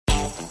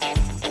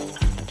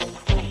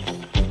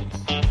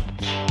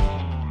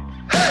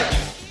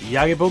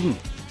Jegerpodden,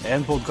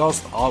 en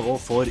podcast av og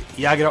for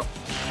jegere.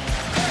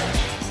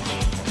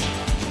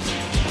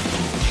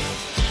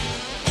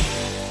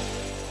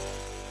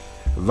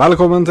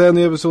 Velkommen til en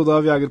ny episode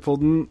av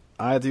Jegerpodden.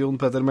 Jeg heter Jon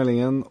Petter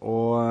Mellingen,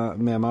 og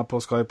med meg på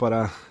Skype har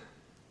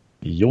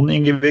jeg Jon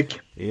Ingevik.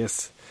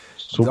 Yes.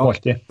 Som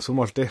alltid.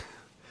 Som alltid.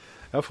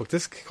 Ja,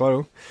 faktisk, hver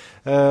gang.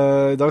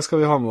 I dag skal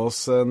vi ha med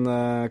oss en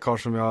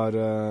kar som vi har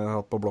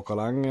hatt på blokka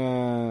lenge,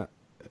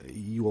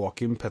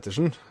 Joakim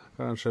Pettersen,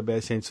 kanskje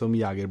bedre kjent som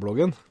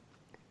Jegerbloggen.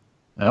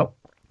 Ja.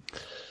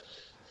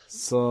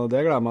 Så det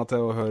gleder jeg meg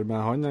til å høre med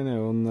han. Han er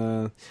jo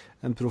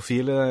en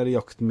profil i det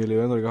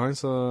jaktmiljøet i Norge, han,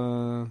 så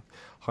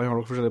han har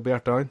nok forskjellig på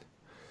hjertet, han.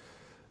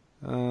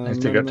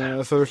 Helt sikkert.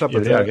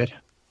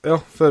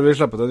 Før vi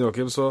slipper til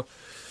Joakim, så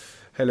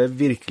heller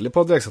virkelig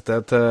på at vi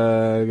eksatte til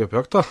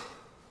gøpejakt, da.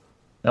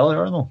 Ja, det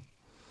gjør det nå.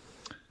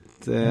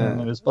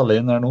 Når vi spiller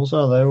inn her nå,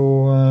 så er det jo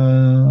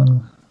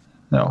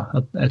et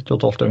og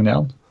et halvt døgn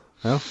igjen.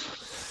 Ja.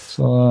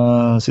 Så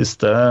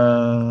siste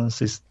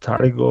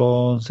helg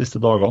og siste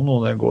dagene nå,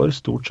 det går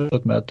stort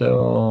sett med til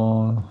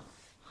å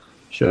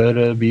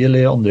kjøre bil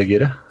i andre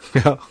giret.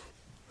 Ja,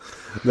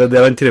 det er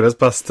det han trives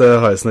best,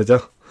 Heisen, ikke?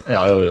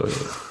 Ja, jo.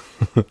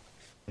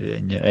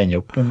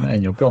 Ender opp i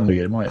andre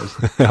giret med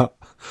Heisen. Ja.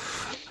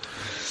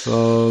 Så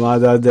nei,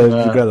 det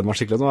gleder meg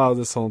skikkelig nå.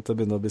 Det er sånn at det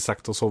begynner å bli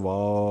sekt å sove,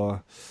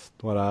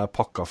 og nå har jeg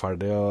pakket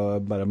ferdig,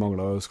 og bare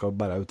mangler, skal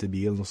bare ut i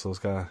bilen, og så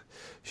skal jeg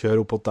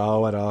kjøre opp til deg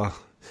og være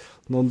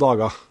noen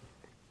dager.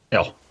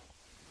 Ja.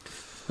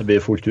 Det blir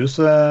fullt hus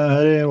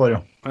her i år, ja.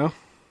 Ja.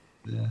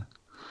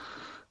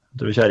 Jeg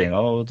tror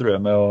kjæringen tror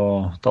jeg med å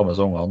ta med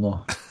seg ungene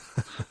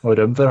og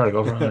rømme for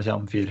helga, for det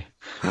kommer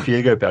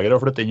fire gøpejegere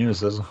og flytter inn i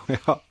huset. Så.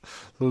 Ja,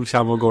 så de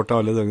kommer og går til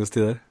alle døgnets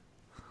tider.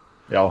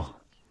 Ja,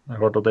 det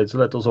er klart at det er ikke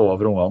så lett å sove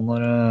for ungene når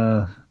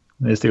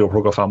vi stiger opp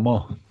klokka 5 og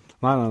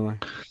Nei.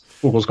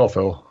 koker oss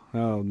kaffe og...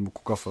 Ja,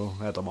 koker kaffe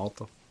og etter mat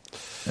da.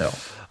 Ja.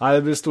 Nei,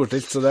 det blir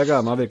stortilt, så det gleder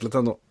jeg meg virkelig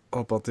til nå.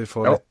 Håper at vi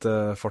får litt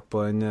fart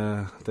på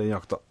den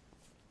jakta.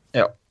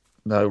 Ja,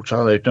 det har gjort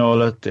seg. Det er ikke noe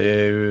lett.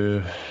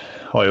 Jeg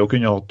har jo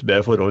kunnet hatt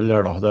bedre forhold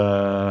her da.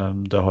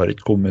 Det har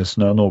ikke kommet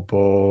snø nå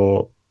på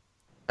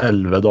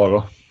 11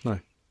 dager. Nei.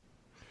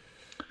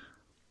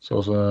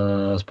 Så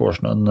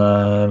spårsnøen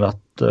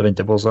lett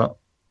venter på seg.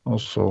 Og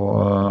så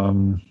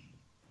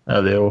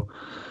er det jo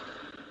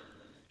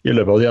i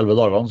løpet av de 11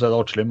 dagene så er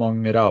det atskillig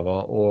mange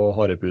rever og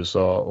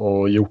harepuser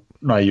og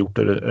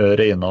hjorter,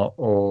 reiner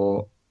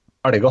og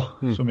elger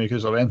som vi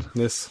krysser veien.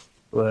 Yes.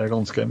 Så det er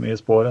ganske mye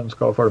spår en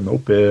skal følge med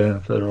opp i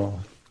for å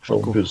se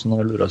om pusen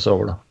og lure seg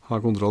over det. Ha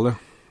kontroll, ja.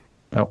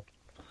 Ja.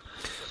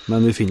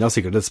 Men vi finner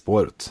sikkert et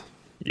spår ut.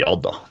 Ja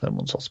da, det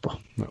må man satse på.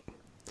 Ja.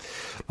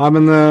 Nei,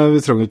 men vi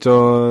trenger ikke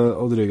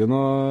å dryge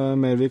noe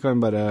mer. Vi kan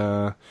bare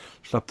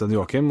slippe den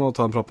Joakim og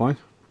ta en prat med han.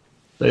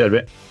 Det gjør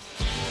vi.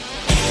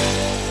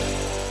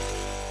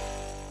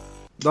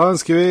 Da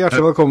ønsker vi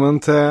hjertelig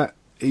velkommen til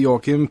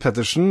Joakim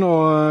Pettersen,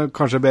 og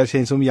kanskje bedre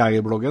kjent som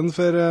Jegerbloggen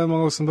for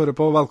mange som hører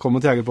på.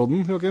 Velkommen til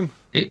Jegerpodden, Joakim.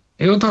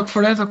 Jo, takk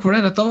for det.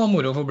 Dette var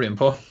moro å få bli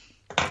med på.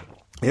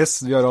 Yes,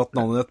 vi har hatt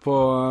navnet ditt på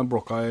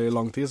blokka i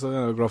lang tid, så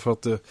jeg er glad for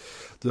at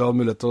du hadde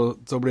mulighet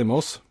til å bli med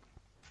oss.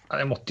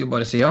 Jeg måtte jo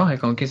bare si ja.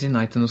 Jeg kan ikke si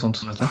nei til noe sånt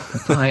som dette.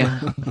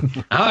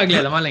 Jeg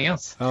gleder meg lenge,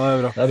 altså. Ja, det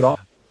er bra. Det er bra.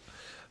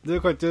 Du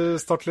kan ikke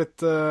starte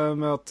litt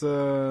med at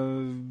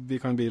vi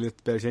kan bli litt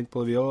bedre kjent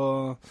på det, vi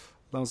og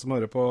de som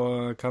hører på.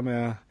 Hvem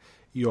er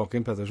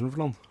Joakim Pettersen for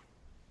noen?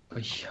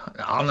 Ja,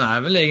 han er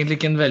vel egentlig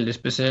ikke en veldig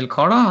spesiell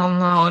kar da. Han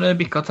har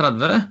bikket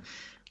 30.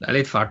 Det er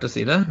litt fælt å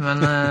si det,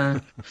 men...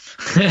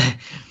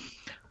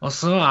 og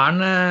så er han...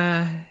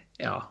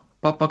 Ja,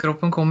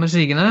 pappakroppen kommer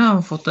sigende,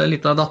 har fått en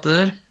liten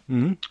datter,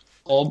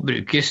 og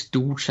bruker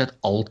stort sett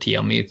all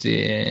tida mi ut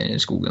i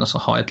skogen.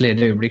 Altså, har et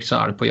ledig øyeblikk,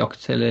 så er det på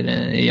jakt, eller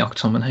i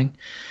jaktsammenheng.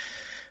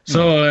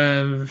 Så...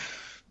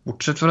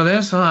 Bortsett fra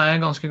det, så er jeg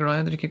ganske glad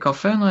i å drikke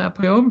kaffe når jeg er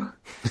på jobb,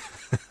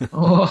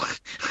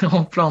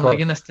 og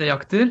planlegge neste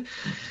jakter.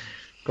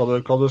 Hva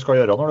du skal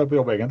gjøre når du er på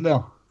jobb egentlig,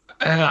 ja?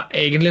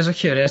 Egentlig så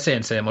kjører jeg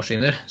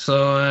CNC-maskiner,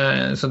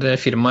 så det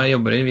firmaet jeg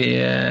jobber i,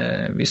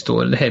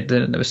 det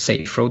heter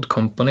Safe Road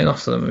Company, da,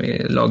 så vi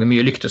lager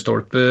mye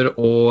lyktestolper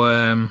og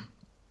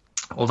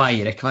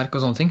veirekkverk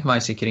og sånne ting,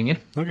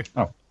 veisikringer. Ok.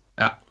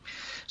 Ja.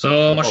 Så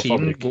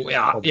maskinen går,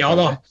 ja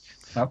da.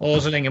 Ja. Og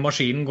så lenge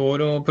maskinen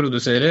går og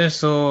produserer,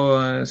 så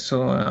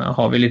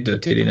har vi litt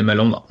dødtid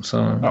innimellom, da.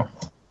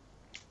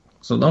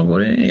 Så da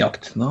går det i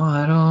jakt. Da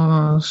er det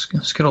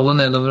å scrolle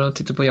nedover og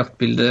titte på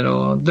jaktbilder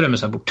og drømme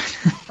seg bort.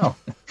 Ja.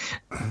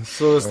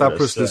 Så hvis jeg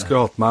plutselig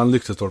skulle hatt meg en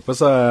lyktestolpe,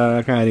 så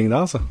kan jeg ringe deg,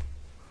 altså?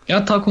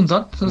 Ja, ta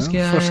kontakt, så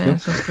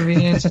skal vi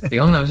sette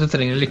i gang hvis du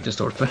trenger en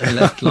lyktestolpe,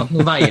 eller et eller annet,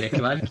 noe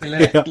veirekkverk,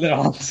 eller et eller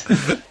annet.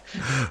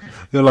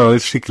 Du har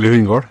laget litt skikkelig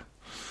hundgård.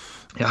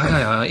 Ja,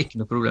 ikke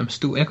noe problem.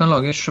 Jeg kan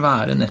lage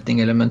svære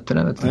nettingelementer,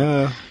 vet du.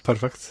 Ja,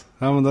 perfekt.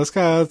 Ja, men det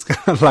skal jeg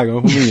legge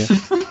meg på mye.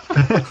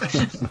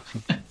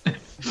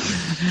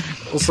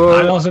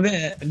 Nei, altså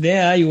det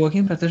er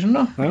Joakim Pettersen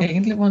da. Ja.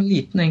 Egentlig var en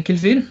liten, enkel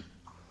fyr.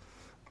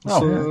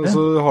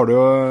 Så har du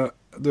jo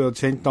et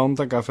kjent navn,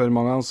 tenker jeg, for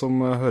mange som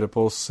hører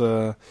på oss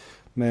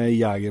med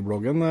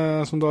Jegerbloggen,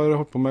 som du har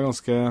holdt på med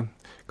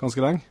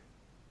ganske lenge.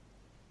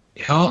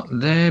 Ja,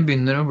 det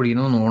begynner å bli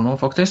noen år nå,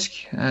 faktisk.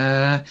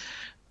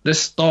 Det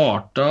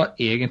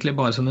startet egentlig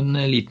bare som en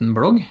liten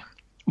blogg,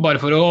 bare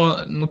for å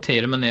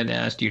notere meg ned det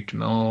jeg styrte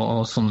med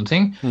og sånne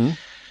ting.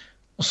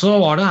 Og så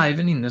var det en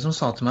venninne som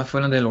sa til meg for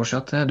en del år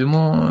siden at du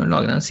må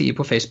lage deg en side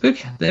på Facebook.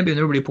 Det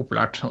begynner å bli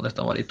populært, og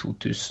dette var i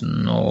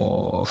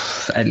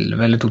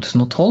 2011 eller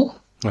 2012.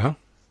 Aha.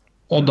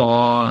 Og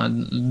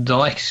da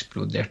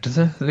eksploderte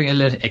det,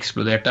 eller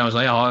eksploderte,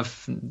 jeg har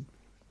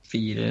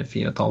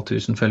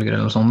 4.500 følgere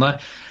eller noe sånt der.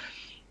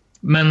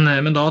 Men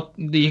da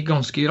det gikk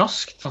ganske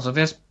raskt, altså, for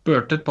jeg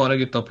spurte et par av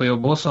gutta på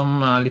jobb også, som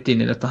litt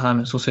inne i dette her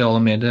med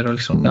sosiale medier, og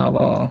liksom, ja,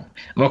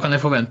 hva kan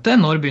jeg forvente?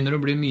 Når begynner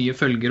det å bli mye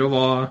følgere,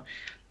 og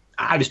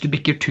hvis du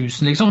bikker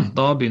 1000 liksom,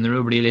 da begynner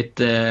det å bli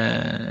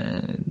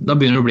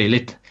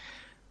litt,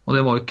 og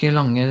det var jo ikke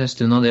lange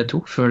stunder det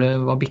tok før det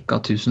var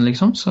bikket 1000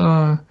 liksom, så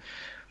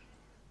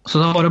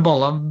da var det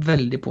ballet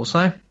veldig på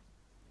seg.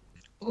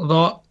 Og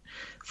da,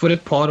 for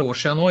et par år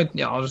siden nå,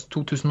 ja,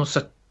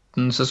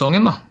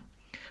 2017-sesongen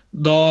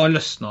da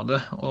løsna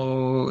det,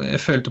 og jeg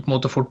følte på en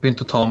måte folk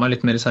begynte å ta meg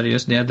litt mer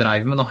seriøst det jeg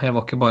drev med da. Jeg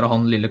var ikke bare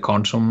han lille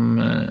karen som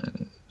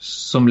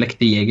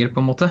lekte jeger på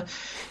en måte.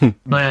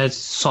 Når jeg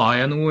sa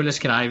noe eller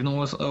skrev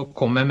noe og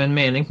kom med en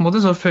mening på en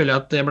måte, så føler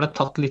jeg at det ble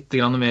tatt litt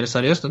mer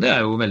seriøst, og det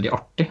er jo veldig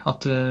artig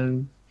at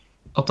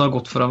det har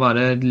gått for å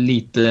være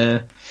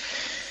lite,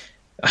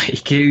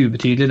 ikke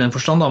ubetydelig i den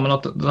forstand da, men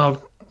at det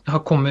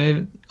har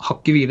kommet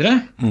hakket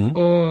videre,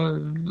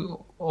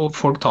 og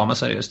folk tar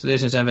meg seriøst. Det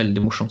synes jeg er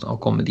veldig morsomt å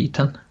komme dit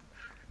hen.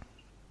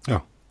 Ja.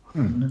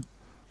 Men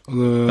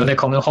det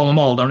kan jo ha noe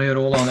med alderen å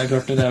gjøre også, det er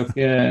klart, det er jo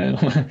ikke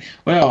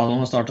når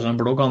man starter en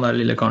blogg, han der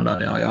lille karen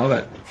der, ja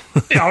vel.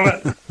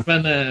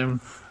 Men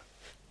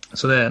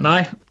så det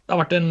har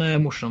vært en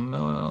morsom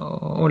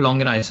og lang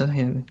reise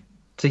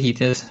til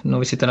hit når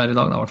vi sitter her i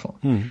dag da, i hvert fall.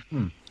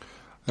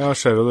 Ja,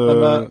 ser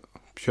du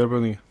kjør på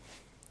ny.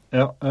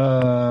 Ja,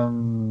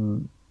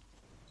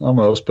 jeg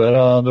må jo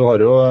spørre, du har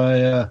jo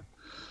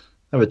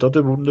jeg vet at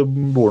du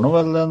bor nå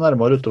vel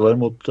nærmere utover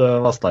mot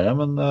Vestlandet,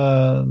 men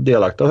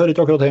dialekten hører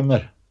ikke akkurat hjemme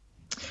der.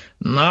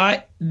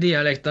 Nei,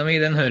 dialekten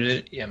min, den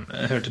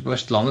hørte på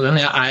Østlandet.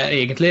 Den er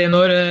egentlig,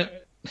 når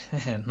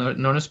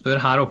du spør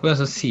her oppe,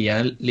 så sier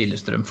jeg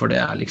Lillestrøm, for det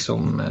er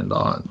liksom,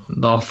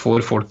 da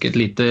får folk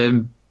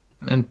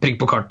en prikk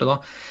på kartet da.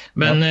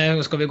 Men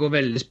skal vi gå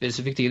veldig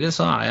spesifikt i det,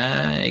 så er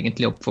jeg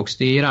egentlig oppvokst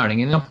i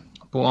Rælingen, ja.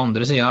 På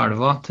andre siden av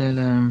elva til...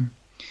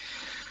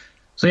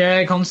 Så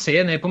jeg kan se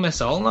ned på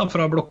messehallen da,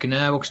 fra blokkene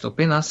jeg vokste opp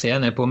i. Der ser jeg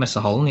ned på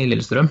messehallen i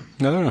Lillestrøm.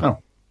 Ja, det er det.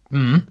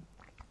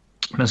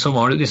 Men så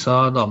var det disse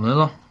damene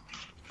da.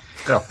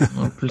 Ja.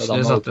 Og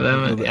plutselig satte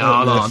de...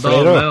 Ja da,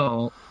 damer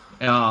og...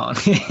 Ja.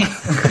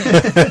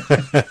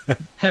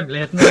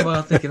 Hemmeligheten er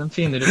bare at ikke de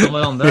finner ut om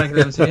hverandre, er ikke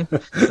det de sier?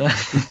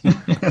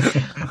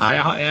 Nei,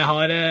 jeg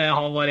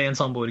har bare en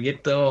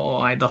samboergitt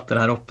og en datter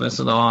her oppe,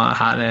 så da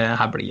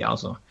her blir jeg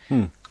altså.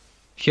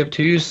 Kjøpt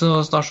hus og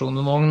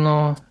stasjonvogn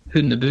og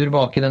hundebur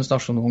bak i den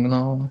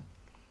stasjonvognen.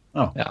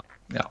 Ja.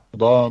 Og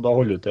da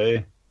holder du til i?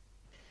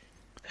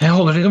 Jeg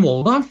holder til i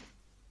Volda.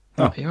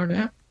 Ja. Jeg gjør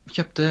det.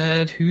 Kjøpte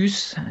et hus,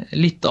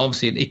 litt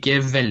avsides,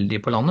 ikke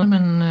veldig på landet,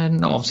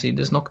 men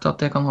avsides nok til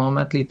at jeg kan ha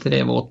med et lite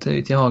revåt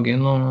ute i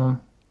hagen og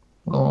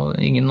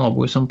ingen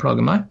naboer som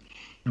plager meg.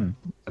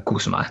 Jeg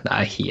koser meg. Det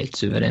er helt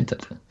suverent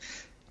dette.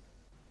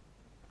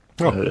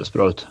 Det høres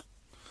bra ut.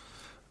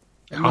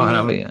 Ja,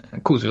 her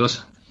koser vi oss.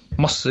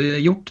 Masse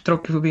hjort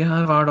tråkker forbi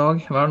her hver dag,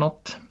 hver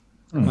natt.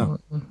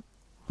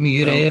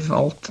 Mye rev,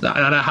 alt. Det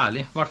er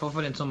herlig. I hvert fall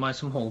for en som meg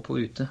som holder på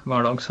ute.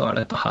 Hver dag så er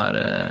dette her...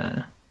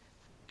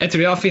 Jeg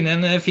tror jeg har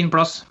funnet en fin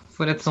plass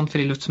for et sånt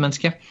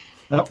friluftsmenneske.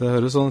 Ja, det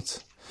høres sånn ut.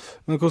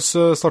 Men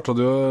hvordan startet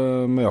du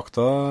med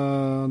jakta,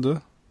 du?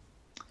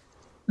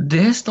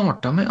 Det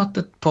startet med at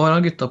et par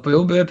av gutta på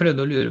jobb prøvde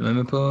å lure med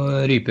meg på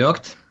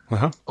rypejakt.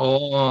 Aha.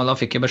 Og da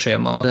fikk jeg beskjed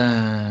om at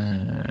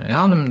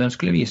de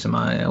skulle vise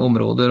meg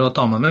områder og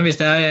ta med meg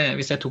hvis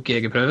jeg tok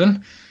jegerprøven.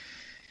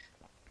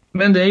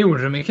 Men det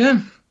gjorde de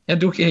ikke. Jeg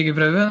tok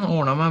jegerprøven,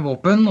 ordnet meg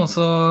våpen, og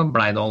så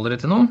ble det aldri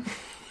til noe.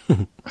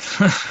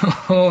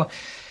 Og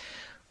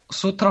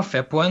så traff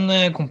jeg på en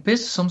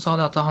kompis som sa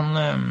det at han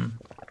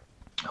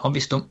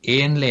visste om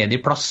en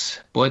ledig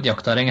plass på et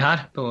jaktterreng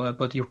her, på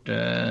et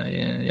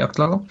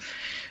hjortejaktlag.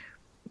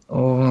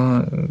 Og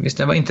hvis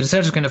jeg var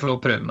interessert, så kunne jeg få lov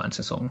å prøve meg en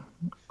sesong.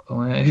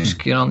 Og jeg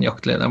husker han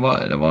jaktlederen,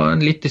 det var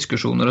litt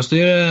diskusjoner å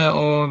styre,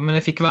 men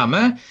jeg fikk være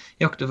med,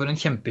 jakte for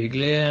en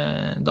kjempehyggelig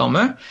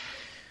dame.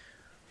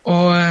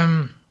 Og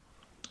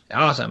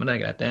ja, så men det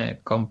er greit,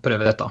 jeg kan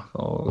prøve dette.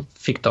 Og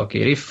fikk tak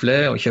i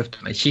rifle, og kjøpte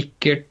meg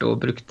kikkert,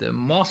 og brukte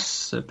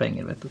masse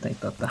penger, vet du. Og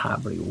tenkte at det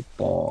her blir jo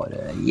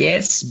bare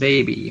yes,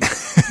 baby.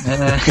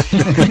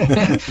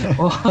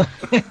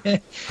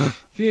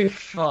 Fy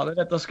fader,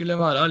 dette skulle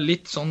være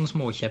litt sånn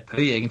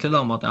småkjepphøy, egentlig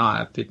da, med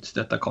at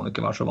dette kan jo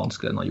ikke være så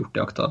vanskelig enn å ha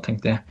gjort jakta,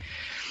 tenkte jeg.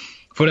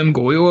 For de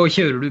går jo,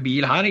 kjører du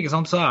bil her, ikke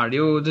sant, så er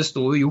det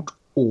står jo gjort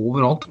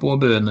overalt på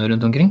bøene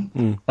rundt omkring.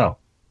 Ja.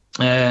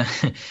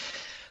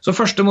 Så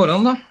første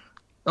morgenen da,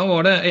 da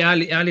var det, jeg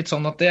er litt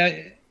sånn at jeg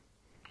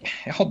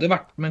hadde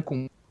vært med en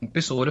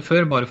kompis året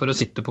før, bare for å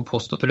sitte på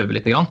post og prøve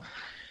litt grann.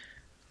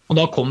 Og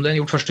da kom det en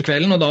hjort første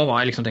kvelden, og da var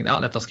jeg liksom tenkt, ja,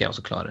 dette skal jeg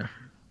også klare.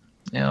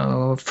 Ja,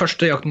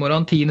 første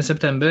jaktmorgen, 10.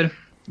 september,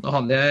 da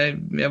hadde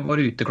jeg var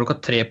ute klokka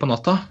 3 på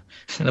natta.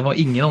 Det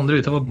var ingen andre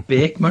ute, det var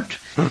bekmørkt.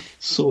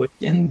 Så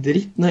ikke en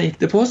dritt når jeg gikk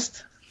til post.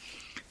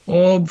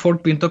 Og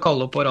folk begynte å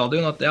kalle opp på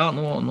radioen at ja,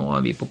 nå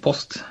er vi på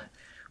post.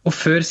 Og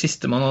før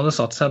siste man hadde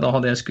satt seg, da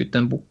hadde jeg skutt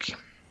en bukk.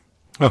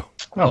 Ja.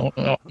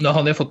 Da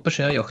hadde jeg fått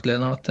beskjed av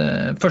jaktlederen at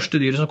første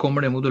dyret som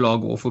kommer, det må du la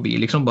gå forbi.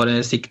 Liksom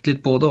bare sikt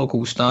litt på det og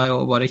kos deg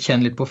og bare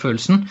kjenne litt på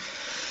følelsen.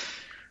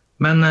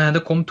 Men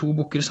det kom 2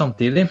 bukker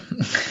samtidig.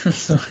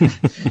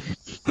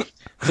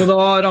 så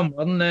da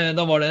ramlet den,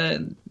 da var det,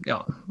 ja,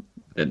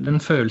 den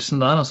følelsen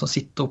der, altså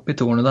sitte oppe i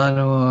tårnet der,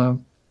 og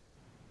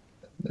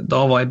da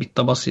var jeg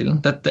bitt av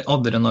basillen. Dette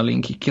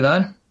adrenalinkicket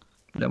der,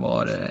 det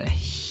var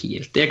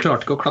helt... Jeg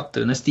klarte ikke å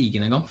klatre under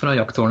stigen en gang fra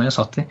jakttårnet jeg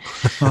satt i.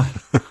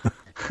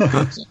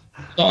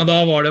 da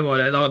var det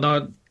bare...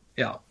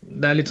 ja,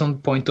 det litt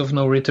sånn point of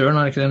no return,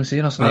 er det ikke det de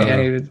sier? Altså,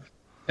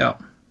 ja,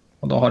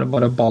 og da har det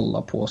bare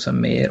ballet på seg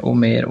mer og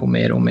mer og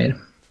mer og mer.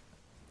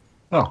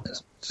 Ja.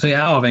 Så jeg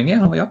er avhengig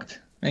av jakt,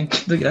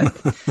 enkelt og greit.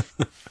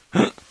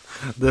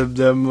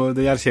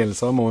 Det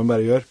erkjennelsen må man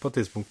bare gjøre på et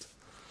tidspunkt.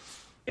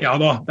 Ja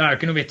da, det jo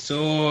ikke noe vits å...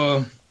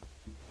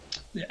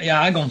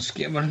 Jeg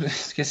ganske, hva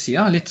skal jeg si,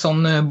 litt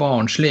sånn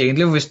barnslig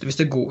egentlig. Hvis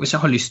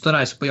jeg har lyst til å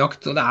reise på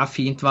jakt, og det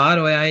fint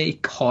vær, og jeg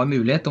ikke har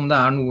mulighet, om det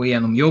noe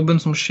gjennom jobben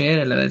som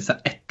skjer, eller det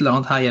et eller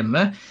annet her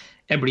hjemme,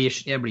 jeg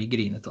blir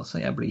grinet, altså.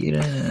 Jeg blir...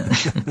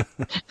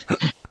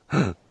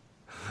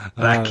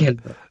 det ikke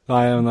helt bra.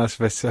 Nei, men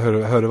jeg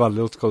hører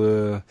veldig godt hva du...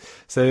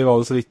 Så vi var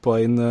jo så vidt på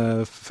inn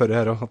før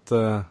her, at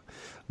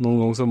noen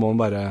ganger så må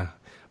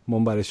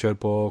man bare kjøre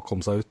på og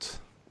komme seg ut.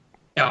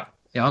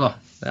 Ja da,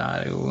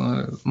 det jo...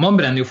 Man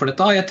brenner jo for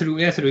dette. Jeg tror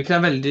ikke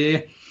det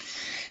veldig...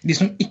 De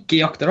som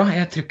ikke jakter da,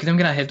 jeg tror ikke de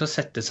greier helt å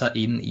sette seg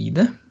inn i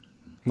det.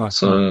 Nei.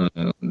 Så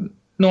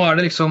nå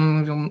det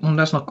liksom, om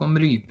det snakk om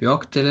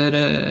rypejakt eller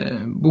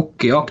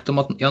bukkejakt,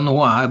 om at ja, nå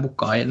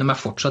bukka, de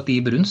fortsatt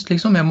i brunst,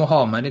 liksom. Jeg må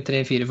ha med de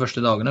 3-4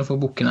 første dagene, for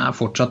bukkene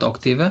fortsatt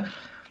aktive.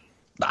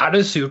 Da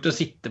det surt å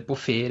sitte på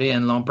ferie i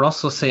en eller annen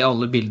plass og se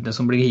alle bildene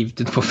som blir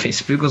hivet ut på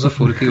Facebook, og så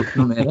får du ikke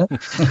gjort noe mer.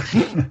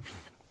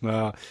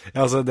 Ja,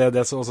 altså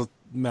det så også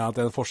med at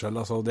det en forskjell,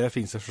 altså det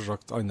finnes det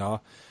selvsagt andre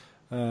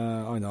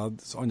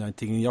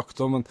ting enn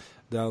jakt også, men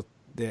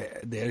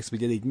det liksom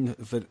ikke,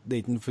 det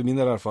ikke for min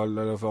del i hvert fall,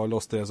 eller for alle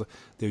oss det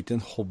jo ikke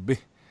en hobby,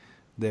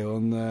 det jo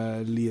en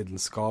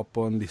lidenskap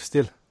og en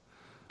livsstil.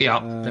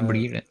 Ja, det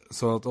blir det.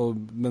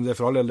 Men det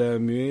for all del,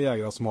 det mye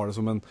jegere som har det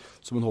som en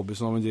hobby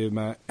som man driver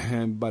med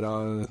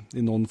bare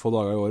i noen få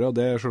dager i året, og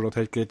det selvsagt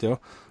helt greit,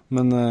 ja.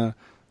 Men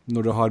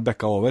når du har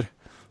bekka over,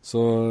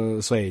 så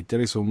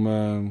ikke liksom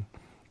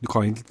du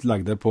kan ikke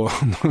legge det på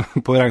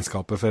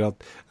regnskapet for at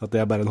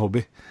det bare en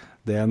hobby.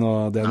 Det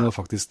noe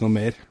faktisk noe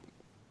mer.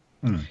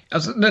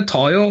 Altså, det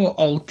tar jo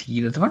all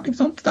tid etter hvert, ikke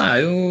sant?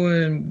 Det jo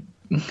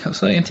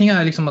altså, en ting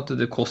liksom at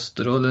det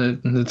koster og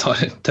det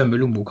tømmer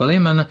lommeboka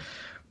di, men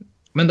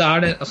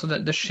altså,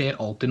 det skjer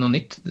alltid noe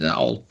nytt. Det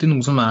alltid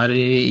noe som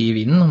i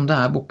vinden. Om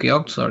det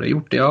bukkejakt, så det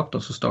hjortejakt,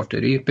 og så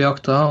starter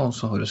rypejakta, og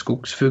så har du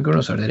skogsfugl,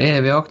 og så det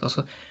revejakt.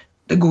 Altså,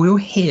 det går jo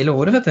hele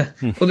året, vet du.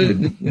 Og du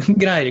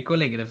greier ikke å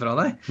legge det fra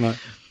deg. Nei.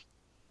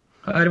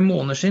 Det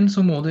måneder siden,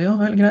 så må du, ja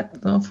vel, greit.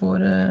 Da får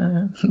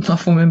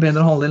vi en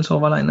bedre halvdel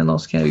sove alene, da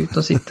skal jeg ut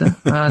og sitte.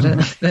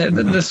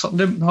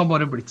 Det har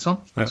bare blitt sånn.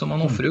 Så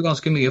man offrer jo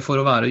ganske mye for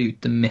å være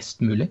ute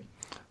mest mulig.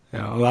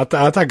 Ja, og jeg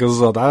tenker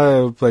sånn at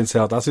jeg på den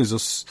siden at jeg synes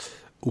jo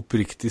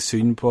oppriktig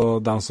synd på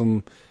dem som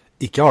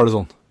ikke har det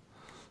sånn.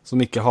 Som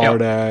ikke har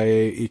det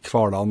i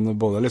hverdagen,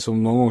 både liksom,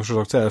 noen ganger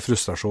selvsagt så det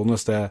frustrasjon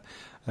hvis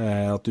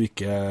at du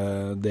ikke,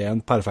 det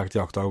en perfekt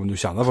jaktdag, men du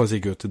kjenner faktisk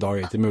ikke ut i dag,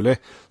 ikke mulig,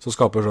 så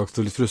skaper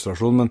det litt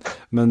frustrasjon,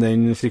 men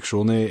den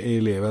friksjonen i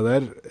livet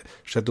der,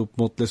 sett opp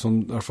mot,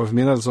 liksom, i hvert fall for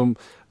min del, som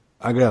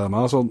jeg gleder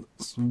meg så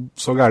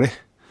gærlig.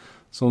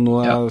 Så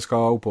nå jeg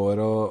skal oppover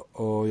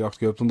og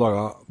jakte gøy opp noen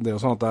dager, det jo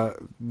sånn at jeg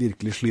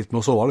virkelig sliter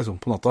med å sove liksom,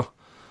 på natta.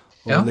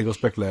 Og ligger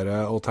og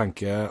spekulerer og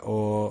tenker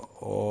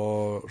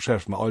og ser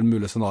for meg alle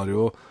mulige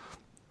scenario,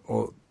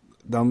 og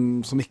de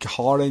som ikke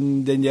har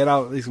den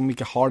der, liksom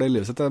ikke har det i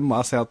livet sitt, det må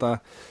jeg si at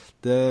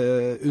det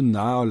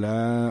unner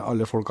jeg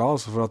alle folk av,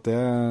 altså, for at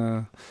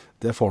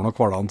det får nok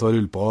hverdagen til å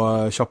rulle på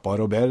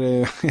kjappere og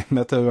bedre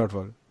med til i hvert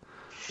fall.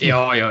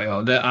 Ja,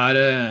 det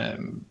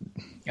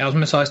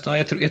som jeg sa i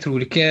sted, jeg tror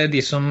ikke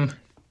de som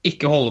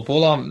ikke holder på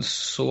da,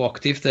 så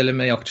aktivt, eller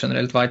med jakt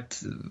generelt, vet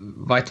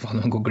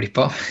hva de går glipp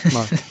av.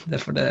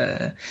 Det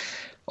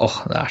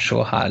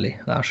så herlig,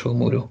 det så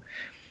moro.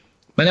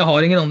 Men jeg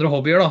har ingen andre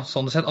hobbyer da,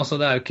 sånn sett. Altså,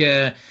 det jo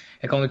ikke,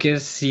 jeg kan jo ikke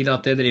si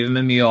at jeg driver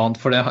med mye annet,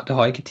 for det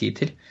har jeg ikke tid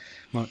til.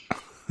 Nei.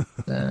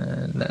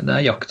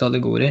 det jakta det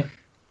går i.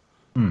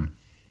 Men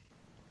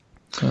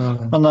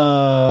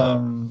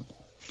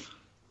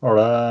var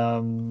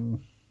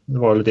det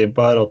var litt inn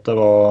på her at det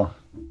var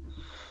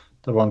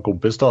det var en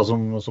kompis da,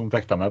 som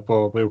fikk deg med på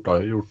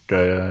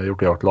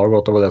hjortejaktlag, og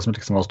at det var det som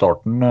liksom var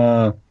starten.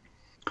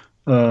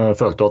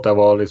 Følte du at det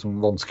var liksom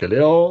vanskelig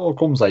å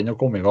komme seg inn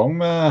og komme i gang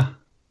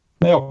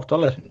med jakt,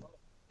 eller?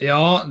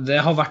 Ja,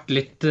 det har vært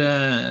litt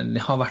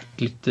det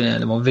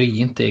var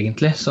vrient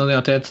egentlig. Så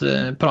det at jeg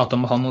pratet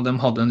med han og de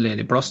hadde en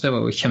ledig plass, det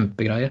var jo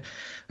kjempegreier.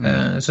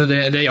 Så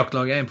det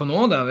jaktlaget jeg er på nå,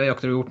 der vi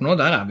jakter og gjort nå,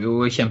 der er vi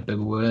jo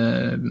kjempegode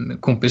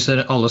kompiser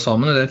alle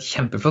sammen. Det er et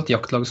kjempeflott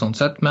jaktlag sånn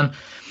sett, men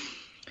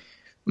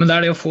det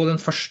er det å få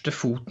den første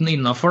foten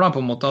innenfor da,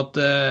 på en måte at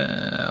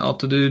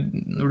du,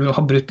 når du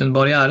har brutt den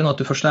barrieren, at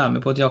du først er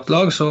med på et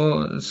jaktlag,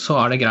 så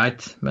er det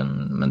greit.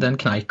 Men den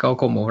kneika å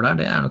komme over der,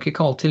 det er nok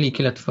ikke alltid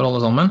like lett for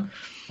alle sammen.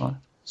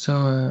 Så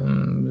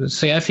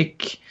jeg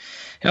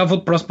har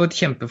fått plass på et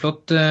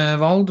kjempeflott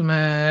valg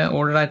med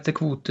ålreite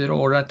kvoter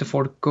og ålreite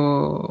folk,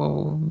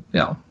 og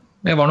ja,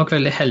 jeg var nok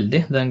veldig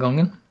heldig den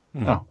gangen.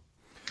 Ja,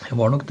 jeg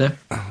var nok det.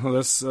 Og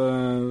det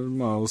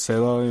må jeg jo si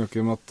da,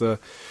 Joakim, at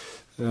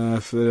ved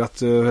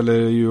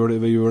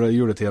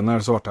juletiden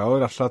her, så ble jeg jo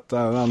rett og slett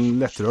en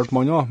lettrørt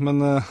mann også, men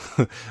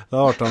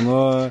da ble jeg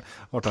jo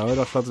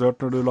rett og slett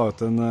rørt når du la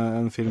ut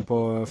en film på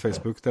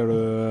Facebook der du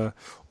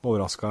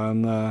overrasket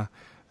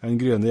en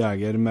gryende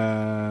jeger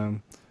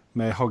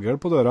med hagl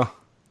på døra.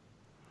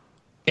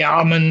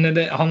 Ja, men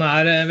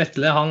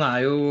Vetle, han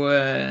er jo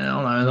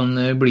en sånn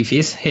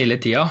blidfis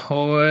hele tida,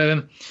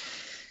 og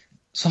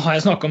så har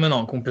jeg snakket med en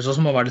annen kompis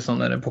som har vært litt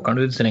sånn der, pokkeren,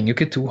 du trenger jo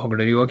ikke 2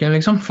 hagler, Joakim,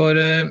 liksom, for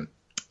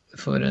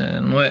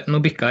nå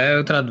bikka jeg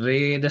jo 30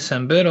 i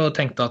desember og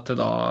tenkte at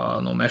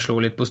nå må jeg slå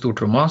litt på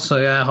stortromma, så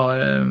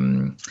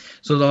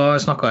da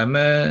snakket jeg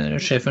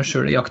med sjefen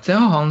selv i jakttida,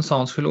 og han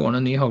sa han skulle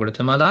ordne en ny hagle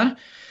til meg der,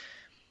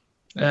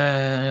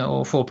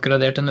 og få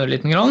oppgradert en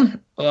ørliten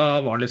grann, og da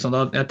var det litt sånn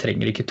at jeg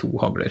trenger ikke 2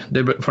 hagler,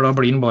 for da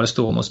blir den bare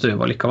stående og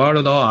støve likevel,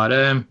 og da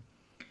det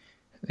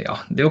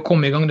det å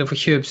komme i gang, det å få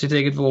kjøpe sitt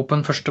eget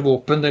våpen, første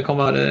våpen, det kan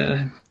være,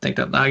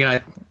 tenkte jeg, det er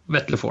greit,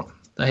 Vetle får den,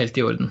 det er helt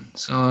i orden.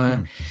 Så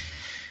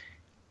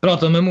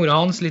pratet med mora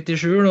hans litt i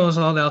skjul, og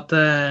sa det at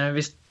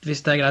hvis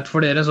det er greit for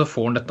dere, så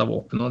får han dette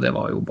våpenet, og det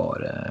var jo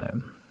bare,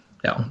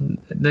 ja,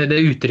 det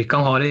uttrykket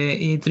han har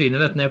i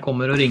trynet, vet du, når jeg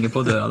kommer og ringer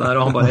på døra der,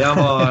 og han bare,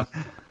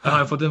 jeg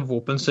har jo fått en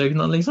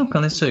våpensøgnad, liksom,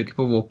 kan jeg søke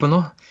på våpen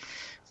nå?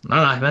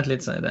 Nei, vent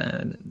litt,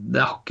 det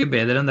er ikke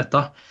bedre enn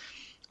dette.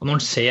 Og når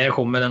han ser jeg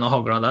kommer med denne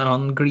hagla der,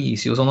 han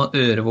gliser jo sånn av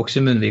ørevoks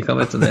i munnvika,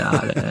 vet du,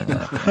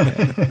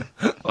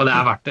 og det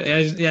er verdt det.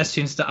 Jeg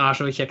synes det er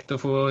så kjekt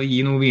å få gi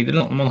noe videre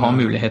når man har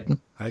muligheten.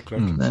 Helt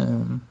klart.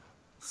 Men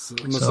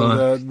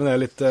jeg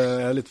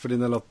er litt for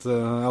din del at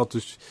du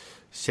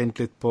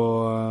kjente litt på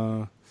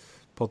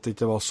at det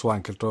ikke var så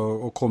enkelt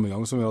å komme i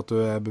gang, som gjør at du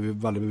er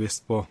veldig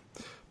bevisst på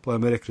det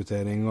med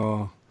rekruttering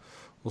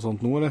og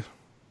sånt nå, eller?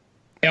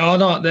 Ja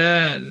da,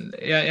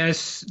 jeg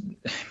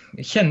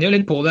kjenner jo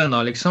litt på det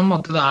enda, liksom,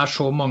 at det er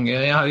så mange,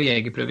 jeg er jo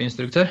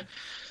jegerprøveinstruktør,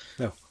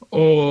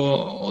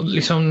 og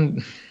liksom,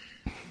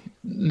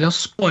 det å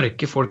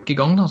sparke folk i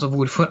gang, altså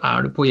hvorfor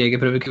er du på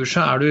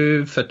jegerprøvekurset? Er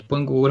du født på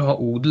en gård og har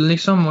odel,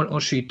 liksom,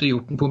 og skyter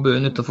hjorten på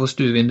bøen utenfor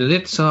stuevinduet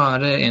ditt, så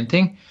er det en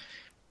ting.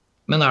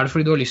 Men er det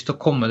fordi du har lyst til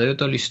å komme deg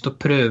ut, har lyst til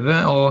å prøve,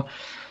 og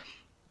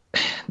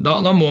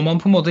da må man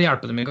på en måte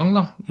hjelpe dem i gang,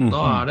 da.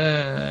 Da er det,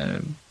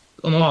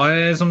 og nå har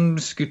jeg som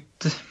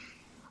skutt,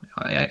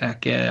 jeg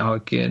har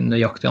ikke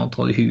nøyaktig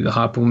antall i huet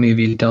her på hvor mye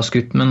vilt jeg har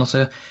skutt, men altså,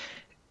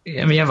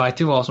 jeg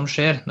vet jo hva som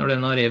skjer når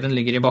denne reven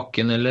ligger i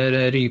bakken eller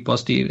rypa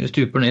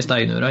stuper ned i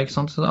steinøra, ikke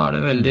sant? Så da er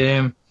det veldig,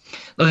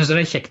 da synes jeg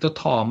det er kjekt å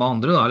ta med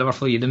andre, da, eller i hvert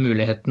fall gi dem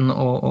muligheten å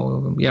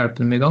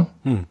hjelpe dem i gang.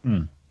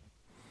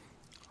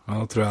 Ja,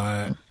 det tror jeg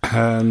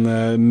er en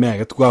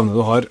meget god evne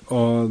du har,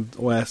 og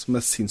som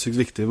er sinnssykt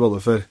viktig både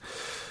for,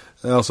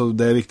 altså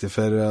det er viktig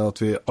for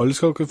at vi alle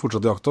skal kunne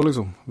fortsette jakta,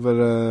 liksom. For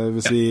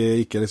hvis vi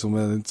ikke liksom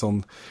en sånn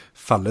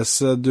felles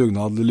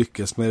dugnad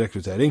lykkes med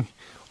rekruttering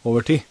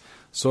over tid,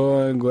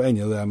 så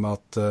ender det med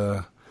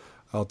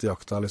at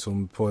jakta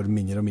liksom får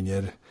mindre og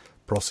mindre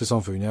plass i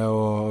samfunnet,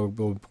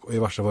 og i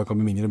verste fall kan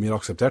bli mindre og mindre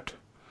akseptert.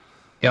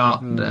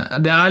 Ja,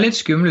 det er litt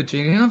skummel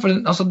utvikling, for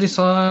altså,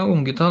 disse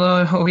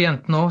unggutta og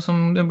jentene også,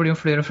 det blir jo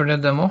flere og flere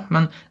dem også,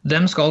 men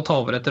dem skal ta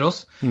over etter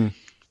oss.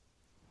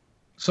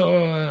 Så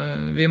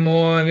vi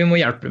må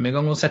hjelpe dem i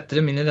gang og sette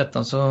dem inn i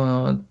dette så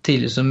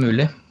tidlig som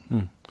mulig.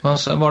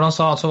 Altså, hva han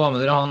sa, så var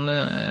med dere, han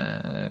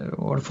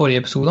var det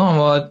forrige episode, han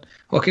var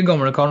ikke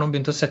gamle karen og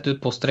begynte å sette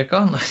ut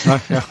postrekka.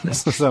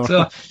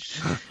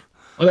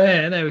 Og det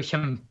er jo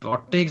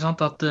kjempeartig, ikke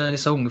sant, at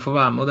disse unge får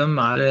være med, og de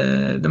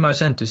er jo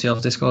så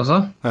entusiastiske også.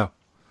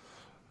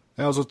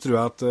 Ja, og så tror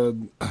jeg at jeg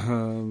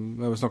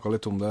har snakket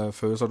litt om det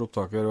før vi startet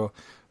opptaker, og i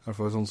hvert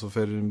fall sånn så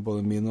for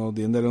både min og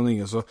din del og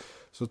Inge, så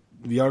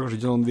vi har kanskje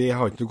ikke vi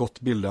har ikke noe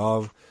godt bilde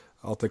av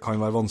at det kan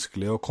være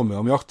vanskelig å komme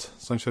om jakt,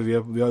 for vi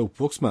er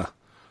oppvokst med det.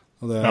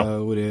 Og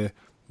det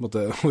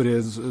har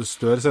vært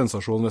større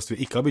sensasjon hvis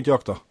vi ikke har begynt å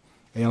jakta,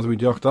 enn at vi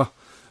begynte å jakta.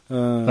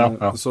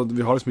 Så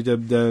vi har liksom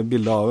ikke det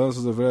bildet av det,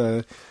 så derfor er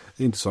det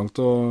interessant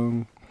å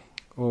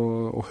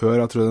høre.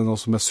 Jeg tror det er noe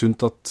som er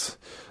sunt at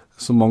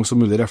så mange som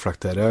mulig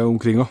reflekterer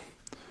omkring.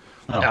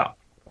 Ja,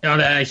 Ja,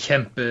 det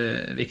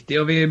kjempeviktig,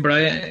 og vi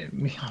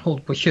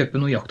holdt på å kjøpe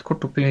noe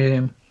jaktkort oppe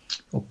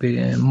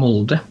i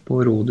Molde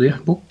på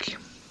Rådyrbukk.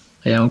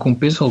 Jeg og en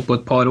kompis holdt på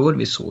et par år,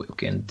 vi så jo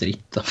ikke en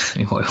dritt da,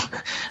 vi var jo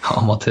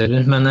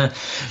amatører, men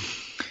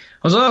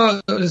og så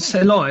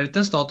la jeg ut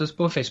en status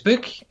på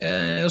Facebook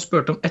og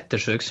spurte om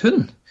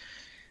ettersøkshund.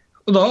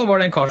 Og da var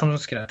det en kar som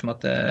skrev til meg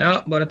at ja,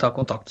 bare ta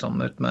kontakt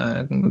sammen,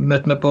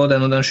 møt meg på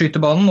den og den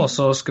skytebanen, og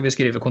så skal vi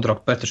skrive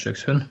kontrakt på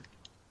ettersøkshund.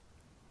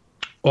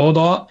 Og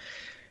da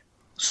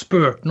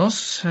spurte han oss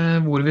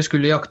hvor vi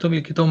skulle jakte og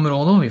hvilket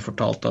område, og vi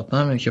fortalte at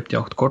nei, vi kjøpte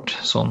jaktkort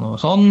sånn, og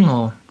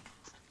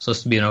så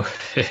begynner han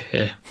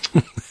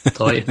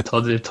ta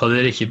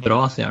dere ikke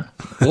bra, sier han.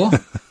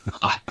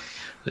 Nei,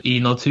 i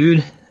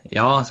natur?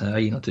 Ja, sier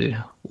jeg, i natur.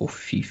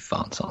 Fy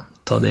faen, sa han.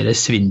 Ta dere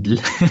svindel.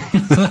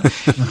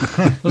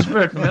 Så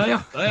spurte han, ja,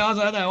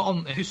 det jo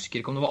jeg husker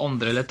ikke om det var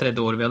andre eller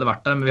tredje år vi hadde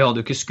vært der, men vi hadde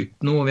jo ikke skutt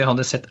noe, og vi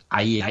hadde sett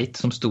ei geit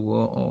som sto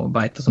og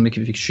beite, som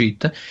ikke vi fikk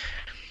skyte.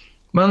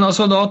 Men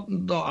altså, da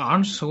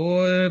han så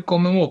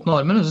kommer med åpne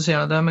armen, og så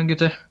sier han det, men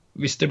gutter,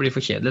 hvis det blir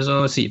for kjedelig,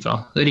 så si ifra.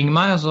 Ring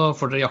meg, og så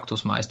får dere jakte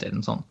hos meg i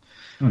stedet, sånn.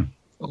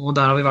 Og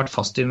der har vi vært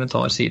fast i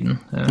inventar siden.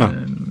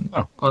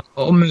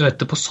 Å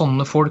møte på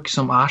sånne folk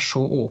som så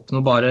åpne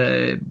og bare,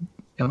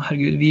 ja, men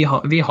herregud,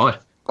 vi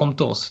har, kom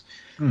til oss.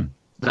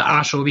 Det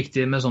så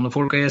viktig med sånne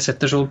folk, og jeg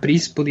setter så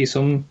pris på de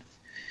som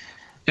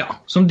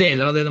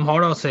deler av det de har,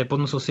 da, og ser på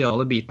den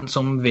sosiale biten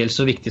som vel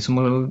så viktig som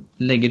å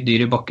legge et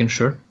dyr i bakken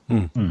selv.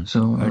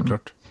 Så, helt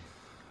klart.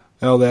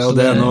 Ja,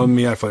 det noe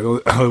mye erfaring,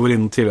 jeg har vært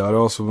innom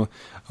tidligere også,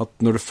 at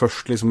når du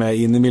først liksom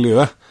inn i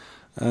miljøet,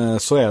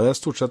 så det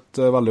stort sett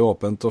veldig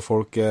åpent, og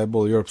folk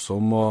både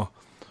hjelpsomme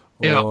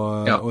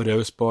og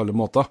raus på alle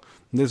måter.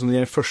 Men det liksom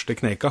den første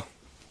kneika,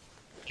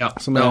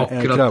 som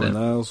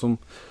krevende, og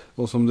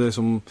som det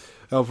liksom,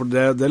 ja, for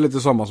det litt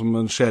det samme som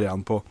man ser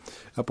igjen på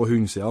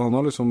hundsiden,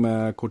 liksom,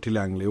 hvor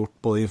tilgjengeliggjort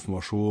både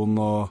informasjon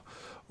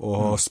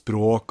og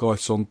språk og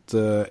alt sånt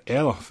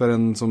da, for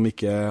en som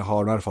ikke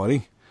har noen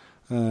erfaring.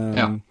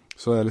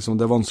 Så liksom,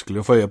 det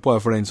vanskelig å få øye på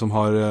det for den som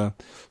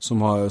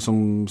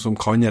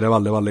kan gjøre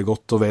veldig, veldig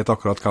godt og vet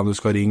akkurat hvem du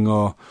skal ringe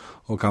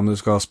og hvem du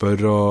skal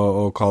spørre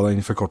og hva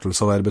den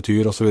forkortelsen der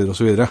betyr og så videre og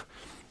så videre.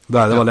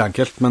 Da det veldig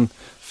enkelt, men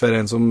for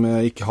en som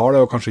ikke har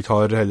det og kanskje ikke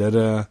har heller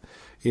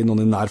i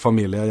noen i nær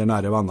familie eller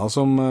nære venner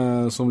som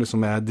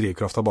liksom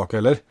drivkrafta bak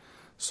heller,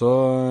 så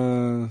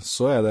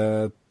det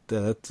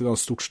et ganske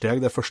stort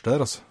steg, det første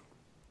der, altså.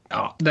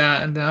 Ja,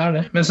 det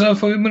det. Men så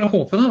får vi bare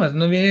håpe da,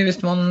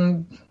 hvis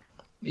man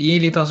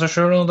gir litt av seg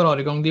selv og drar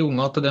i gang de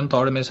unge, at de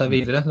tar det med seg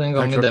videre, den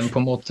gangen de på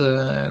en måte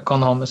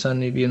kan ha med seg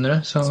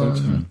nybegynnere, så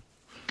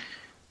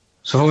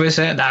får vi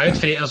se. Det jo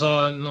et altså,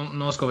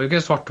 nå skal vi jo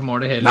ikke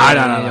svartemale hele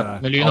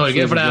jaktmiljøet i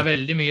Norge, for det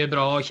veldig mye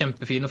bra og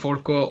kjempefine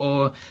folk,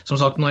 og som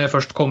sagt, når jeg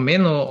først kom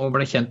inn og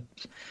ble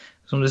kjent,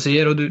 som du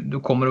sier, og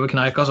du kommer over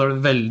kneika, så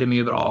det veldig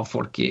mye bra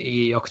folk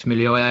i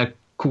jaktmiljøet, og jeg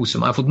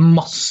koser meg. Jeg har fått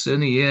masse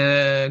nye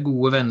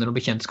gode venner og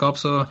bekjentskap,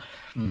 så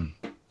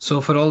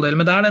for all del.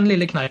 Men det den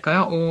lille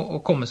kneika, å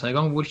komme seg i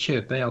gang. Hvor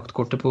kjøper jeg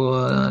jaktkortet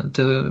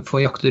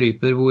for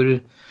jakteryper, hvor,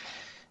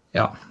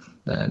 ja,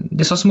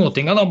 disse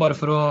småtingene da, bare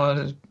for å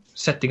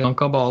sette i gang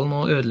kabalen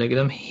og ødelegge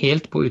dem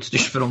helt på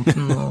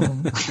utstyrsfronten.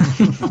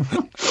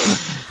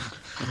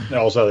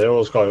 Ja, og så det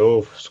jo, skal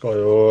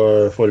jo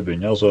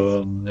forbundet,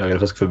 altså Jeger-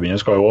 og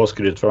Fiskerforbundet skal jo også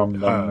skryte for dem.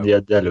 De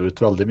deler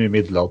ut veldig mye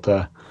midler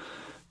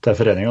til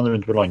foreningene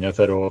rundt på landet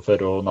for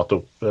å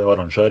nettopp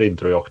arrangere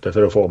introjakter,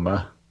 for å få med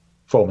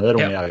de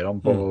unge jegerne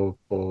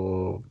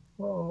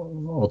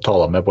og ta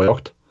dem med på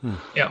jakt.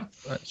 Ja,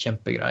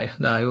 kjempegreier.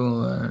 Det jo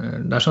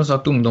det som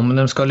sagt ungdommen,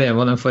 de skal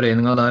leve av den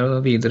foreningen der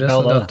og videre,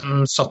 så det at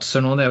de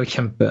satser nå, det jo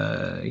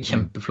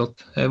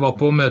kjempeflott. Jeg var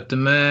på møte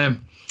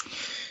med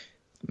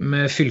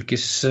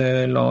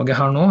fylkeslaget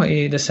her nå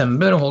i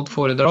desember og holdt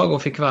foredrag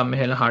og fikk være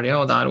med hele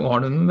helgen, og der har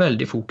de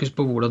veldig fokus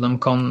på hvordan de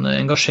kan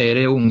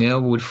engasjere unge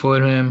og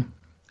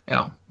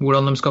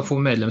hvordan de skal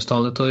få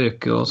medlemstallet til å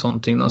øke og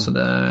sånne ting. Altså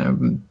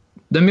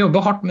de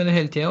jobber hardt med det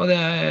hele tiden, og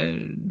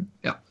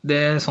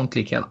det sånt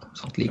liker jeg da.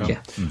 Sånt liker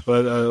jeg.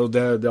 Og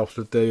det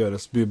absolutt, det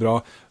gjøres mye bra,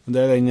 men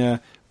det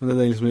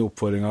den liksom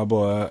oppfordringen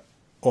både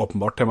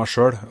åpenbart til meg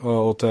selv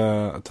og til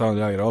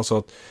andre jegere,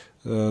 altså at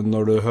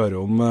når du hører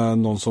om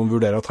noen som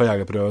vurderer å ta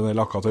jegerprøven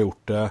eller akkurat har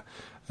gjort det,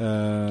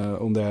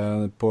 om det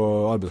på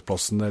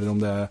arbeidsplassen eller om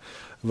det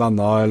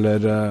venner eller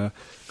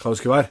hva det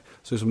skulle være,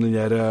 så liksom den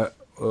gjør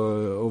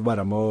å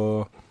være med å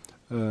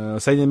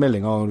send en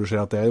melding når du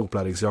ser at det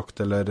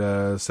opplæringsjakt, eller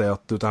si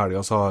at ute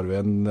helgen så har vi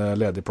en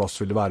ledig plass,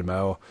 vil du være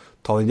med og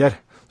ta den der?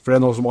 For det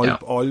noe som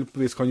alle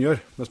vis kan gjøre,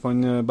 hvis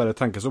man bare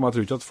tenker som. Jeg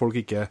tror ikke at folk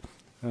ikke,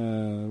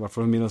 i hvert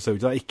fall min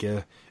ønske,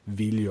 ikke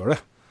vil gjøre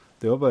det.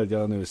 Det jo bare at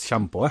jeg nødvendigvis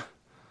kommer på det.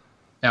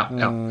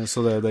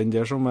 Så det den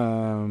der som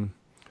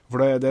for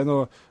det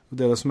noe,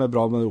 det som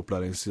bra med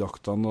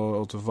opplæringsjaktene,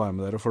 og at du får være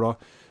med der, for da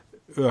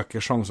øker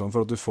sjansene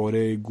for at du får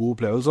en god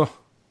opplevelse.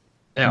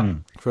 Ja.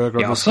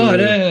 Ja, så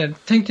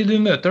tenk til du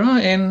møter da,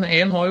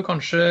 en har jo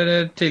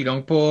kanskje tilgang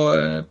på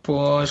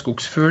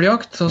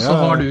skogsfuglejakt, og så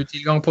har du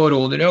tilgang på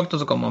rådyrjakt, og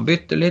så kan man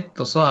bytte litt,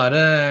 og så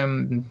det,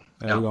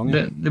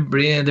 det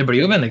blir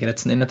jo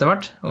vennekretsen din etter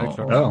hvert.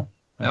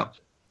 Ja.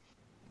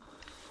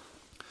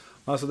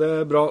 Altså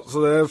det bra, så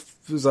det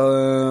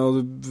og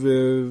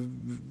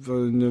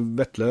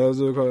Vetle,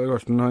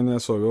 Karsten, han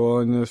så jo,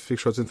 han fikk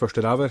skjøtt sin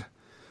første rev her.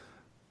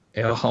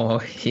 Ja, han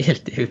var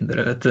helt i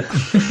hundre, vet du.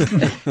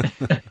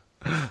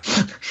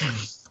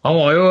 Han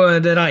var jo,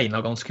 det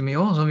regnet ganske mye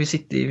også, så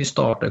vi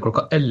startet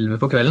klokka 11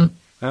 på kvelden.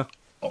 Ja.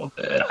 Og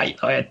det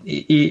regnet,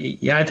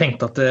 jeg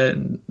tenkte at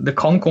det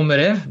kan komme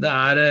rev, det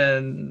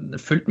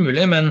fullt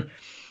mulig, men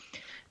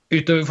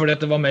fordi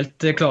at det var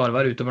meldt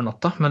klarvær utover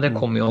natta, men det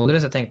kom jo aldri,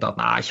 så jeg tenkte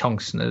at nei,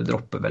 sjansene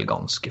dropper vel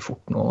ganske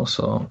fort nå,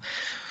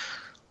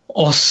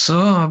 og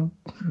så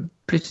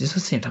plutselig så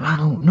sier de meg,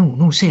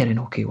 nå ser jeg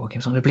noe,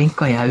 Joachim, som det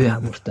blinker i øyet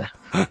her borte.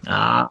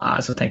 Ja,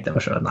 så tenkte jeg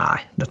meg selv, nei,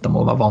 dette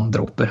må være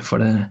vanndråper, for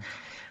det.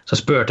 Så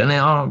spurte jeg,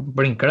 ja,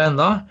 blinker det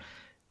enda?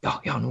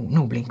 Ja,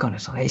 nå blinker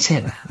det, så jeg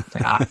ser det.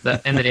 Ja,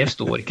 en rev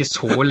står ikke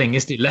så lenge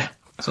stille,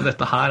 så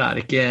dette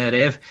her ikke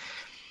rev.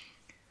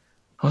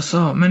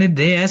 Men i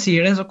det jeg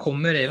sier det, så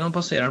kommer reven, han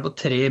passerer den på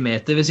 3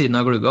 meter ved siden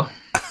av glugga.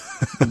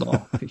 Da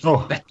fikk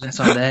jeg Vetle,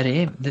 så det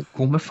rev, det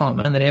kommer faen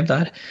meg en rev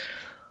der.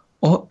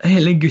 Og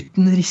hele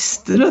gutten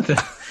rister, vet du.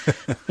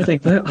 Jeg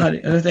tenkte,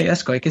 jeg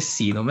skal ikke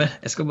si noe mer.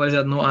 Jeg skal bare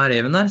si at nå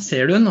reven der,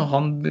 ser du den? Og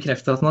han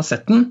bekrefter at han har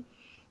sett den.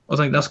 Og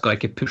så tenkte jeg, jeg skal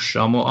ikke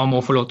pushe, han må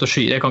få lov til å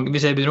skyte.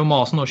 Hvis jeg begynner å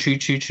mase nå,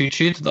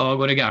 skyt, da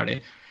går det gærlig.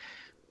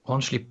 Og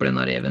han slipper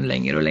denne reven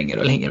lenger og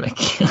lenger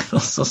vekk.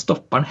 Og så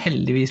stopper han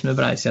heldigvis med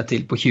breisida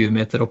til på 20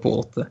 meter og på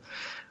 8,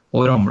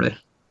 og ramler.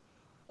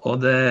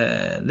 Og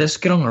det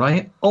skranglet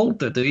i alt,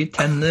 vet du, i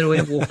tenner og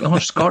i våpen,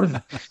 han skalv.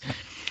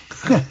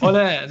 Og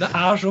det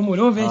så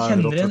moro, vi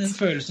kjenner igjen den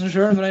følelsen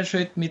selv, for jeg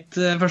skjøt mitt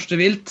første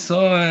vilt, så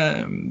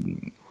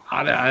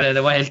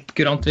det var helt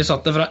kurant. Vi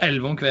satt det fra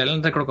 11 om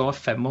kvelden til klokka var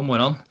 5 om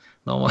morgenen.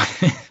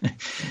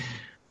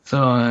 Så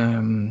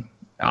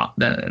ja,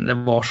 det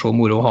var så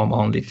moro å ha med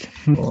han litt.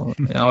 Og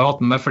jeg har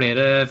hatt med meg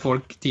flere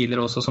folk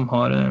tidligere også som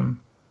har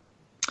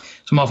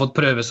fått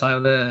prøve seg,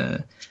 og det,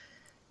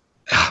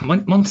 ja,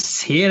 man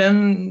ser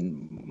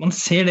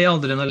det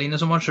adrenalinet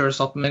som man selv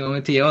satt med en gang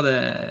i tida,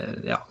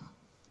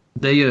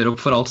 det gjør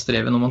opp for alt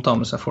strevet når man tar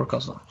med seg folk,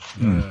 altså.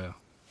 Ja.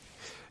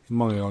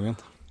 Mange ganger.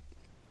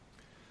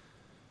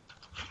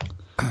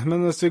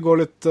 Men hvis vi går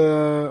litt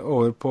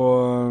over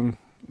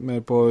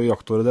mer på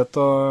jaktåret ditt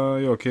da,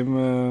 Joachim,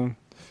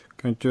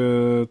 kan du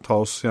ta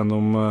oss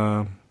gjennom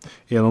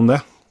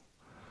det?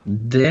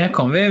 Det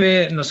kan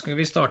vi. Nå skal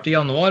vi starte i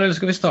januar, eller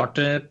skal vi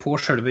starte på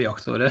selve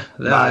jaktåret?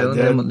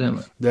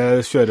 Det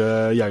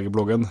kjører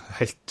Jegerbloggen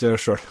helt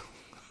selv.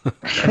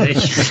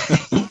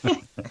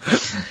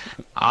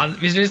 Ja,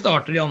 hvis vi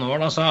starter i januar,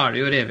 da, så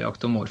det jo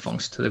revejakt og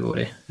mårfangst det går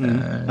i.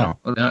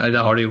 Og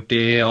det har det gjort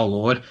i alle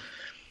år.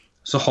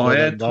 Så har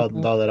jeg... Da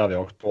det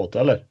revejakt på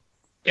 8, eller?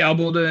 Ja,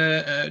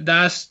 det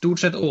stort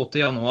sett 8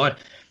 i januar.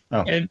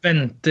 Ja. Jeg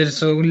venter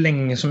så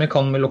lenge som jeg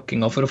kan med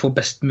lokkinga for å få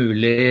best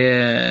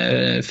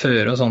mulig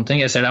føre og sånne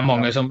ting. Jeg ser det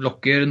mange som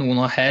lokker,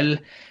 noen har hell,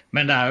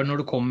 men det jo når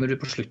du kommer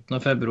på slutten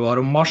av februar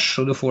og mars,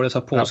 og du får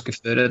disse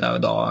påskeføre, det jo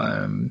da...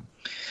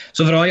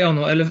 Så fra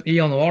i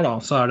januar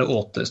da, så det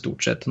 8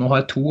 stort sett. Nå har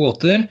jeg 2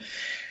 8-er,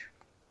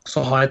 så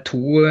har jeg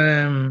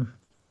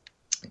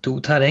 2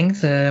 terreng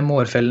til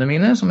mårfellene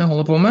mine som jeg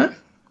holder på med,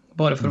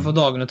 bare for å få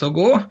dagene til å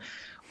gå.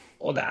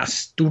 Og det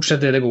stort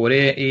sett det går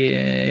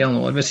i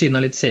januar, ved siden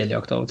av litt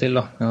seljakt av og til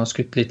da. Jeg har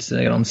skutt litt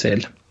grann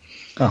sel.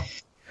 Ja.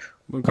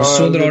 Vi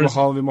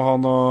må ha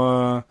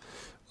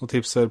noen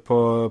tips her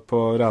på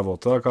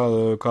revåte.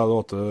 Hva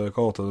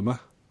åte du med?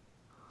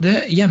 Det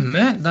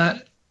hjemme,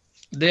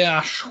 det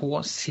så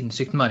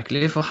sinnssykt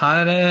merkelig, for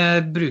her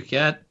bruker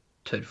jeg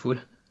tørrfôr.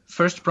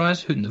 First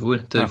price, hundefôr,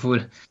 tørrfôr.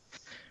 Ja.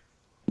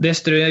 Det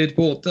strør jeg ut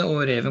på 8, og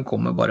reven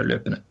kommer bare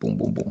løpende. Bom,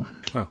 bom, bom.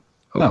 Ja.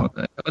 Og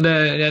det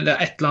et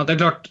eller annet,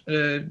 det klart,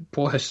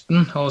 på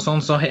høsten og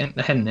sånn, så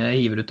hender jeg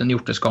hiver ut en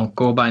hjorteskank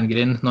og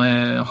beingrind når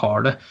jeg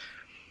har det.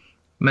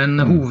 Men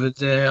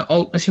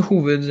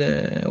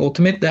hovedåtet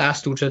mitt, det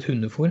stort sett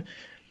hundefôr.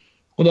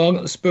 Og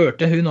da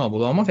spurte hun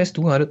nabodama, for jeg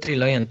sto her og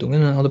trillet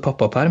jentungen, hun hadde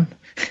pappaperm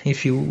i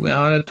fjor, jeg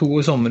har 2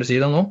 sommer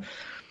siden nå,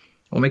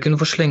 om jeg kunne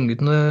få slenge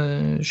ut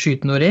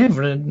skyte noe rev,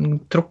 for det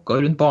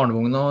tråkket rundt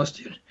barnevogna og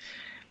styr.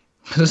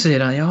 Så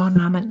sier han, ja,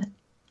 nei, men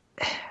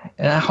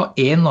jeg har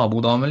en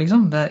nabodame,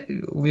 liksom,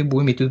 og vi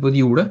bor midt ute på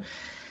et jorde.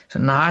 Så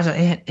nei, så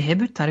jeg har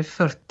bodd her i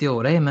 40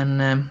 år,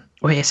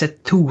 og jeg har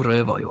sett 2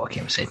 røver,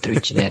 Joachim, så jeg tror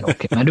ikke det noe,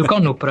 men du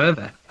kan jo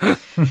prøve.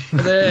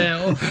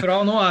 Og fra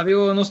nå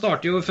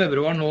starter jo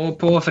februar nå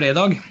på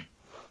fredag,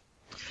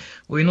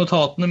 og i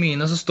notatene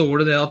mine så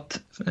står det at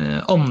 2.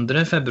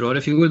 februar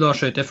i fjor, da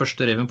skjøt jeg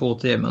første reven på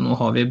 8 hjemme, nå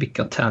har vi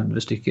bikket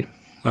 30 stykker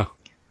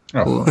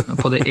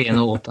på det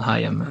ene 8 her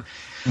hjemme.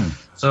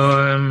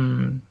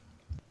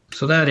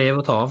 Så det rev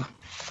å ta av.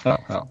 Ja.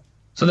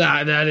 Så det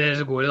det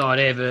som går i da,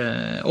 rev,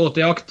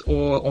 åtejakt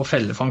og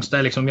fellefangst,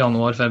 det liksom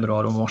januar,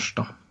 februar og mars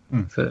da.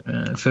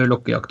 før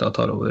lokkejakta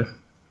tar over.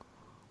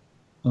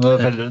 Du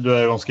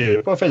ganske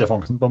ivrig på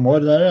fellefangsten på mår,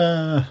 der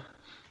er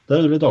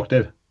du litt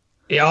aktiv.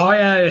 Ja,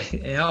 jeg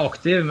er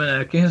aktiv, men det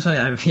er ikke så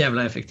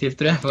jævla effektivt,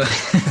 tror jeg.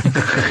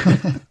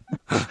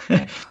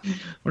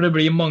 For det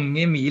blir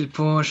mange mil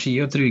på ski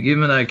og truger,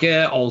 men det er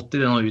ikke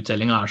alltid denne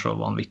uttellingen er så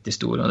vanvittig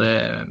stor.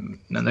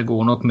 Men det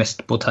går nok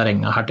mest på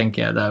terrenget her,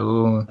 tenker jeg. Det er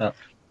jo... Ja.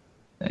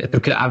 Jeg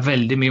tror ikke det er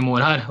veldig mye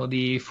mår her, og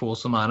de få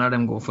som er her, de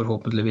går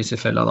forhåpentligvis i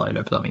fella da, i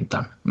løpet av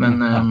vinteren.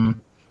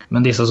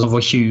 Men disse som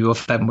får 20,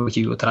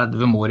 25 og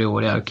 30 mår i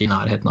år, er jo ikke i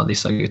nærheten av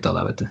disse gutta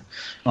der, vet du.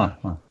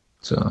 Nei.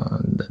 Så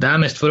det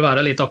er mest for å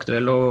være litt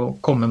aktuell og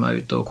komme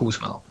meg ut og kose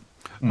meg da.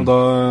 Og da,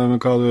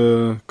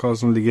 hva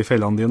som ligger i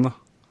fellene dine da?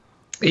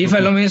 I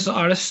fellene mine så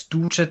er det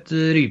stort sett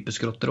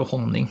rypeskrotter og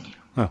honning.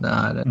 Ja.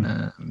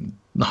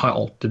 Det har jeg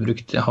alltid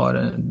brukt. Jeg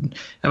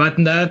vet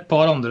det er et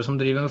par andre som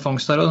driver med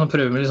fangst her, og som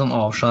prøver med litt sånn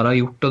avskjæret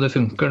hjort, og det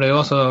funker det jo,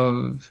 altså.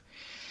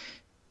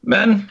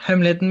 Men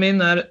hemmeligheten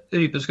min er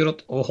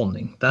rypeskrott og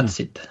honning.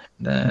 That's it.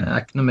 Det er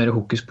ikke noe mer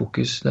hokus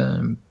pokus.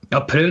 Jeg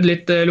har prøvd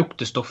litt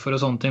luktestoffer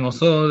og sånne ting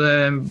også.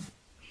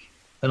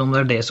 Eller om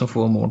det er det som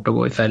får mål til å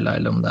gå i fella,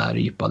 eller om det er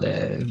rypa, det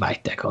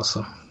vet jeg ikke,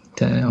 altså.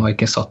 Det har jeg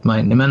ikke satt meg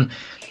inn i, men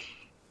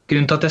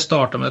grunnen til at jeg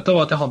startet med dette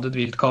var at jeg hadde et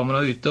viltkamera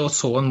ute og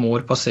så en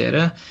mår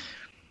passere,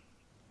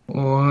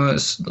 og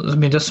så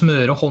begynte jeg å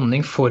smøre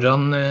honning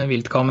foran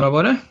viltkamera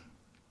bare,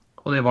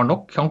 og det var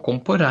nok. Han kom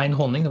på ren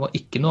honning, det var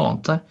ikke noe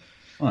annet der.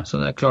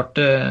 Så det er klart,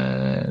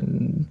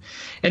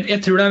 jeg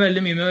tror det er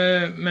veldig mye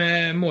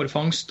med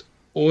mårfangst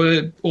og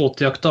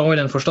åtejakta og i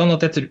den forstand,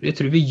 at jeg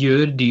tror vi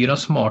gjør dyra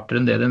smartere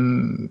enn det de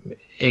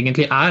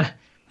egentlig er.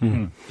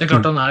 Det er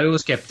klart han er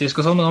jo skeptisk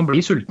og sånn, men han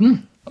blir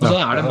sulten, og så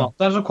er det mat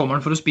der, så kommer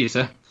han for å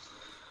spise.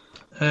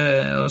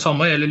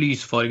 Samme gjelder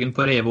lysfargen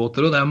på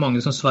reveåter, og det er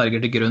mange som sverger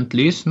til grønt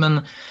lys,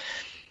 men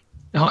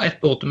jeg har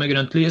ett åter med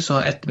grønt lys,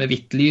 og har ett med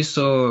hvitt lys,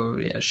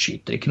 og jeg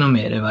skyter ikke noe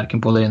mer hverken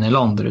på det ene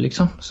eller andre,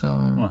 liksom.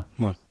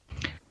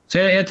 Så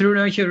jeg tror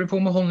det kjører på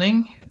med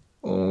honning,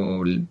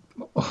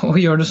 og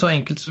gjør det så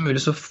enkelt som mulig,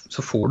 så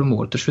får du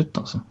mål til slutt,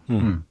 altså.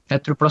 Jeg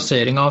tror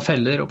plassering av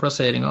feller og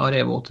plassering av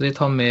reveåter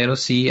ditt har mer å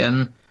si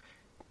enn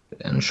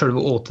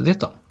selve åtet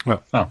ditt da. I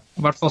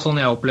hvert fall sånn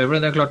jeg opplever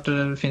det. Det er klart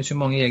det finnes jo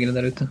mange jegere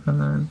der ute,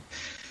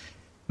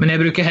 men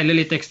jeg bruker heller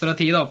litt ekstra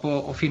tid da, på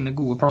å finne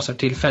gode plasser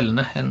til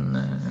fellene enn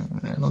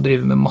å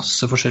drive med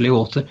masse forskjellige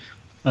åter.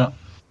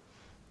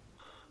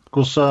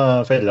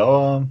 Hvordan feller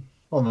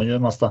anvender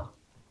du mest da?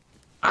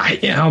 Nei,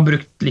 jeg har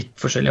brukt litt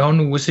forskjellig. Jeg har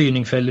noen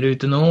syningfeller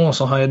ute nå, og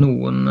så har jeg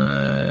noen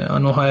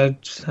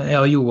jeg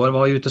og Joar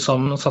var ute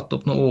sammen og satt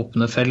opp noen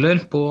åpne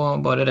feller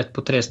bare rett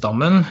på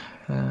trestammen,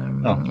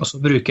 og så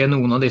bruker jeg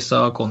noen av disse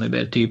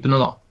Conybear-typene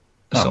da,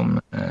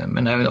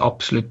 men det er jo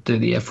absolutt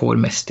de jeg får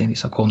mest i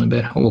disse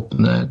Conybear,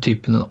 åpne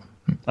typene da.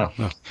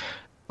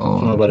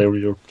 Som er bare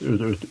gjort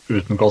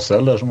uten kasse,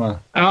 eller som er?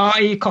 Ja,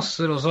 i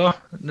kasser også.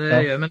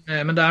 Men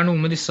det er noe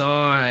med disse...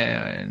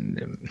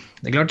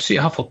 Det er klart,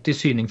 jeg har fått de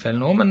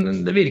syningfellene også,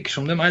 men det virker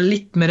som de er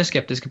litt mer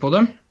skeptiske på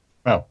dem.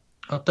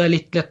 At det er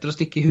litt lettere å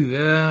stikke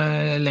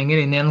huet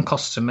lenger inn i en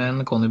kasse med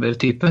en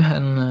Conybear-type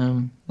enn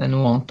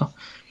noe annet da.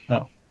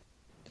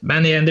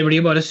 Men igjen, det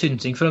blir bare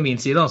synsing fra min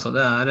side, altså.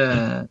 Det er...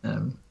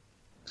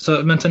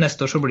 men til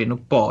neste år så blir det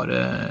nok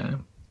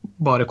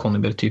bare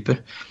Conybear-typer.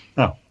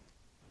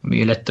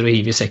 Mye lettere å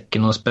hive i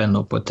sekken og spenne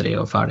opp på et tre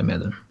og ferdig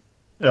med det.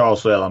 Ja,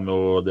 så er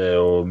de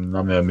jo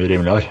mye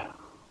rimeligere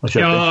å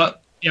kjøpe.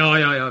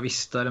 Ja,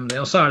 visst er de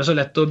det. Og så er det så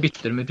lett å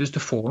bytte dem ut hvis du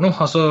får noe.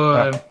 Altså,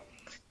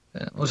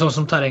 og sånn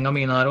som terrenget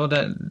mine her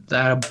også, det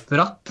er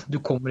bratt.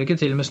 Du kommer ikke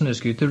til med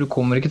snøskuter, du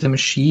kommer ikke til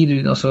med ski,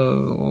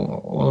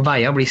 og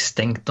veier blir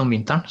stengt om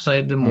vinteren. Så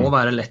det må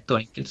være lett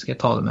og enkelt. Skal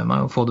jeg ta det med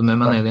meg og få det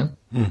med meg ned igjen?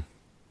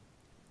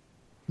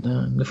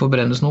 Det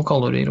forbrennes noen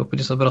kalorier oppi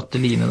disse bratte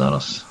line der,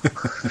 altså.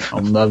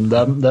 Men det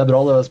er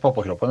bra det hvis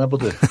pappakroppen er på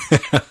tur.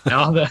 Det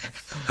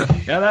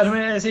er som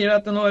jeg sier,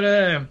 at når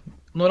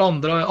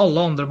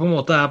alle andre på en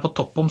måte er på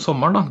topp om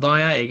sommeren, da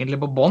er jeg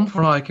egentlig på bånd, for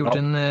da har jeg ikke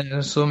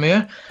gjort så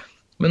mye.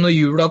 Men når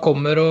jula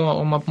kommer,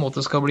 og man på en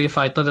måte skal bli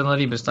feit av denne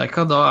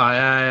ribbesteika, da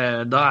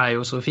er jeg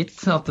jo så fitt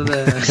at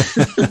det...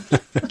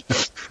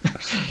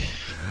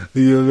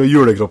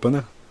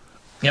 Julekroppen,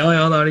 Ja,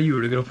 da er det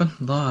julekroppen.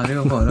 Da er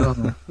det jo bare...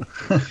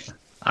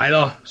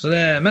 Neida,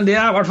 men det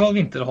er i hvert fall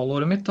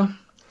vinterhalvåret mitt da.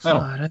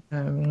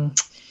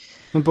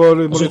 Men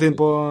litt inn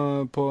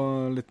på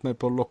litt mer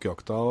på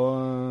lokkjakta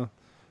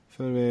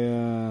før vi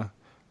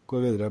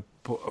går videre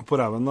på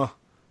reven da.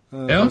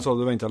 Så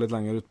du ventet litt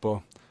lenger ut på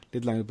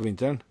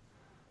vinteren.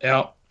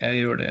 Ja,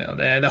 jeg gjør det.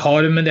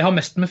 Men det har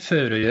mest med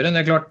før å gjøre.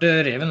 Det er klart,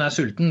 reven er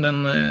sulten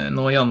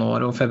nå i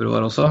januar og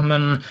februar også,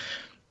 men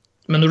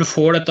når du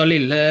får dette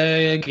lille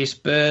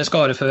grispe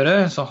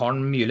skareføret, så har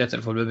den mye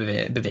lettere for å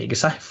bevege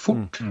seg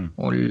fort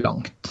og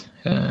langt.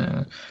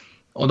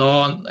 Og da,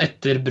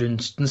 etter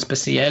brunsten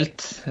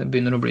spesielt,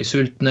 begynner å bli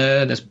sultne,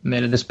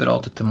 mer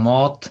desperate til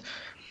mat,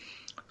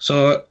 så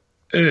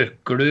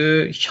øker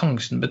du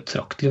sjansen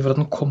betraktelig for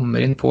at den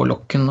kommer inn på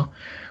lokken. Da.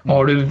 Og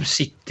har du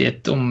sittet i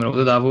et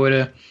område der hvor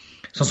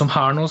sånn som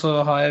her nå, så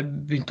har jeg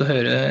begynt å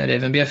høre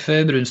revenbjeffe,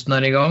 brunsten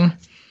er i gang.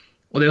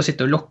 Og det å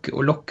sitte og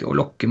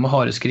lokke med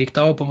hareskrik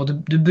da, og på en måte,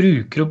 du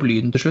bruker opp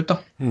lyden til slutt da.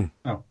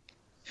 Ja.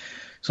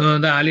 Så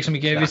det er liksom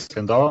ikke...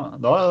 Da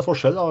er det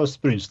forskjell da,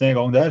 hvis brunsten er i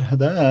gang der.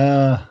 Det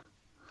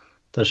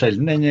er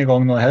sjelden den er i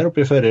gang nå her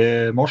oppe før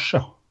i mars,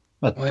 ja.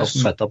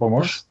 Metta på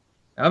mars.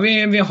 Ja,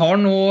 vi har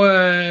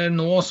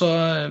nå så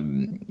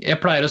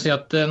jeg pleier å si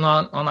at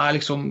han er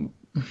liksom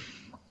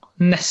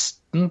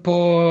nesten på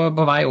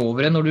vei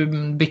over når du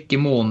bikker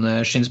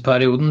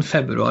måneskinnsperioden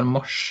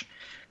februar-mars.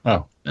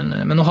 Ja.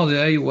 Men nå hadde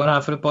jeg Joar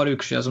her for et par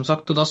uker siden, som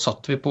sagt, og da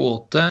satt vi på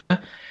åte,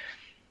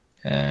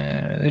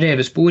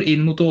 revespor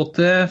inn mot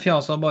åte,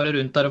 fjasa bare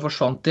rundt der og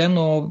forsvant igjen,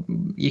 og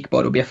gikk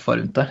bare og bjeffa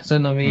rundt der. Så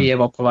når vi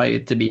var på vei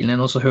til bilen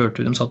igjen, og så hørte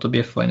vi dem satt og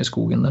bjeffa inn i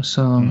skogen der,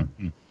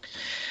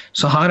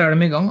 så her er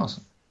de i gang, altså.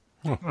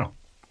 Ja.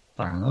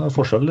 Det er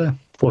forskjell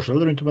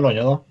rundt om i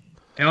landet da.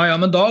 Ja,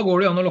 men da går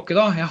det jo an å lokke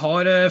da. Jeg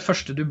har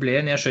første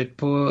dublen jeg skjøt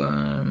på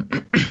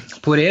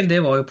rev,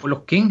 det var jo på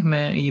lokking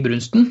i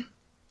brunsten.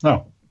 Ja.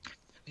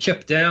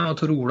 Kjøpte jeg av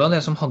Tor Ola,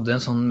 det som hadde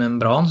en sånn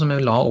membran som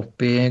jeg la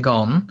opp i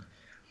ganen.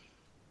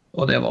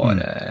 Og det var,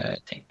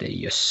 jeg tenkte,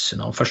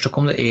 jøssen. Først så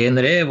kom det en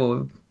rev, og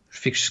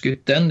fikk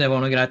skutt den, det var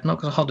noe greit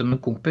nok. Og så hadde vi en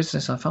kompis,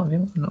 jeg sa, faen, vi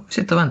må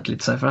sitte og vente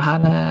litt, for det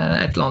her er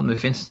et eller annet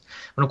muffins.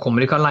 Men nå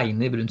kommer ikke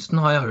alene i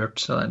brunsten, har jeg hørt,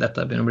 så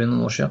dette begynner å bli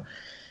noen år siden.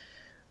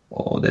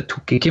 Og det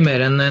tok ikke mer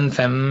enn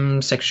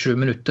 5-6-7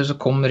 minutter, så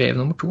kom rev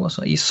nummer 2,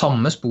 altså, i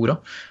samme spora.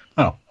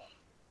 Ja.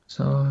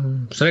 Så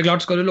det er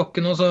klart, skal du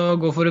lokke nå, så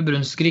gå for et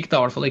brunstskrik, da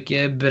i hvert fall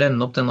ikke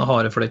brenne opp denne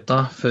harefløyta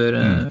før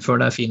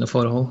det er fine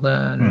forhold.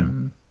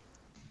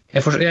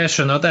 Jeg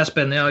skjønner at det er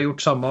spennende, jeg har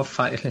gjort samme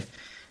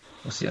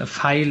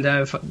feil, det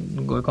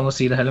går ikke an å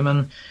si det heller, men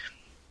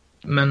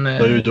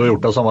du har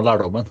gjort det samme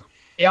lærdommen?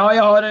 Ja,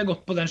 jeg har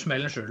gått på den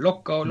smellen selv.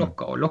 Lokka. Og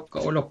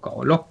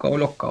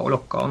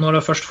når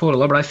det først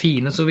forholdet ble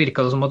fine, så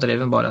virket det som at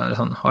reven bare er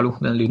sånn, hallo,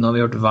 den lyden har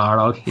vi hørt hver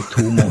dag i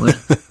 2 måneder.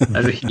 Det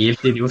er jo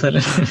helt idiot,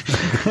 heller.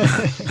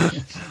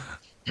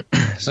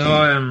 Så,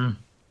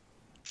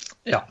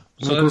 ja.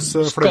 Så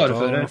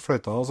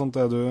fløyta og sånt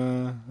er du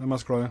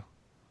mest glad i?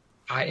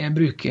 Nei, jeg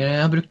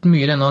har brukt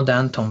mye denne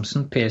Dan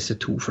Thompson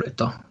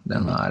PC2-fløyta.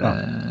 Den har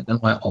jeg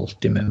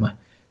alltid med meg.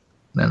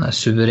 Den er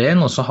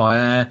suveren, og så har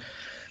jeg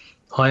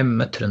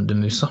med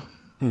trøndermusa.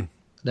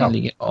 Den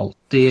ligger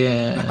alltid...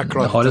 Jeg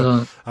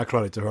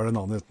klarer ikke å høre det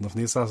navnet uten å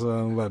fnise.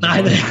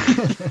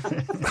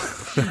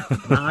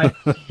 Nei,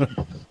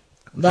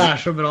 det er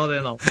så bra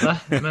det navnet.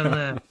 Men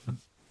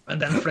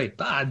den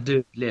fløyta er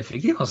dødelig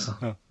effektiv, altså.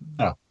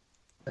 Ja.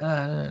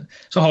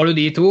 Så har du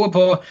de to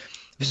på...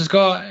 Hvis du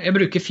skal... Jeg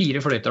bruker 4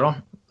 fløyter da.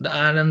 Det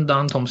er en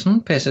Dan Thompson,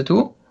 PC2.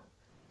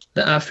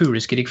 Det er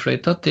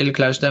fugleskrikfløyta til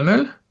Klaus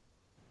Demmel.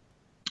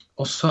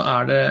 Og så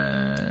er det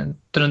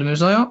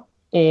trøndermusa, ja.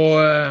 Og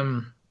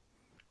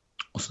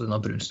også denne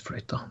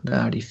brunstfløyta. Det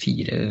er de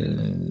 4.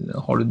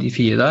 Har du de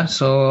 4 der,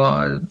 så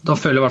da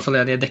føler jeg i hvert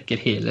fall at jeg dekker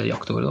hele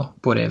jaktåret da,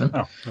 på reven.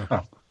 Ja.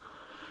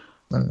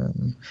 Men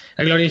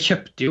jeg er glad jeg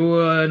kjøpte jo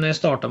når jeg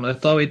startet med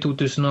dette, og i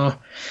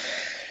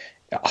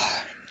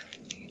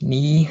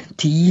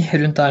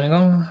 2009-10 rundt der en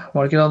gang,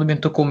 var det ikke da det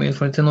begynte å komme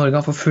inn til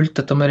Norge for fullt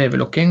dette med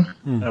revelokking.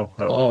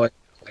 Og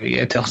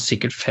jeg har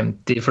sikkert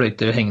 50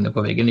 fløyter hengende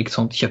på veggen, ikke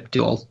sant? Kjøpte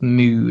jo alt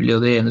mulig,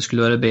 og det ene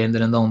skulle være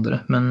bedre enn det andre.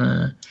 Men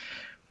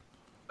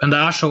det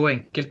er så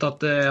enkelt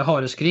at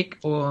hareskrik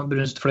og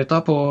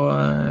brunstfløyta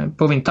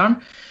på vinteren,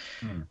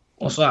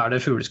 og så er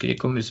det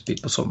fugleskrik og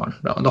musepip på sommeren.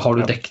 Da har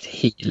du dekt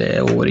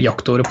hele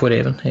jaktåret på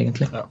reven,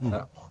 egentlig. Ja.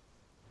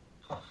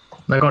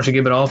 Det er kanskje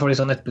ikke bra for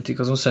disse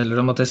nettbutikker som selger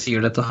dem at jeg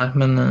sier dette her,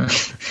 men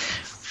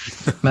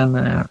Nei, men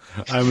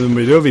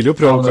vil jo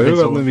prøve,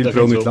 men vil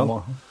prøve nytt land.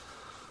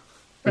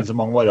 Det finnes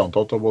mange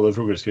varianter av både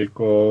fugleskrik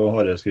og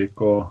hareskrik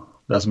og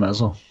det som er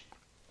så.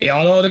 Ja,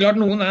 det er klart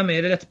noen er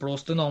mer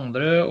lettblåst enn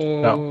andre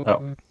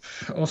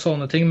og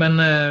sånne ting, men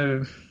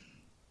det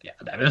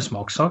er vel en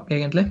smakssak,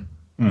 egentlig.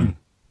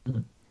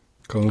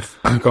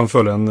 Kan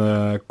føle en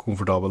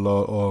komfortabel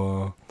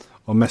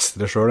og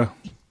mestre selv, det.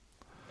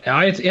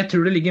 Ja, jeg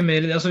tror det ligger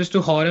mer i det. Altså, hvis du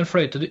har en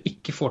fløyte du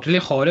ikke får til,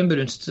 jeg har en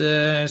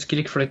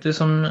brunstskrikfløyte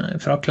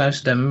fra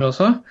Klaus Demmel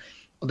også,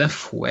 og den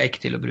får jeg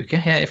ikke til å bruke.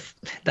 Det er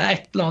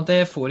et eller annet,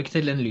 jeg får ikke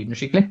til den lyden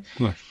skikkelig.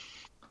 Nei.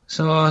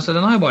 Så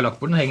den har jeg bare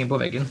lagt på, den henger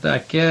på veggen. Det er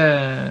ikke...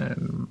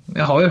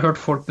 Jeg har jo hørt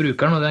folk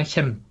bruke den, og det er en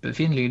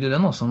kjempefin lyd i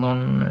den også,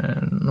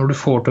 når du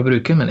får til å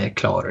bruke, men jeg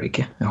klarer det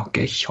ikke. Jeg har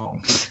ikke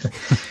sjans.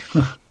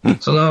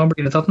 Så da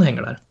blir det til at den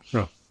henger der.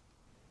 Ja.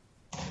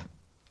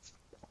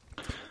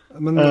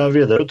 Men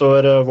videre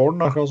utover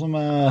våren, da, hva som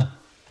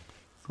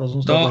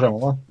står på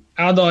skjemaet?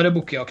 Ja, da er det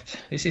bukkejakt.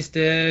 De siste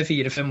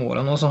 4-5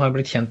 årene nå så har jeg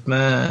blitt kjent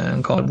med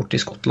en kar borte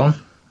i Skottland.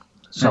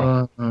 Så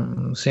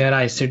jeg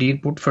reiser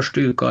dit bort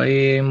første uka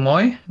i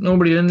mai. Nå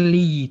blir det en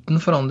liten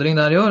forandring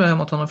der i år, i og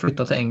med at han har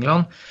flyttet til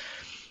England.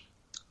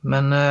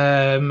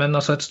 Men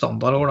altså et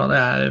standardår da, det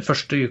er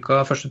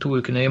første 2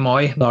 ukene i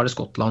mai, da er det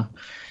Skottland.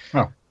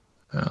 Ja.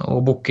 Og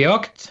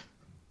bukkejakt.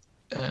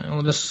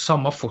 Og det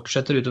samme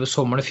fortsetter utover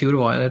sommeren. I fjor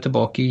var jeg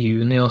tilbake i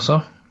juni også.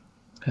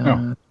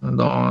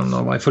 Da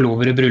var jeg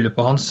forlover i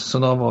bryllupet hans, så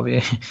da var vi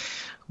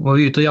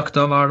ute og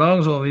jakta hver dag,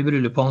 så var vi i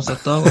bryllupet hans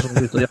et dag, og så var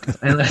vi ute og jakta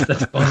en rett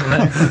etterpå.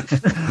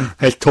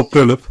 Helt topp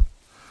bryllup.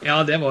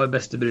 Ja, det var det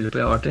beste bryllupet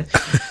jeg har vært i.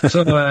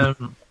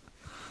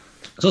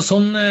 Så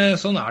sånn er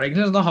det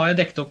egentlig. Så da har jeg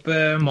dekket opp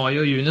mai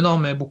og juni da,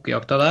 med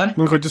bukkejakta der.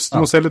 Men du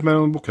må se litt mer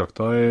om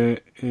bukkejakta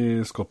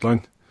i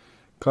Skottland.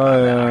 Hva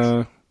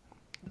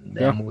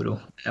Det moro.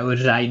 Det jo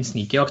ren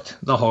snikjakt.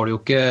 Da har de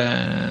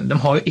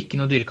har jo ikke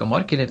noe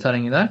dyrkamark i det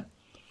terrenget der.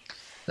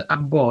 Det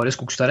bare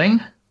skogsterreng.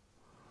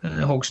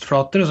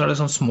 Hogstflater, og så det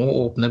sånn små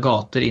åpne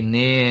gater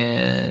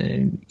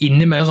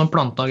inni med sånn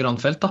planta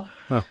granfelt da.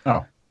 Ja.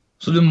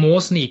 Så du må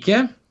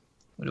snike,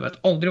 og du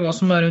vet aldri hva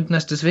som rundt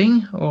neste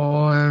sving,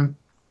 og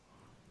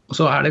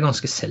så det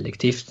ganske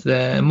selektivt.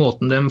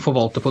 Måten de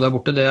forvalter på der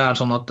borte, det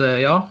sånn at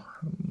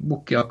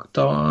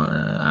bukkejakta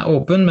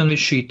åpen, men vi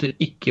skyter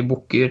ikke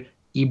bukker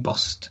i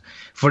bast.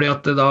 Fordi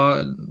at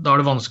da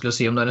det vanskelig å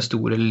si om det en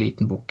stor eller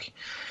liten bukk.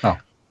 Ja.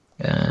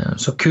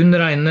 Så kun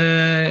reine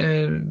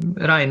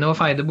og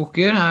feide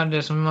bukker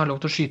det som har lov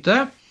til å skyte.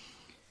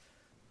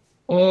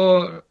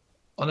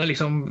 Og det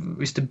liksom,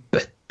 hvis det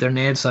bøtter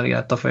ned, så det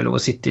greit, da får jeg lov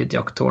å sitte i et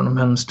jakttårn,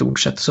 men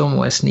stort sett så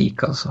må jeg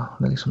snike, altså.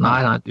 Det liksom,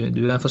 nei,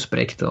 du for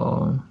sprek til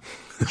å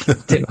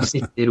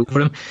sitte i ro for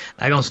dem.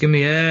 Det ganske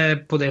mye,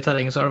 på det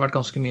terrenget så har det vært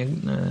ganske mye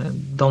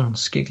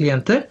danske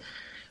klienter,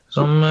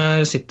 som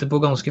sitter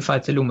på ganske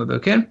feite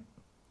lommebøker.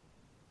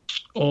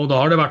 Og da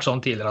har det vært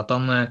sånn tidligere at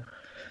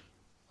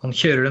han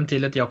kjører dem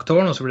til et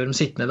jakttårn, og så blir de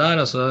sittende der,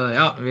 og så,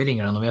 vi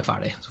ringer deg når vi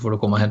ferdig, så får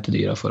du komme og hente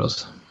dyra for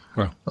oss.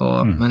 Ja.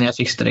 Men jeg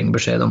fikk streng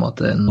beskjed om at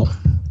nå,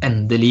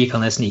 endelig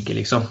kan jeg snike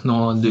liksom. Nå,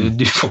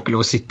 du får ikke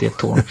lov å sitte i et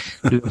tårn.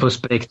 Du får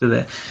sprek til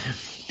det.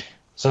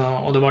 Så,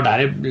 og det var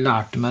der jeg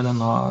lærte meg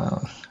denne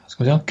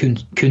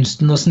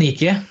kunsten å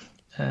snike.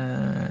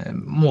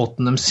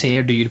 Måten de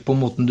ser dyr på,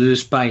 måten du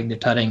speiler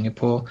terrenget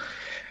på.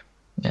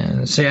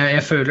 Så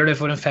jeg føler det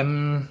for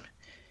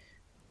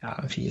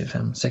 4,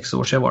 5, 6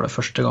 år siden var det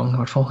første gang i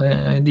hvert fall.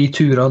 De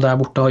turene der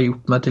borte har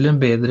gjort meg til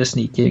en bedre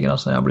snikjeger.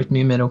 Altså, jeg har blitt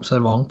mye mer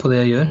observant på det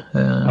jeg gjør.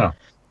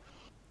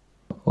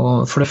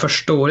 Og for det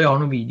første året jeg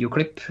har noen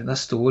videoklipp, der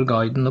står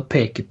guiden og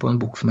peker på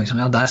en bukk for meg.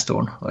 Der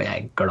står den. Og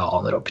jeg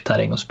glaner opp i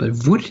terrenget og spør,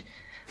 hvor?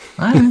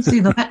 Nei,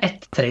 siden det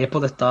ett tre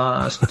på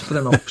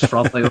denne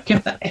oppsflata,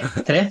 Joakim. Det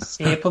ett tre.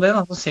 Se på det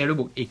da, så ser du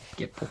bukk.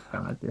 Ikke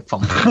pokkerne, det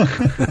fant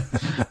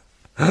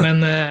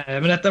Men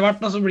etter hvert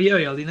da, så blir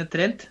øya dine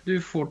trent. Du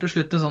får til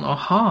slutt en sånn,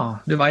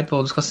 du vet hva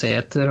du skal se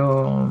etter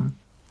og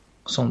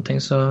sånne ting.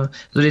 Så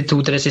de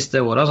 2-3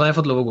 siste årene så har jeg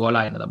fått lov å gå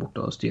alene der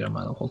borte og styre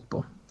meg og holdt på.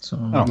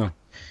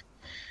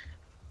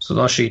 Så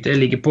da skyter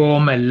jeg, ligger på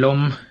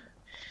mellom,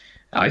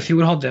 i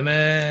fjor hadde jeg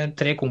med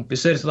 3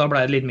 kompiser, så da ble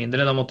det litt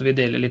mindre. Da måtte vi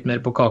dele litt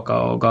mer på kaka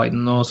og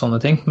guiden og sånne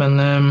ting. Men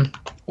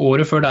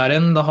året før der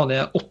igjen, da hadde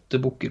jeg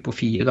 8 bukker på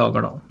 4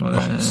 dager da.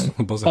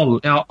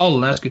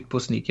 Alle skutt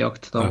på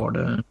snikjakt. Da var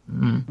det,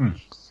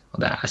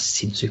 og det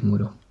sinnssykt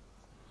moro.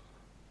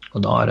 Og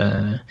da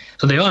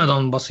så det var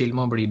en basil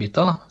man blir bitt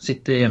av da.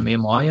 Sitte hjemme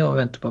i mai og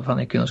vente på at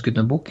jeg kunne ha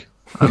skutt en bukk.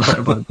 Det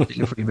var bare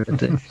til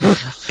flybilletter.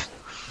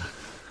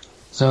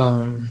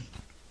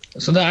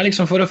 Så det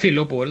liksom for å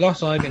fylle opp året da,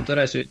 så har jeg begynt å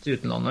reise ut til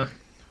utenlandet.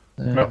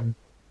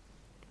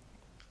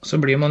 Så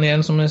blir man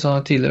igjen, som jeg sa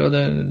tidligere, og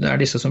det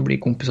disse som blir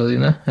kompiser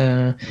dine.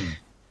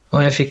 Og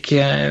jeg fikk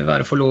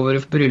være forlover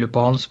i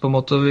bryllupet hans på en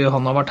måte, og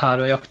han har vært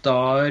her og jakta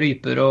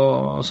ryper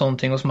og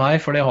sånne ting hos meg,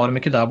 for det har de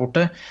ikke der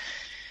borte.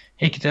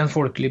 Ikke til en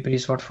folkelig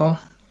pris i hvert fall.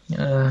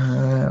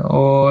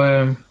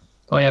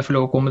 Og jeg får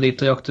lov å komme dit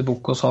og jakte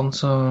bukk hos han,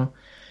 så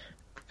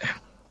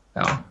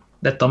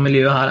dette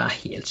miljøet her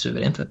helt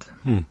suverent, vet du.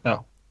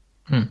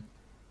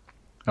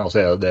 Så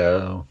det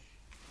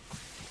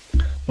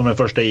når man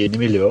først inn i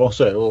miljøet,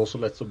 så det jo også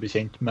lett å bli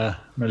kjent med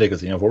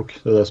likesinnede folk.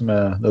 Det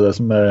det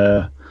som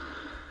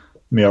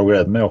mye av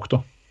gleden med jakta.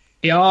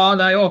 Ja,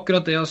 det jo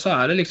akkurat det, og så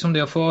det liksom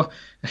det å få,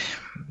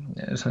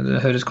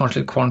 det høres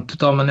kanskje litt kvarmt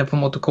ut da, men jeg på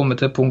en måte kommer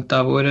til et punkt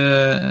der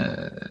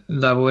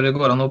hvor det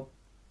går an å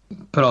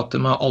prate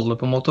med alle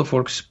på en måte, og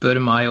folk spør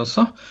meg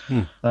også.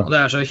 Og det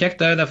så kjekt,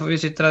 det derfor vi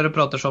sitter her og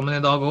prater sammen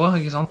i dag også,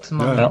 ikke sant?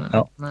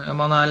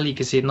 Man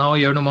likesiden av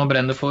og gjør noe man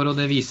brenner for, og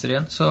det viser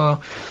igjen.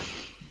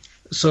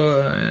 Så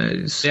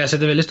jeg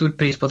setter veldig stor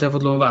pris på at jeg har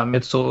fått lov å være med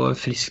i et så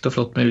friskt og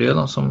flott miljø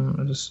da,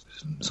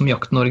 som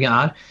Jakt-Norge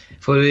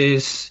For i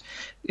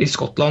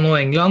Skottland og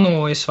England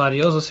og i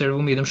Sverige så ser du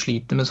hvor mye de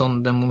sliter med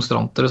sånne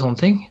demonstranter og sånne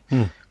ting.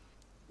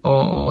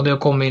 Og det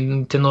å komme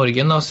inn til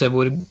Norge da, og se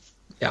hvor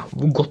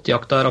godt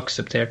jakta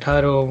akseptert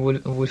her,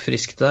 og hvor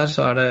friskt det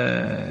så det,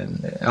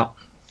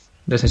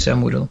 det synes jeg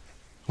moro.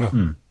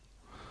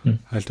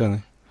 Helt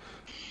enig.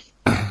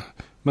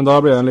 Men da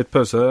blir det en litt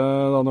pause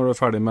da, når du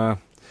ferdig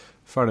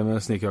med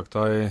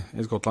snikjakta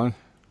i Skottland?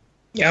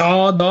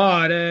 Ja,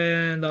 da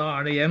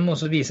det hjem, og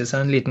så viser seg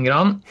en liten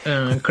grann,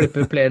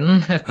 klippe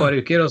plenen et par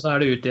uker, og så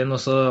det ut igjen,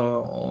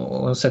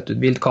 og sette ut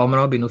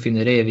biltkamera, begynne å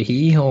finne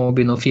revehi, og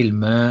begynne å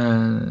filme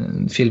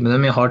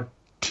dem. Jeg har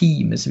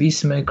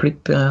timesvis med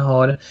klipp. Jeg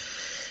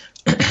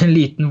en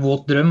liten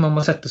våt drøm om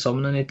å sette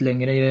sammen en litt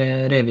lengre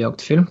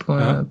revejaktfilm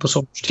på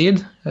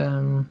sommerstid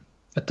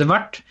etter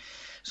hvert.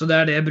 Så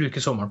det det jeg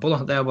bruker sommeren på da.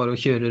 Det bare å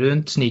kjøre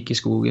rundt, snike i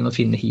skogen og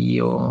finne hi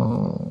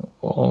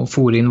og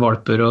fôre inn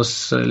valper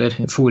eller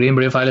fôre inn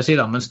blir det feil å si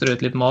da, men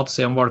strøt litt mat,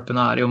 se om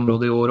valpene i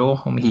området i år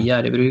også, om hi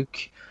i bruk.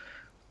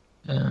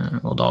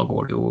 Og da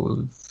går det jo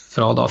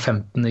fra da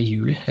 15.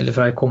 juli, eller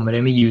fra jeg kommer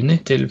hjem i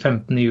juni til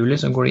 15. juli,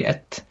 så går det i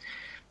ett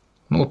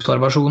med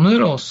observasjoner,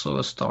 og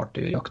så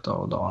starter jakta,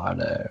 og da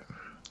det,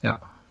 ja,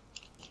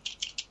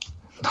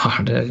 da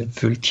det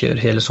fullt kjør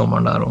hele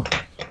sommeren der også.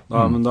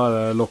 Ja, men da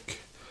det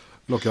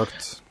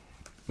lokkjakt.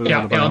 Ja,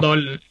 da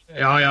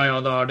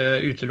det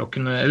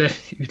utelukkende, eller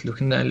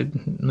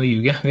nå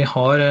ljuger jeg. Vi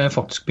har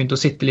faktisk begynt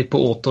å sitte litt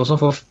på åte også,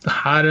 for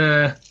her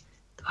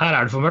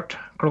det for mørkt.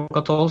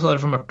 Klokka 12 så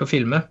det for mørkt å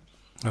filme.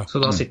 Ja. Så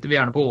da sitter vi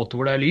gjerne på åte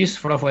hvor det lys,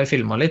 for da får jeg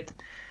filmet litt.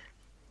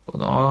 Og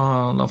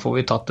da får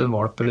vi tatt en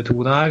valp eller to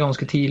der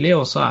ganske tidlig,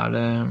 og så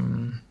det...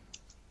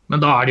 Men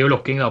da det jo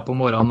lokking da på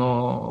morgenen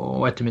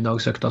og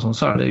ettermiddagsøkta, sånn,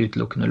 så det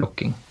utelukkende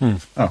lokking.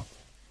 Ja.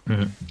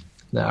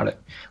 Det det.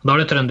 Og da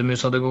det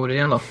trøndermusa det går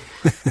igjen, da.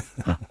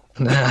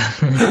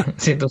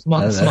 Sitter og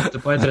smatter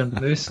på en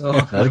trøndermus. Og...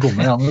 Det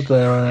kommer igjen, vet du.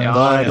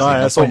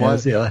 Da sommer.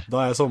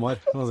 Da sommer.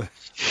 Da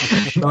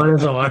det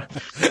sommer.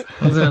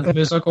 Når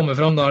trøndermusa kommer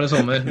fram, da det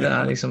sommer. Det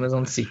liksom et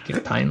sånt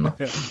sikkert tegn, da.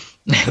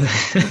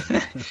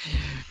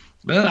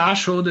 Men det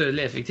så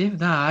dødelig effektiv.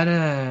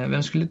 Hvem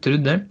skulle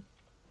trodd det?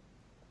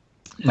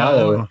 Ja,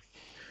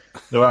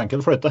 det var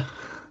enkelt flytte.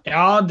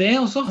 Ja, det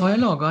også har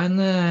jeg laget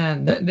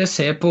det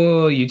ser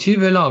på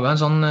YouTube, jeg har laget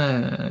en sånn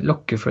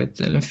lokkefløyt,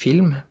 eller en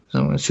film,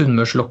 sånn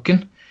Sunnmørslokken,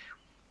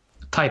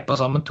 teipet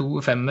sammen 2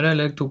 5-ere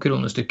eller 2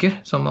 kronestykker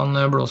som man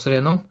blåser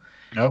gjennom.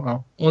 Ja.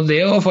 Og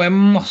det får jeg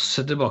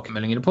masse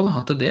tilbakemeldinger på,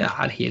 at det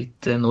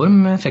helt enorm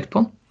effekt på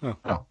den.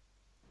 Ja.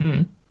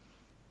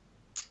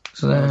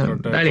 Så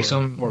det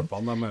liksom...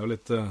 Valpene, de jo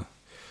litt...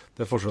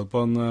 Det forskjell på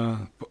en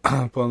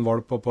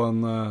valp og på en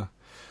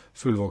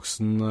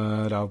fullvoksen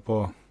rev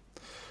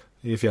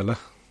i fjellet.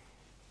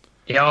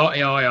 Ja.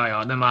 De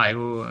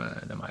jo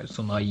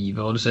så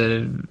naive, og du ser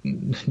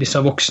disse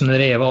voksne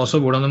reva også,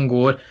 hvordan de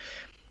går.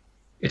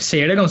 Jeg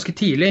ser det ganske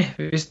tidlig,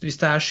 hvis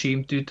det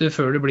skymt ute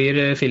før det blir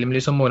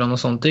filmlys om morgenen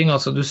og sånne ting.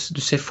 Altså, du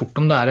ser fort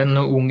om det en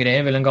ung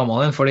rev eller en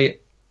gammel en, fordi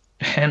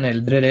en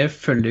eldre rev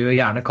følger jo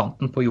gjerne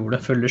kanten på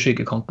jordet, følger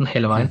skyggekanten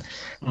hele veien.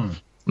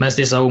 Mens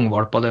disse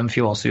ungvalpa, de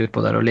fjåser ut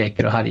på der og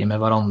leker og herjer med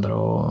hverandre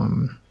og...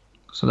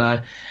 Så det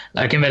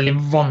ikke en veldig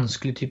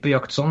vanskelig type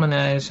jakt sånn, men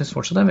jeg synes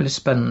fortsatt det veldig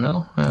spennende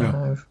da.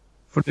 Ja.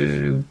 For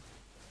du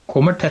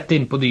kommer tett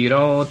inn på dyra,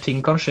 og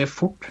ting kan skje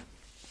fort.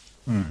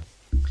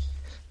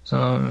 Så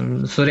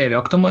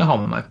revejakta må jeg ha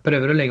med meg.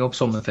 Prøver å legge opp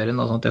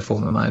sommerferien da, sånn at jeg får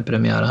med meg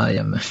premiere her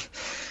hjemme.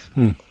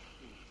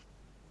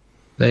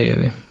 Det gjør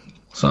vi.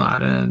 Så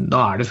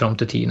da det frem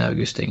til 10.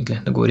 august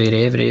egentlig. Det går i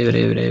rev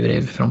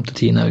frem til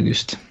 10.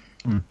 august.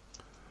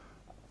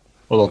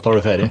 Og da tar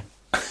du ferie?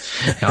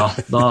 Ja,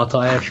 da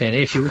tar jeg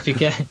ferie. I fjor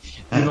fikk jeg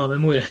mora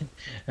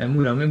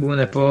mi bor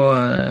nede på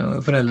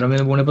foreldrene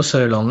mine bor nede på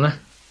Sørlandet,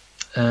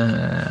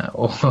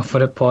 og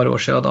for et par år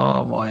siden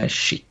da var jeg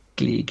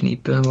skikkelig i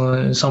knipe.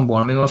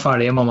 Samboeren min var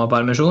ferdig i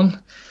mammapermisjon,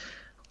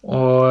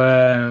 og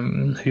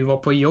hun var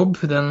på jobb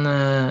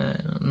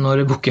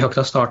når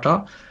bukkejakta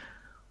startet,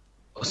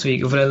 og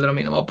svigerforeldrene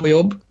mine var på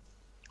jobb,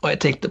 og jeg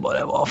tenkte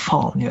bare, hva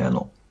faen gjør jeg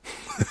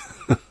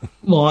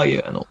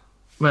nå?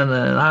 Men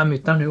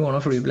mutteren, hun ordnet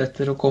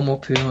flybilletter og kom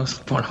opp, hun var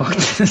barnevakt.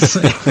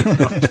 Så jeg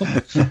var på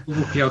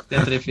bukkejakt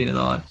i 3-4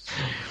 dager.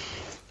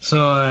 Så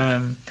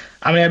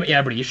jeg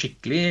blir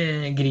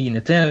skikkelig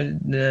grinete.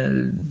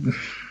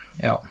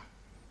 Ja.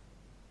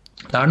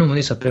 Det noe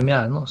med disse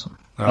premierene også.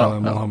 Ja,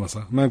 det må man ha med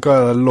seg. Men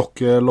hva det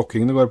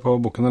lokking det går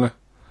på bukken, eller?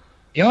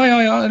 Ja,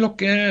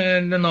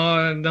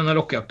 denne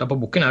lokkejakta på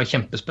bukken jo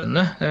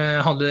kjempespennende.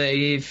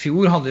 I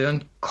fjor hadde jeg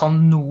en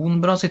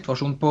kanonbra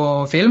situasjon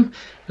på film.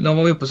 Da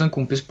var vi oppe hos en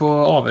kompis på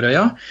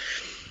Averøya,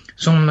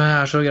 som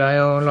så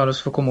grei å la oss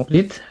få komme opp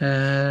dit.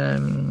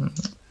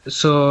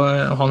 Så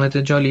han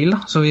heter Jalil,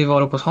 så vi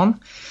var oppe hos han.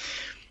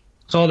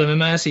 Så hadde vi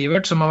med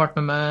Sivert, som har vært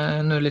med meg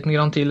en liten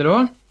grann tidligere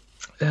også.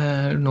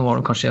 Nå var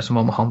det kanskje jeg som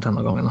var med han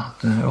denne gangen da.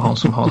 Det jo han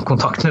som har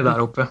kontaktene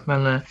der oppe.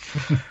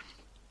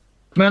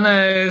 Men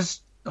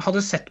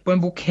hadde sett på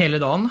en bok hele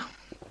dagen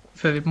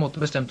før vi på en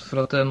måte bestemte for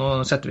at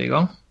nå setter vi i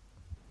gang,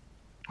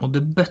 og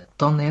det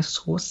bøtta ned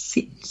så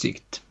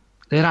sinnssykt.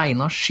 Det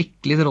regnet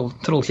skikkelig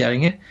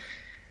trollkjæringer,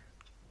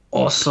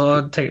 og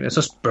så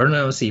spør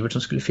han Sivert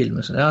som skulle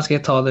filme, så skal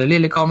jeg ta det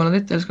lille kameraet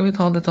ditt, eller skal vi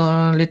ta det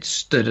litt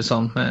større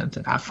sånn?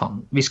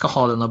 Faen, vi skal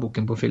ha denne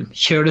boken på film,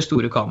 kjør det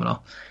store kameraet.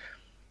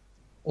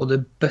 Og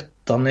det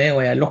bøtta ned,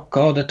 og jeg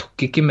lokka, og det tok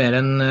ikke mer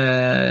enn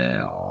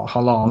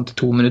 1,5 til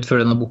 2 minutter før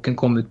denne boken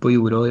kom ut på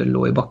jordet og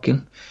lå i bakken.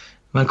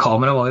 Men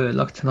kameraet var jo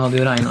ødelagt, det hadde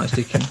jo regnet i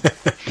stykker.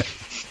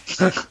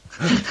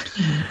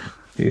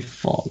 Fy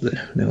fader,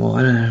 det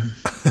var...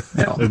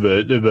 Ja. Du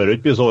bør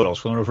ikke bli så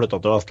overrasket når du flyttet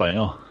til Vestlandet,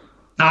 ja.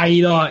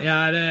 Neida,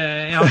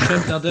 jeg har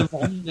skjønt at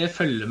vann, det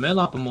følger med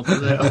da, på en måte.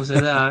 Det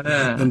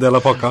en del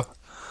av pakka.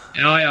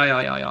 Ja.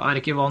 Er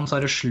det ikke vann, så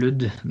er det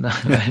sludd. Det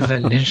er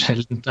veldig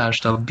sjeldent det er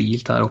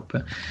stabilt her oppe.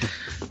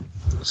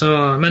 Så,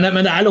 men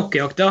det er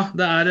lokkejakt, ja.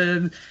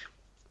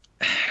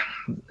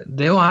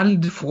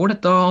 Du får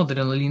dette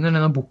adrenalinet når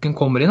denne bukken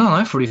kommer inn,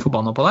 han er fly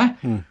forbannet på deg.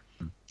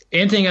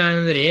 En ting er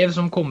en rev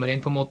som kommer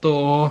inn på en måte,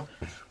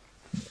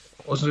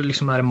 og så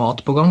liksom er det mat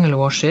på gang, eller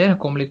hva skjer,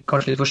 kommer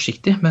kanskje litt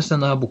forsiktig, mens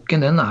denne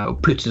bukken, den er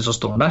jo plutselig så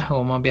står den der,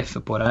 og man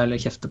bjeffer på deg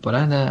eller kjefter på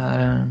deg,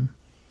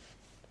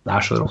 det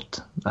er så rått.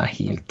 Det er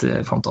helt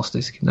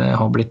fantastisk. Det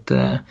har blitt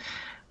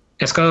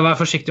jeg skal være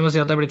forsiktig med å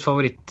si at det er blitt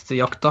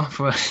favorittjakta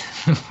for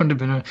det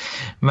begynner,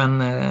 men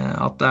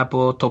at det er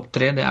på topp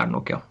 3, det er det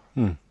nok, ja.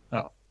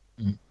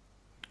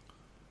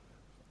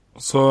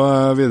 Så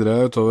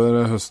videre utover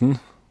høsten?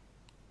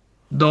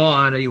 Da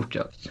er det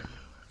hjortejakt.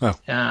 Ja.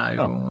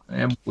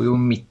 Jeg bor jo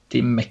midt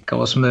i Mekka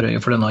og Smørøy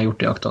for denne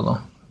hjortejakta da.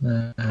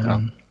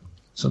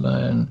 Så det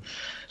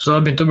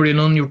har begynt å bli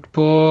noen hjort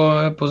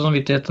på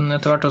samvittigheten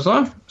etter hvert også.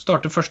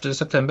 Starter 1.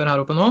 september her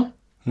oppe nå.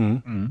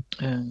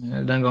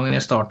 Den gangen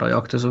jeg startet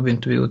jakte så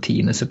begynte vi jo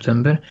 10.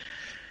 september.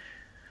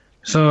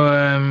 Så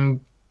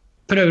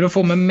prøver å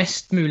få med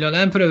mest mulig av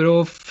det. Prøver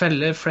å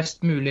felle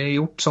flest mulig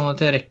hjort, sånn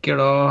at jeg rekker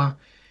da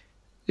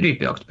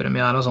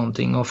rypejaktpremiere og sånne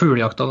ting, og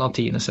fuglejakta da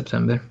 10.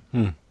 september.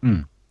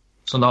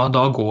 Så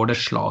da går det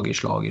slag i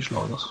slag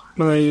altså.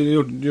 Men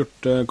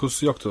hvordan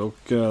jakter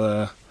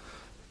dere?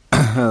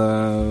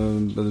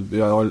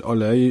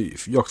 Alle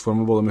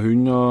jaktformer både med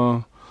hund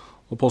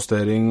og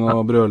postering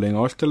og brøling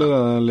og alt, eller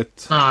er det litt?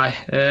 Nei,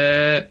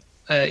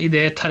 i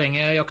det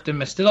terrenget jeg jakter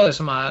mest i da, det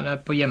som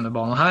er på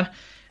hjemmebane her,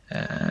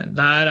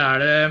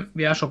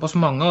 vi er såpass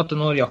mange at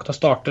når jakta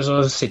starter så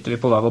sitter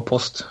vi på hver vår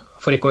post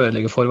for ikke å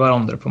ødelegge for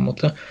hverandre på en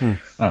måte.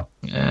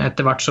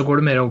 Etter hvert så går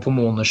det mer over på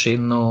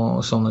måneskinn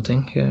og sånne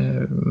ting,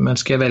 men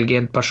skal jeg velge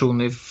en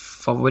personlig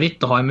favoritt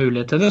og ha en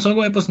mulighet til det, så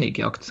går jeg på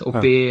snikjakt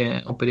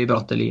oppi de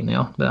bratte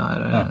linjer.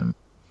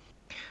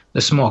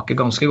 Det smaker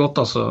ganske godt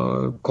altså,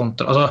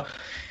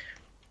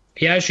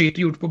 jeg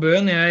skyter hjort på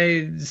bøen,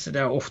 det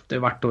er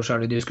ofte hvert år så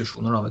er det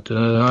diskusjoner da, vet du.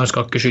 Jeg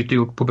skal ikke skyte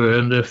hjort på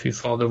bøen, fy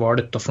fader, hva er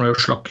dette for noe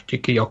slakt,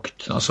 ikke jakt,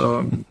 altså,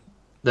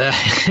 det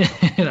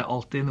er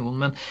alltid noen,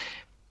 men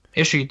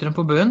jeg skyter den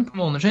på bøen på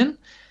måneskinn,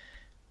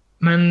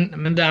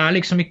 men det er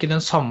liksom ikke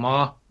den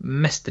samme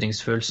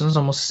mestringsfølelsen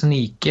som å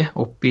snike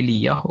opp i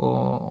lia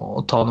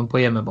og ta den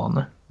på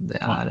hjemmebane. Det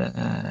er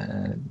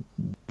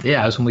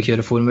jo som å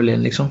kjøre Formel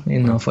 1 liksom,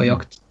 innenfor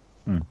jakt.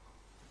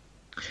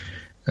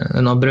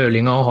 Denne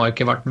brølinga har jeg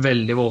ikke vært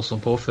veldig voldsom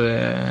på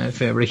før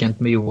jeg ble kjent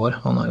med Joar.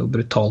 Han er jo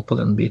brutal på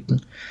den biten.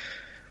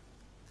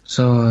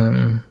 Så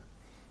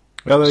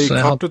ja, det gikk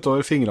hardt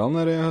utover fingrene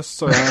der i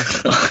høst, så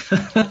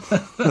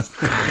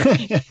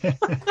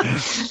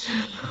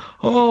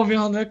vi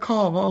hadde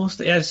kava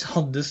oss. Jeg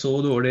hadde så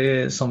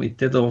dårlig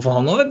samvittighet overfor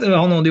han.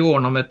 Han hadde jo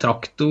ordnet med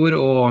traktor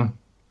og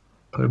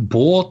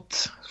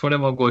båt, for det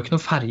går ikke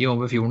noe ferge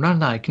over fjorden der.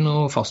 Det er ikke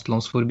noe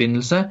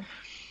fastlandsforbindelse.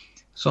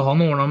 Så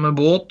han ordnet med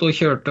båt og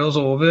kjørte oss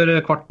over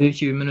kvarter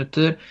 20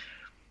 minutter.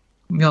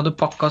 Vi hadde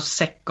pakket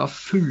sekka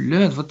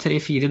fulle for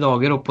 3-4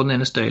 dager opp på den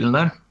ene støylen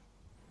der.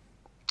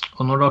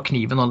 Og når da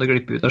kniven hadde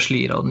glippet ut av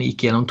slira, og den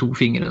gikk gjennom 2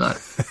 fingre der.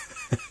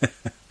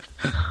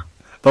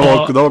 Det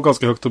var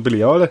ganske høyt opp i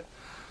lia, eller?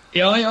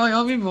 Ja,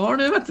 vi var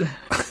det, vet du.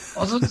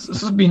 Og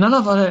så begynner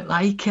han bare,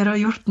 nei, hva har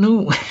jeg gjort nå?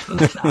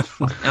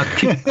 Jeg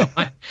kuttet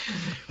meg.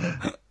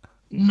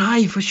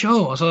 Nei, for sjå.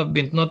 Og så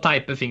begynte han å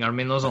teipe fingeren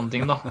min og sånne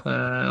ting da.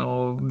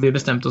 Og vi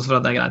bestemte oss for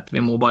at det er greit,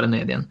 vi må bare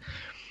ned igjen.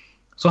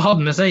 Så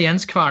hadde med seg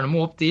Jens Kvernemo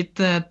opp dit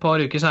et par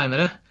uker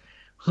senere.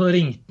 Så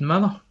ringte han meg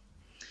da.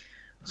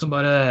 Så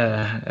bare,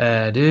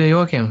 du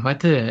Joakim,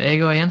 vet du,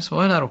 jeg og Jens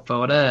var jo der oppe,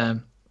 og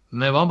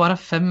vi var bare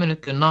 5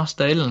 minutter unna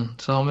støylen,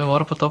 så vi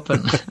var på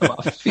toppen.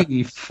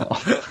 Fy faen.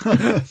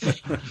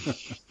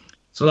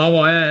 Så da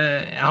var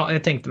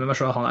jeg tenkte med meg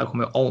selv, han her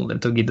kommer jo aldri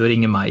til å gidde å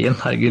ringe meg igjen.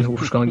 Herregud,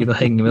 hvorfor skal han gidde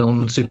å henge med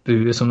noen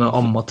suppehue som en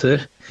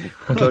amatør?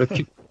 Han klarer å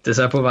kutte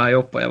seg på vei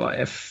opp,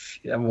 og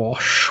jeg var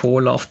så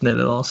lavt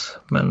nede da, altså.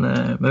 Men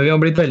vi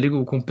har blitt veldig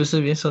gode kompiser,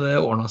 så det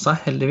ordnet seg,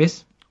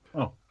 heldigvis.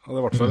 Ja, det var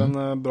i hvert fall en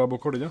bra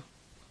bok, var det ikke?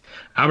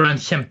 Det ble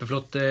en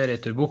kjempeflott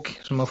returbok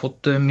som har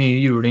fått mye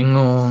juling,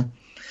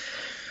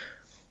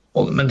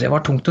 men det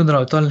var tungt å dra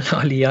ut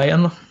av lia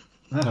igjen da.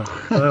 Ja.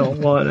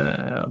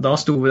 Da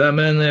stod vi der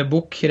med en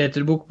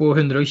returbok på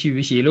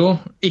 120 kilo.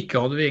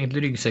 Ikke hadde vi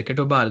egentlig ryggsekker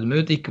til å bære dem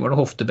ut, ikke var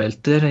det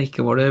hoftebelter,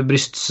 ikke var det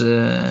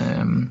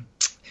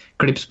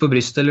klips på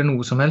brystet eller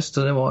noe som helst.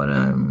 Så det var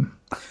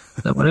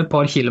et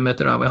par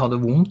kilometer der hvor jeg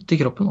hadde vondt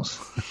i kroppen også.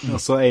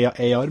 Altså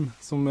en arm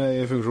som er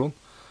i funksjon?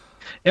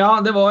 Ja,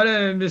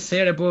 vi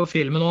ser det på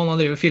filmen nå, han har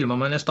drevet og filmet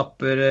meg når jeg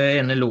stapper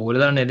ene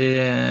låret der nede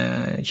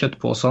i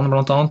kjøttpåsene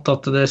blant annet,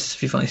 at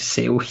fy faen, jeg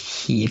ser jo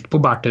helt på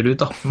bærtur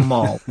ut da,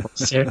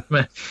 malplassert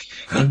med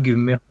en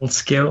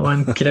gummihanske og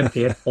en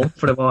krepert hånd,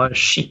 for det var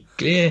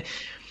skikkelig,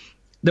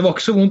 det var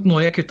ikke så vondt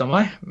når jeg kuttet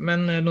meg, men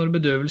når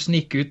bedøvelsen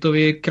gikk ut og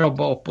vi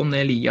krabbet opp og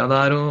ned lia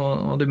der,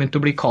 og det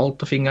begynte å bli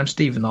kaldt og fingeren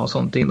stivnet og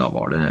sånne ting, da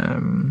var det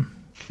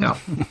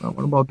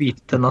bare å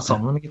bite tenna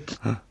sammen, gitt.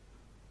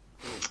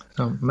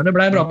 Ja, men det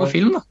ble bra på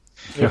film da.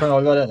 Vi kan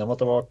alle være enige om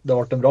at det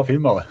ble en bra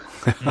film av det.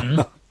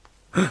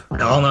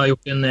 Ja, han har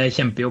gjort en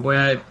kjempejobb, og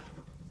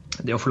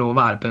det å få lov å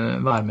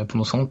være med på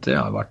noe sånt, det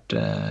har vært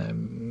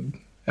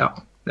ja,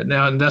 det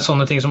er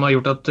sånne ting som har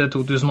gjort at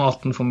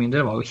 2018 for min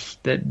del var jo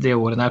det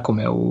året der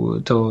kommer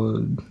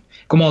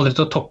aldri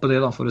til å toppe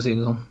det da, for å si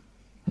det sånn.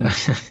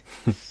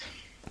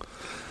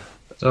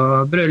 Så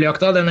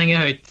brøljakta, den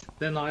henger høyt.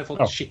 Den har jeg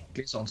fått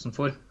skikkelig sansen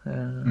for.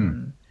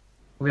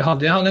 Og jeg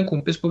hadde en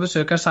kompis på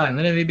besøk her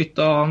senere. Vi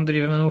bytta, han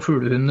driver med noen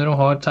fuglehunder og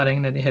har terreng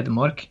nede i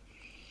Hedmark.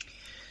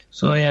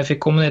 Så jeg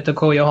fikk komme ned til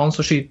koia hans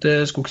og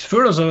skyte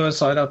skogsfugl, og så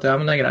sa jeg at ja,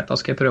 men det er greit, da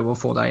skal jeg prøve å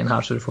få deg inn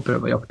her, så du får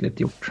prøve å jakte litt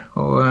hjort.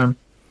 Og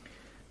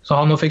så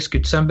han nå fikk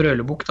skutt seg en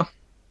brølebukk da.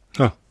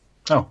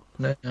 Ja.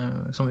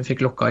 Som vi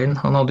fikk lokka inn.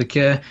 Han hadde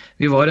ikke,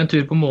 vi var en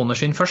tur på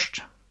måneskinn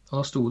først, og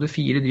da stod det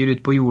 4 dyr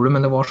ute på jordet,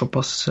 men det var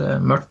såpass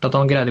mørkt at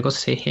han greide ikke å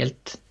se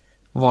helt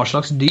hva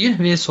slags dyr.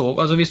 Vi så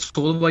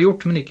det var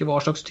hjort, men ikke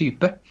hva slags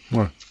type.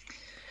 Nei.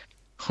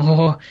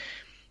 Og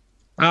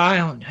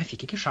jeg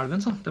fikk ikke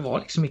skjelven sånn. Det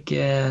var liksom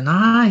ikke,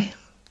 nei,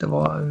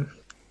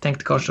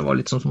 tenkte kanskje det var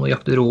litt sånn som å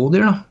jakte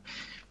rådyr da.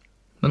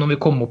 Men når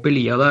vi kom opp i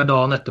lia der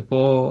dagen etterpå,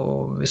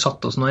 og vi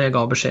satt oss når jeg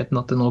ga beskjeden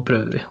at nå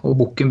prøver vi, og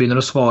bukken begynner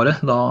å svare,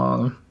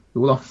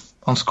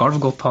 han skalv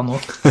godt han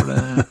også.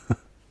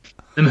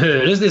 De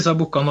høres disse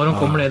bukkene når de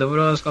kommer nedover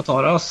og skal ta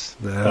det, ass.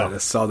 Det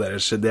høres av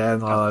deres, det er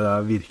noe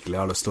jeg virkelig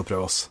har lyst til å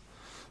prøve, ass.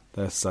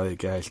 Det er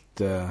ikke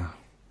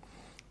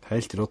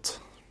helt rått.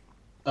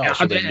 Ja,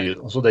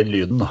 også den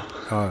lyden da.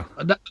 Ja.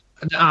 Det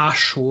er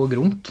så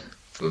gromt.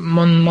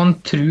 Man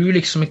tror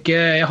liksom ikke,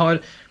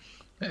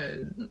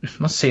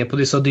 man ser på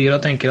disse dyra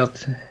og tenker at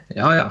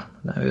ja,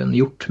 det er jo en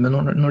hjort, men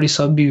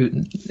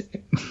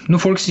når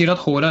folk sier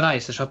at håret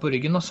reiser seg på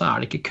ryggen, så er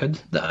det ikke kødd.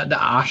 Det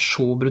er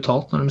så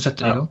brutalt når de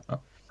setter det i gang.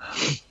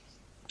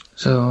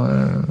 Så,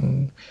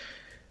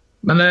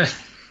 men det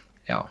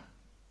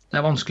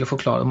er vanskelig å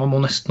forklare. Man må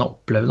nesten ha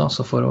opplevd det,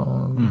 altså, for å...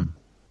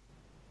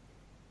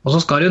 Og så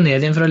skal det jo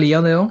ned igjen fra lia,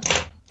 det også.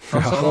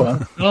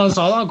 Han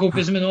sa da,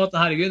 kompisen min nå, at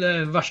herregud,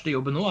 det verste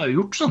jobben nå er jo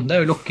gjort sånn. Det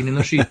er jo lokken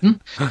inn og skyten.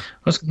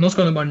 Nå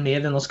skal du bare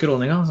ned denne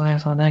skråninga. Så jeg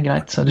sa, det er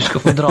greit, så du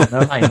skal få dra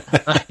ned alene.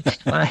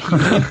 Nei,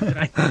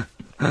 greit.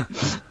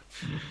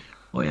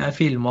 Og jeg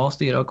filmet og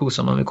styret og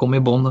koset når vi kom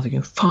i bånd. Da fikk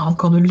jeg, faen,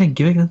 kan du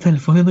legge vekk den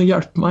telefonen og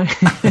hjelpe meg?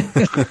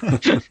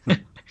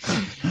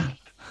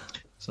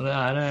 Så det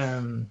er...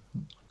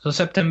 Så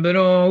september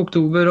og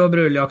oktober og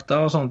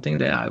brøljakta og sånne ting,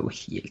 det er jo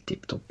helt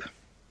tipptopp.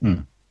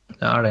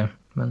 Det er det.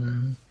 Men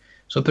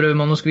så prøver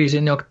man å skvise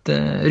inn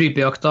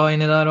rypejakta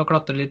inni der og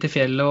klatre litt i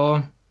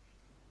fjellet,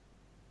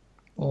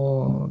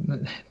 og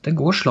det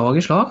går slag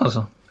i slag,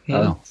 altså.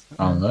 Ja,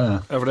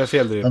 for det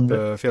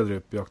er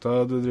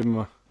fjellrypejakta du driver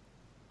med?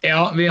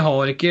 Ja, vi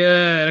har ikke,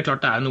 det er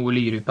klart det er noe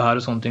lyrype her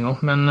og sånne ting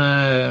også,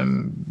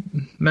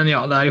 men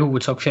ja, det er i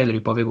hovedsak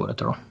fjellrypa vi går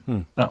etter da.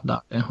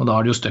 Og da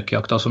er det jo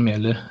støkkjakta som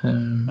gjelder.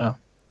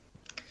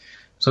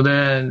 Så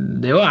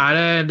det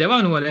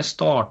var noe jeg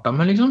startet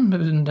med, liksom,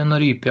 denne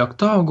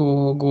rypejakta, å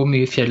gå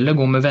mye i fjellet,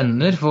 gå med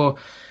venner, for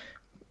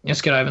jeg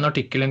skrev en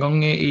artikkel en gang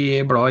i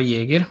bladet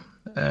Jeger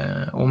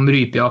om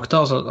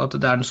rypejakta, altså at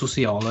det er den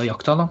sosiale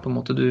jakta da, på en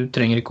måte, du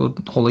trenger ikke å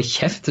holde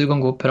kjeft, du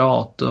kan gå og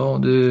prate,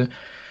 og du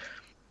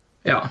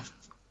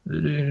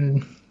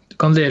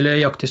kan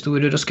dele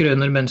jakthistorier og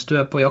skrøner mens du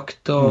er på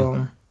jakt,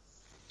 og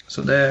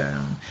så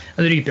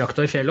en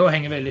rypejakta i fjellet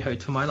henger veldig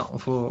høyt for meg da, å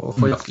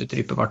få jakt litt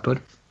rype hvert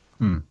år.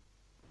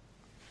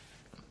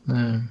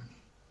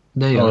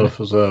 Det gjør det.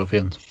 Så er det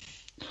fint.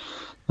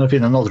 Når du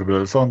finner en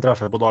naturopplevelse, han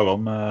treffer på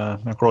dagene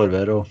med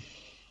klårvær og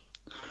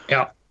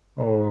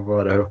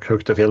være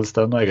høyt til fjells,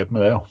 det er noe eget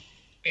med det, ja.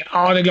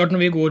 Ja, det er klart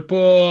når vi går på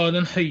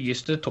den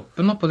høyeste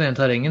toppen da, på denne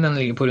terrengen, den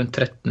ligger på rundt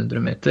 1300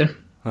 meter.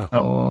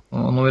 Og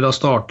når vi da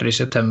starter i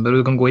september, og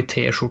du kan gå i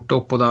t-skjorte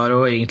oppå der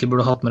og egentlig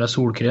burde hatt med deg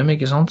solkrem,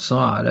 ikke sant? Så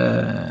er det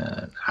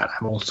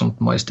voldsomt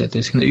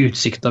majestetisk. Den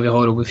utsikten vi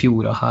har over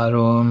fjorda her,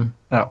 og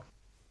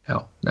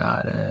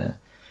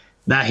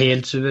det er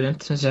helt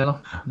suverent, synes jeg da.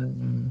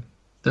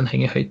 Den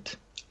henger høyt.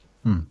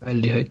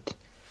 Veldig høyt.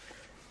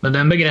 Men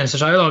den begrenser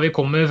seg jo da. Vi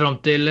kommer frem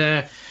til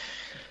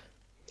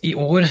i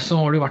år så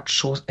har det vært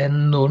så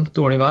enormt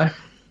dårlig vær.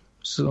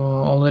 Så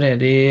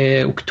allerede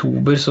i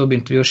oktober så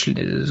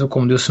så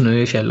kom det jo snø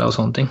i fjellet og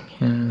sånne ting.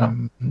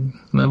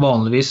 Men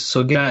vanligvis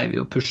så greier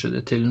vi å pushe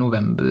det til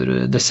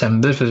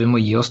november-desember før vi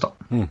må gi oss da.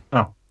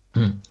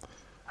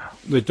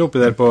 Du er ikke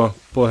oppe der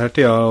på her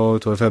tida og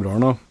utover februar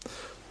nå?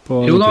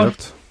 Jo da.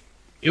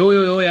 Jo,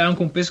 jeg og en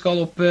kompis skal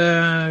opp,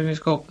 vi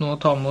skal opp nå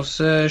og ta med oss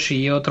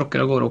ski og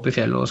tråkker og går opp i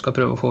fjellet og skal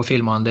prøve å få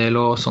filmet en del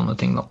og sånne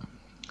ting da.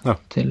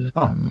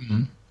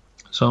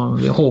 Så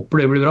vi håper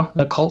det blir bra.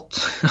 Det er kaldt.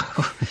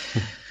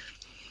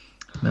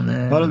 Men,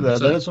 det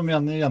er litt som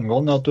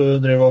gjengående at du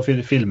driver og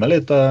filmer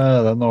litt.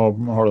 Har du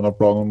noen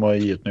plan om å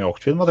gi ut noen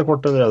jaktfilm etter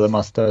hvert, eller er det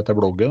mest til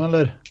bloggen,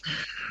 eller?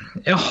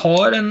 Jeg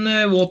har en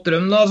våt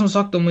drøm da, som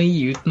sagt, om å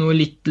gi ut noe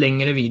litt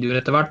lengre videoer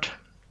etter hvert.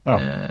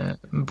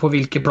 På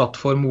hvilke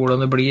plattform,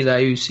 hvordan det blir, det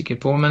er jeg usikker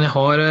på, men jeg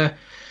har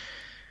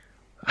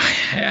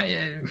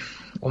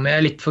Om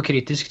jeg litt for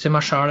kritisk til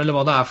meg selv, eller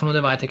hva det for noe,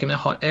 det vet jeg ikke, men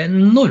jeg har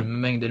enorme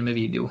mengder med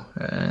video.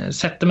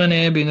 Setter meg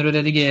ned, begynner å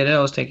redigere,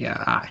 og så tenker jeg,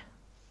 nei,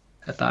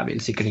 dette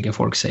vil sikkert ikke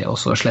folk se, og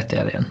så sletter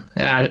jeg det igjen.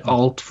 Jeg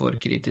alt for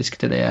kritisk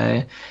til det.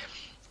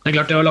 Det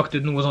klart jeg har lagt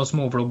ut noen sånne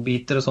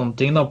småvloggbiter og sånne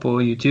ting da, på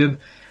YouTube,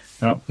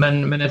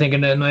 men jeg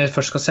tenker, når jeg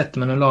først skal sette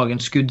meg ned og lage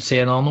en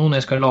skuddscene av noe,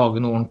 når jeg skal lage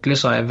noe ordentlig,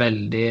 så er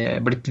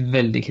jeg blitt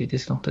veldig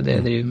kritisk da, til det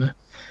jeg driver med.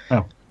 Ja.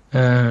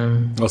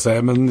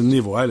 Men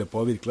nivået er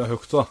på virkelig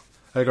høyt da.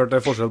 Det er klart det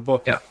er forskjell på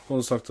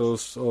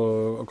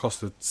å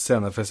kaste ut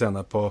scene for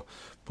scene på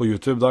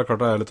YouTube. Da er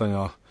klart det er litt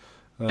annet.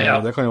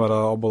 Det kan jo være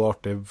både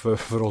artig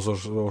for oss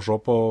å se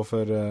på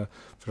for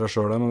deg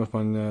selv, men hvis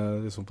man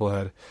liksom på det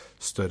her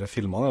større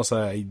filmene,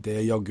 så er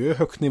det jaggu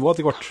høyt nivå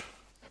til hvert.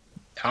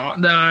 Ja,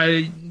 det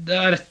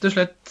er rett og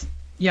slett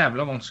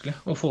jævla vanskelig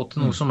å få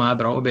til noe som er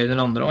bra og bedre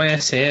enn andre. Og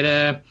jeg ser,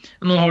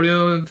 nå har du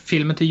jo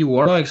filmen til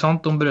Joar da, ikke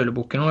sant, om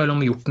brølebukken eller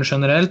om hjorten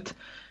generelt,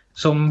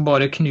 som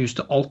bare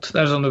knuste alt.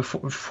 Det sånn at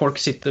folk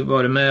sitter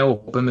bare med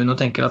åpen munn og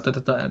tenker at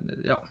dette,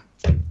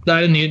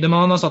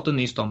 man har satt en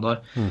ny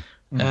standard.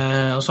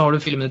 Og så har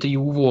du filmene til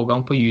Jo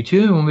Vågan på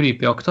YouTube om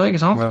rypejakta,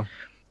 ikke sant? Ja.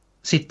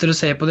 Sitter og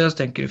ser på det og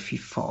så tenker fy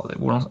fader,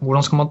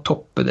 hvordan skal man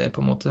toppe det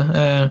på en måte?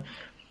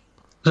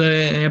 Så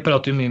jeg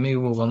prater jo mye med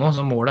Jo Vågan nå,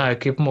 så målet er jo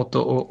ikke på en måte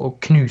å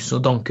knuse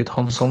og danke ut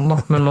han sånn da,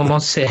 men når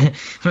man ser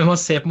på en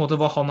måte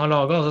hva han har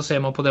laget, så ser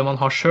man på det man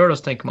har selv, og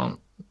så tenker man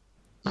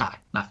Nei,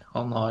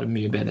 han har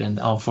mye bedre enn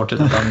det. Han får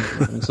til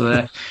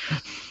det.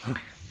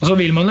 Og så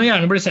vil man jo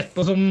gjerne bli sett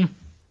på som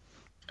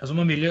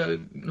man vil jo,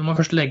 når man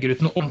først legger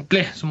ut noe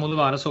ordentlig, så må det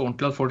være så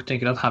ordentlig at folk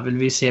tenker at her vil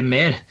vi se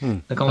mer.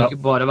 Det kan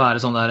ikke bare være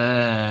sånn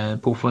der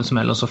poff og en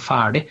smell og så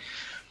ferdig.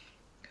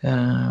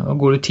 Og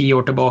går du 10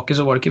 år tilbake,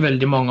 så var det ikke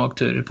veldig mange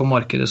aktører på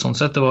markedet sånn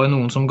sett. Det var jo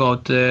noen som ga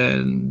ut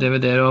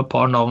DVD-er og et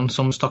par navn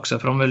som stakk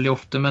seg fram veldig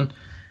ofte, men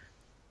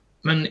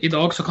i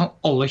dag så kan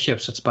alle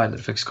kjøpe seg et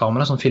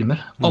speilreflekskamera som filmer.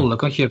 Alle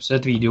kan kjøpe seg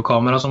et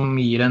videokamera som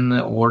gir en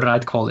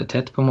all-right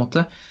kvalitet på en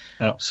måte.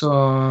 Så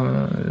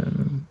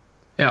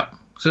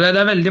det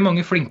er veldig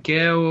mange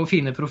flinke og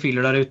fine profiler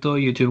der ute,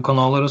 og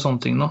YouTube-kanaler og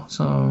sånne ting nå.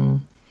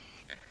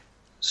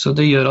 Så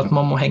det gjør at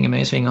man må henge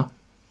med i svinga.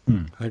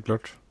 Helt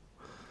klart.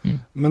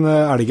 Men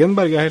elgen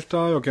berger helt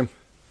da, Joakim?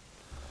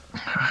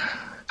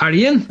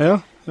 Elgen? Ja.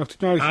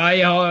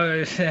 Nei,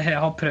 jeg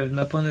har prøvd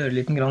meg på en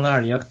ørliten grann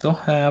elgjakt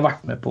også. Jeg har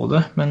vært med på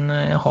det, men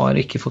jeg har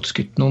ikke fått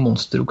skutt noen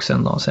monsteroks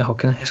enda, så jeg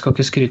skal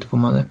ikke skryte på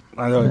meg det.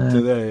 Nei,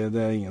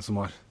 det er ingen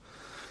som har.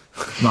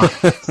 Nei.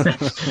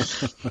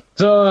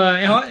 Så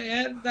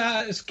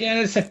skal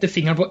jeg sette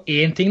fingeren på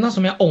en ting da,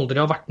 som jeg aldri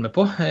har vært med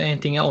på.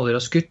 En ting jeg aldri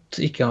har skutt,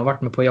 ikke har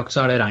vært med på jakt,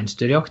 så er det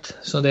reinsdyrjakt.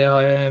 Så det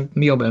har jeg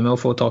jobbet med å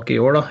få tak i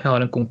år da. Jeg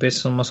har en kompis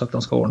som har sagt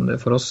han skal ordne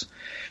det for oss.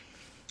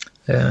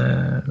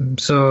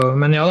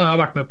 Men ja, jeg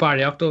har vært med på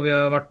elgjakt, og vi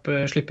har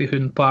slippet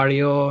hund på elg,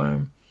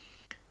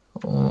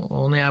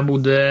 og når jeg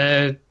bodde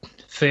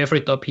før jeg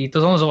flyttet opp hit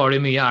og sånn, så var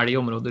det mye elg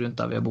i området rundt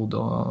der vi bodde,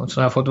 så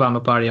jeg har fått være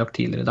med på elgjakt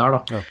tidligere der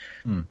da.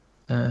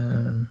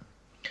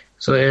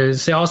 Så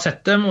jeg har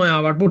sett dem, og jeg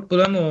har vært bort på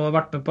dem og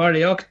vært med på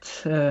elgjakt,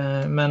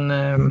 men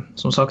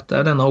som sagt, det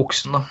er denne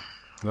oksen da,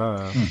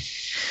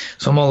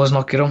 som alle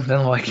snakker om.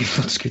 Den har jeg ikke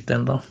fått skutt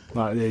enda.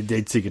 Nei, det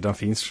er ikke sikkert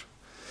den finnes.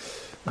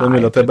 Det er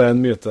mulig at det er bare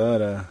en myte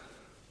der.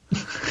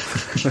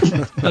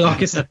 Jeg har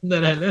ikke sett den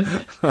dere heller.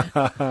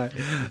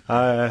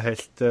 Nei, jeg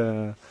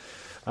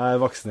er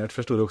vaksinert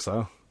for store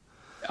okser,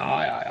 Ja.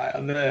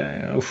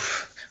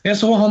 Jeg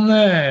så han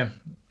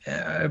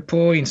på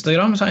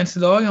Instagram senest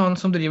i dag, han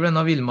som driver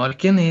denne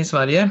Villmarken i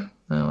Sverige,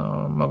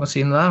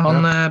 magasinet der,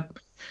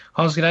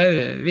 han skrev,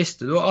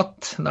 visste du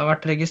at det har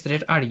vært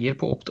registrert elger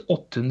på opp til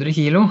 800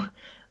 kilo?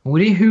 Hvor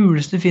i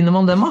huleste finner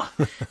man dem da?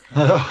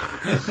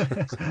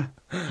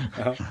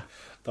 Ja,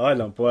 da er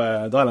han på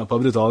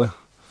brutal, ja.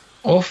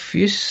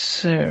 Fy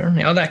søren.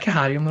 Ja, det er ikke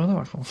her i området i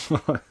hvert fall.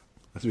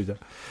 Jeg tror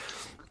ikke.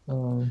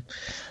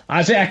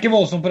 Nei, så jeg er ikke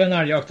voldsom på den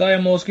elgjakta.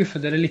 Jeg må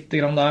skuffe dere litt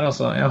grann der,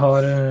 altså. Jeg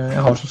har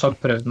som sagt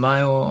prøvd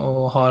meg,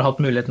 og har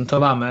hatt muligheten til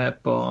å være med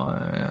på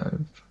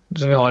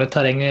så vi har et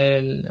terreng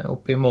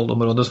oppe i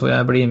Molde-området så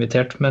jeg blir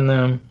invitert, men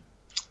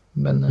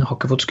jeg har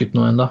ikke fått skutt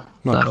noe enda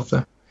der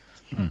oppe.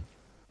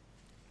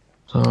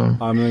 Så.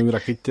 Nei, men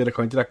dere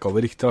kan ikke rekke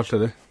over riktig alt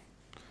det.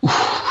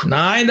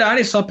 Nei, det er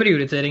disse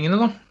prioriteringene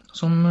da,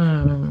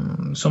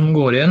 som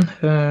går igjen.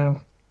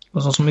 Og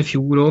sånn som i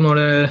fjor også, når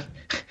det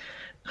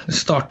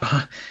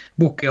startet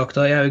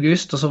bukkejakta i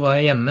august, og så var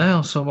jeg hjemme,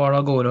 og så var det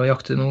å gå og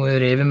jakte noe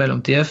rev i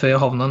mellomtiden, før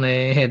jeg havnet ned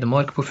i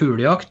Hedmark på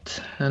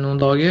fuglejakt noen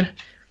dager.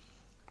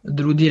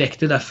 Dro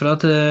direkte derfra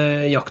til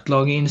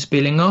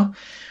jaktlageinnspillinga,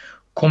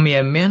 kom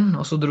hjem igjen,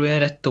 og så dro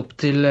jeg rett opp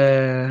til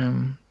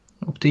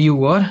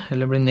Joar,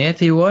 eller ble ned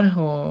til Joar,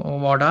 og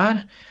var der.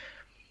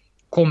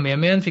 Kom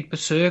hjem igjen, fikk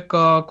besøk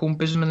av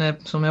kompis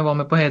som jeg var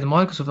med på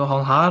Hedmark, og så var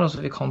han her, og så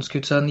fikk han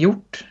skutt seg en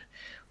hjort.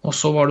 Og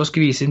så var det å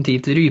skvise inn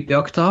tid til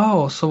rypejakta,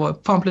 og så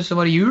plutselig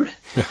var det jul.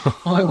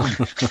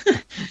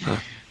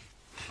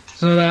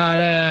 Så det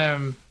er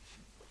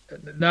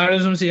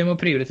det som sier, jeg må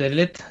prioritere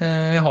litt.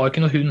 Jeg har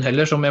ikke noen hund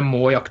heller som jeg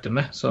må jakte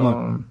med. Så.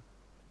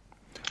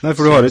 Nei,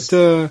 for du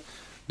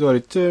Du har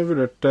ikke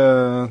vurdert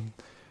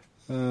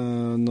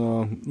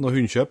noe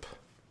hundkjøp?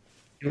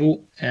 Jo,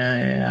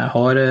 jeg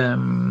har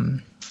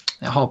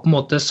på en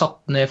måte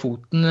satt ned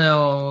foten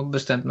og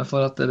bestemt meg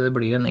for at det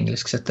blir en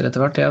engelsksetter etter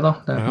hvert, da.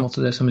 Det på en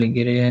måte det som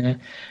ligger i...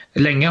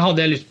 Lenge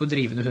hadde jeg lyst på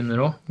drivende hunder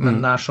også,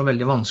 men det så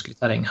veldig vanskelig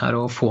terreng her,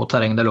 og få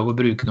terreng det lov å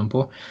bruke dem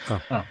på.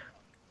 Ja.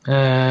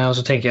 Og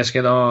så tenker jeg,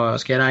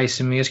 skal jeg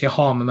reise mye, skal jeg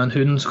ha med meg en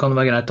hund, så kan det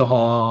være greit å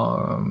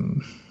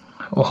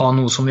ha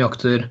noe som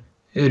jakter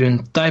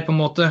rundt deg på en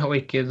måte, og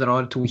ikke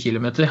drar 2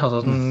 kilometer. Altså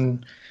at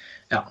den,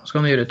 så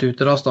kan vi gjøre et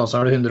uteras, da,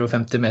 så det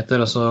 150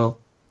 meter, og så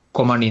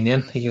kommer den inn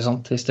igjen, ikke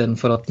sant? I stedet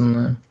for at den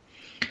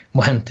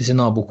må hentes i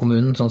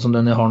nabokommunen, sånn som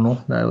den jeg har nå.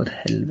 Det jo et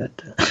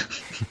helvete.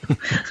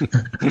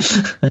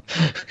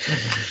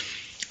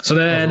 Så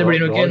det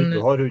blir nok en...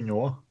 Du har hund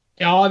nå?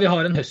 Ja, vi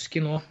har en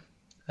husky nå.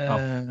 Ja.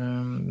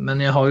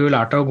 Men jeg har jo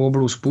lært av å gå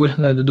blodspor.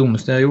 Det det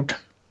dummeste jeg har gjort.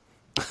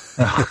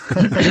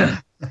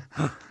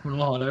 Nå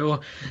har jeg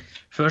jo...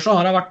 Før så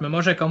har jeg vært med meg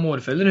og sjekket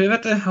mårfeller,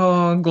 vet du.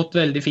 Og gått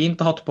veldig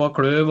fint, hatt på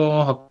kløv og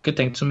har ikke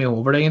tenkt så mye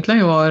over det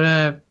egentlig. Jeg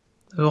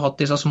har hatt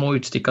disse små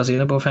utstikka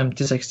sine på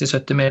 50, 60,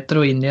 70 meter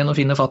og inn igjen og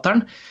finne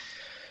fatteren.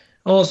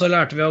 Og så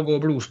lærte vi å gå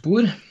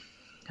blodspor.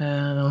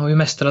 Og vi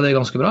mestret det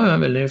ganske bra.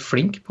 Vi veldig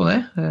flink på det.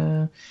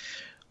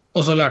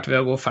 Og så lærte vi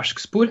å gå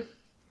ferskspor.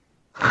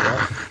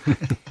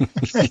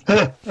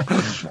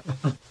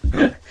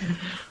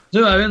 Så det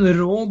jo en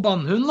rå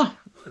bannhund da.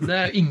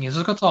 Det ingen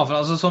som skal ta fra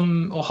altså,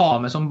 å ha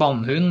med som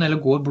bannhund eller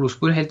gå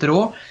blodspor helt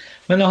rå.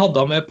 Men jeg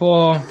hadde med på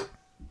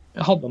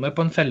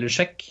en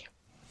fellesjekk.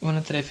 Det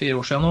var 3-4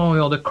 år siden nå, og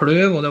vi hadde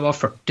kløv, og det var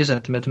 40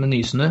 cm med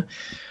nysnø.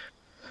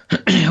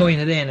 Og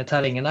inne i det ene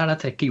terrenget der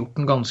trekker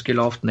hjorten ganske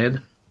lavt ned.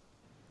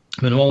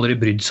 Men hun har aldri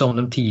brydd seg om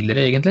dem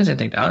tidligere, egentlig, så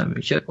jeg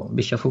tenkte, kjør på,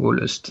 bikkja får gå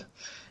løst.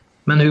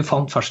 Men hun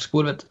fant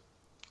ferskspor, vet du.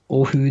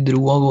 Og hun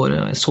dro av gårde.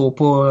 Jeg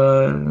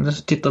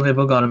tittet ned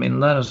på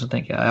Garmin der, og så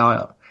tenker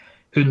jeg,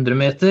 100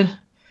 meter,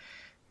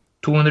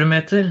 200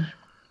 meter,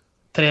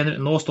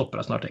 300, nå stopper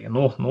jeg snart,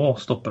 nå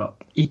stopper jeg.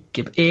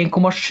 Ikke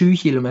 1,7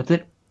 kilometer.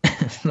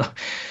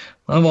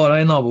 Da var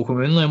jeg i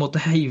nabokommunen, og jeg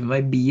måtte heive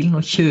meg i bilen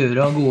og kjøre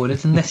av gårde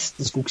til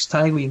neste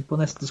skogsteig og inn på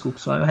neste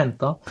skogsvei og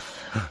hente.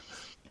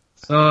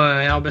 Så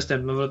jeg har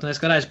bestemt meg for at når jeg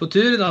skal reise på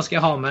tur, da skal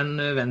jeg ha med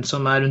en venn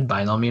som rundt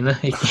beina mine.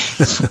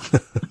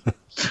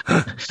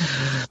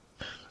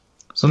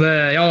 Så det,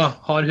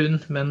 har hund,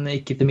 men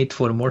ikke til mitt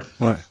formål.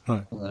 Nei.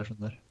 Det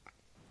skjønner.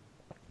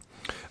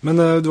 Men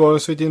du var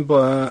jo så vidt inn på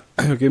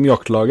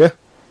jaktlaget.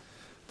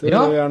 Det vil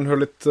jeg gjerne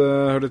høre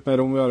litt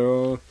mer om.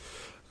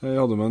 Jeg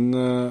hadde med en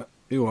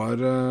Joar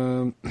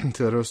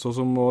tidligere høst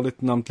også, som var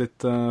nevnt litt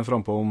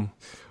frempå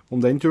om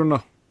den turen da.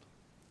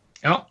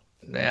 Ja,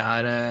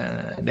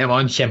 det var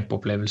en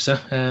kjempeopplevelse.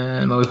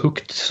 Det var jo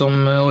Hukt som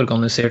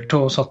organiserte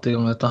og satte i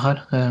gang dette her.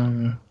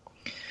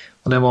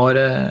 Og det var,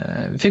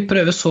 vi fikk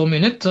prøve så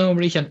mye nytt og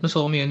bli kjent med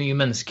så mye nye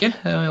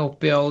mennesker.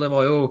 Oppi all, det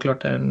var jo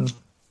klart en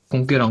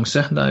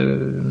konkurranse. Det jo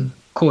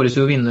kåres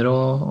jo vinner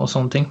og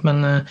sånne ting,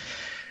 men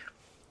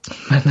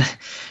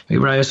vi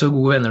ble jo så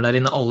gode venner der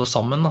inne alle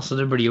sammen, så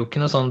det blir jo ikke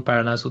noe sånn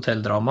Paradise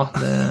Hotel-drama.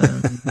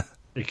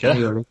 Ikke?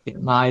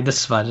 Nei,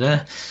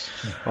 dessverre.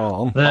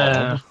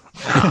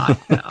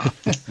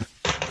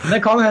 Det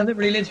kan hende det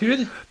blir litt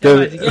hud. Jeg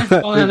vet ikke.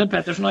 Kan hende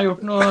Pettersen har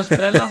gjort noe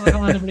sprell, så kan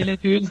hende det blir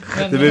litt hud.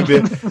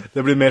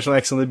 Det blir mer sånn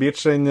Ex on the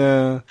Beach enn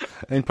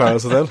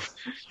Paradise Hotel.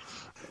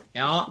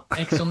 Ja,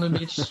 Ex on the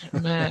Beach.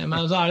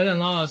 Men så det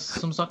denne,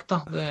 som sagt da,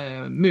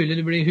 det mulig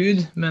det blir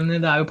hud, men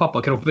det jo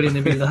pappakropper inne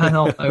i bildet her.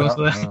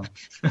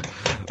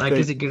 Det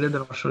ikke sikkert det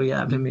drar så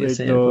jævlig mye. Det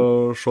ikke noe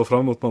å se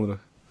frem mot på andre.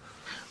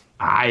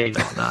 Nei,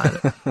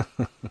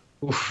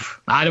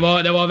 Nei,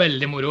 det var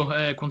veldig moro.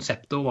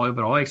 Konseptet var jo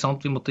bra, ikke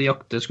sant? Vi måtte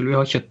jakte, skulle vi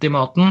ha kjøtt i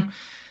maten,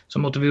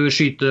 så måtte vi jo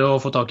skyte og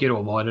få tak i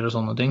råvarer og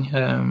sånne ting.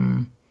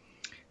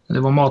 Det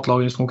var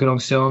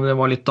matlagringskonkurranse, og det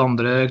var litt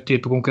andre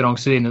typer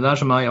konkurranser inne der,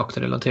 som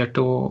jaktrelaterte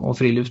og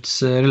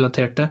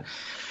friluftsrelaterte.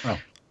 Ja.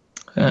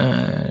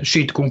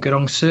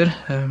 Skytekonkurranser.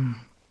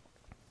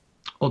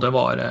 Og det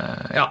var,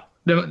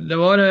 det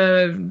var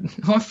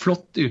en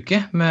flott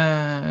uke,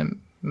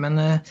 men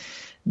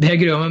det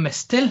jeg grød meg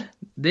mest til,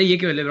 det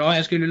gikk veldig bra.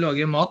 Jeg skulle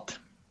lage mat,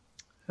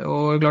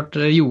 og klart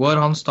Joar,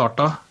 han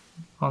startet.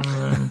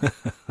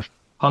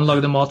 Han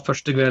lagde mat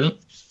første kvelden,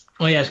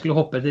 og jeg skulle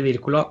hoppe etter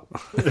Wirkola.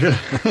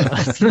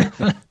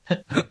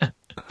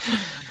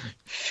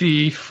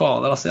 Fy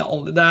fader, altså.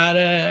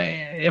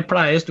 Jeg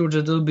pleier stort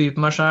sett å by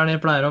på meg selv.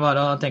 Jeg pleier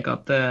å tenke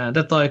at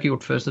dette har jeg ikke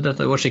gjort før, så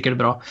dette går sikkert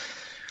bra.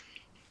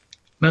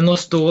 Men å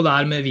stå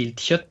der med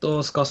viltkjøtt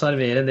og skal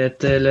servere det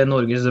til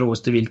Norges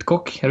råeste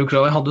viltkokk, du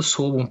klar, jeg hadde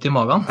så vondt i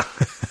magen.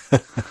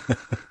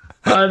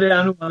 Det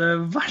noe av det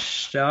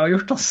verste jeg har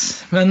gjort, ass.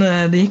 Men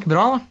det gikk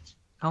bra, da.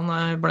 Han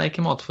ble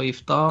ikke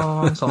matforgiftet,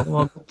 og han sa det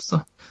var godt,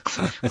 så.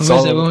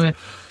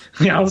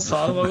 Ja, han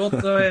sa det var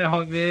godt,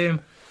 og vi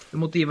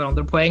måtte gi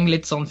hverandre poeng,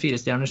 litt sånn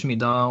 4-stjerners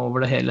middag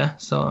over det hele,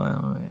 så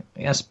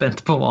jeg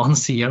spent på hva han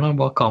sier nå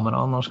bak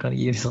kameraet når han skal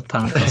gi disse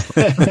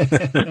terningkastene.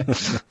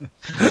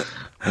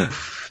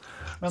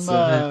 Men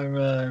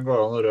går det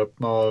an å røpe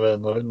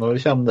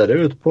når kommer dere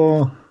ut på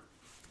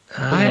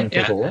Nei,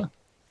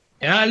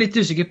 jeg litt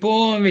usikker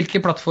på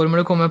hvilke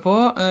plattformer det kommer på,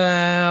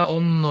 og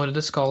når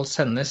det skal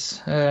sendes.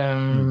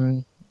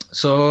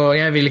 Så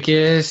jeg vil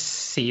ikke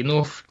si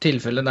noe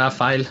tilfelle det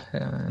feil.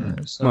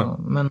 Så,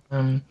 men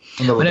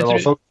det var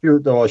sagt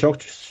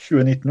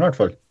 2019 I hvert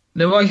fall.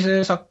 Det var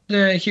sagt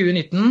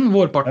 2019,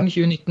 vårparten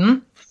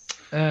 2019.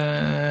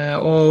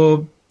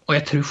 Og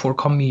jeg tror folk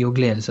har mye å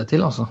glede seg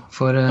til, altså.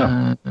 For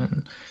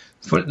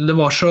det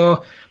var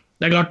så...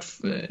 Det klart,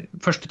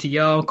 første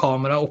tida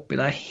kamera oppi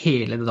deg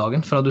hele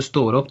dagen, fra du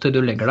står opp til du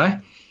legger deg.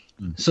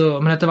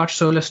 Så, men etter hvert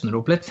så løsner det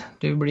opp litt.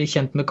 Du blir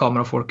kjent med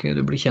kamerafolket,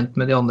 du blir kjent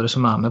med de andre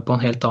som med på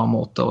en helt annen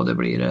måte, og det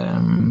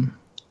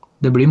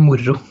blir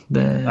moro.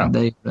 Det gjør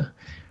det.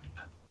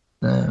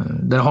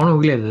 Dere har noe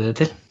å glede dere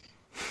til.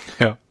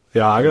 Ja,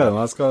 jeg gleder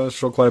meg. Jeg skal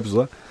se hver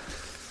episode.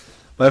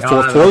 Bare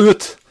få det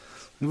ut.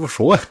 Du får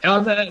se.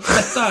 Ja, dette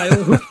jo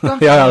Hult, da.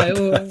 Det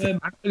jo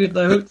Bernt og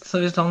gutta Hult,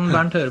 så hvis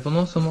Bernt hører på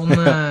noe, så må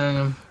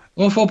han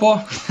få på.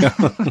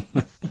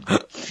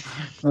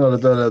 Det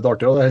litt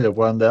artig, og det holder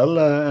på en del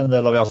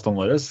av gjestene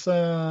våre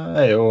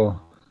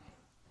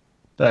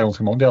det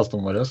ganske mange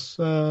gjestene våre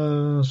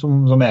som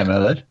med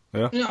der.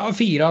 Ja,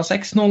 4 av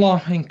 6 nå da,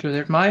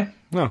 inkludert meg.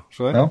 Ja,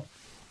 så det.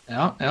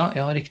 Ja,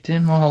 riktig.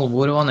 Og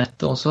Halvor og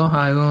Annette også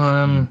jo...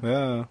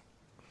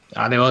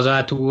 Ja, det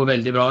var 2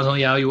 veldig bra.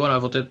 Jeg og Joar har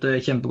fått et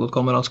kjempegodt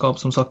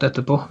kameratskap, som sagt,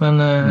 etterpå. Men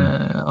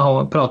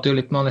jeg prater jo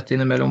litt med Annette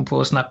innimellom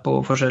på Snap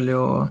og forskjellig,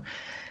 og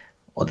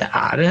det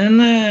en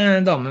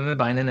dame med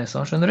bein I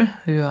nesa, skjønner du?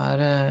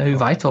 Hun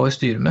vet hva hun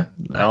styrer med.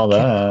 Ja,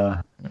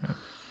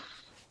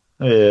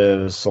 vi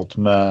satt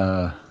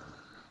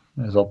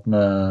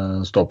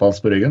med ståpels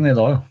på ryggen I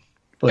dag,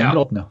 på den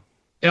praten,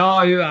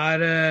 Ja, hun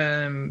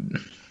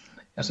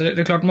altså,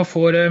 det klart man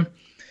får...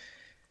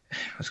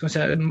 Hva skal man si,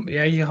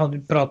 jeg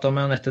hadde pratet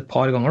med Annette et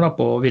par ganger da,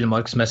 på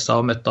Villmarksmessa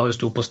og møtte hun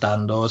sto på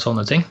stand og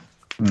sånne ting.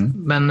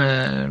 Men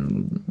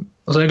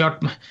altså, det klart,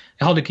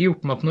 jeg hadde ikke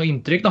gjort meg opp noe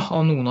inntrykk da,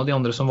 av noen av de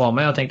andre som var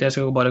med. Jeg tenkte jeg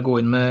skulle bare gå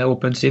inn med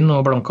åpent sinn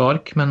og blanke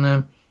ark, men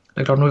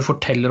det klart når vi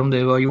forteller om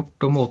det vi har gjort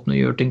og måten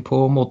vi gjør ting på,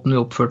 måten vi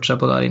oppførte seg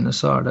på der inne,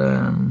 så det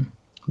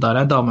der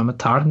en dame med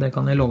tæl, det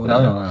kan jeg love deg.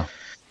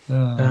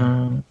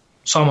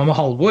 Sammen med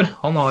Halvor,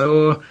 han har jo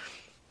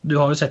du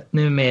har jo sett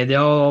den I media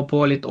og på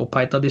litt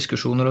oppheita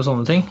diskusjoner og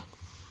sånne ting.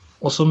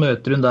 Og så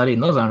møter hun der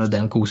inne, og så det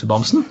den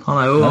kosebamsen.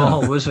 Han jo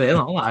Halvor Sveen,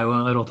 han jo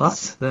en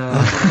råtass.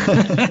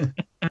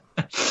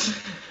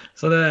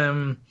 Så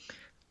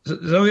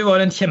vi var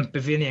en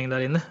kjempefin gjeng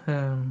der inne.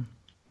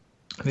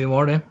 Vi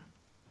var det.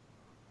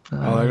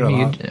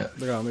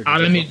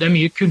 Det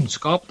mye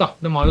kunnskap da.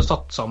 De har jo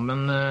satt sammen...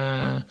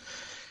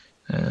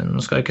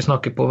 Nå skal jeg ikke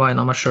snakke på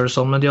vegne av meg selv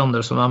sånn, men de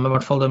andre som med, I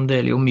hvert fall, de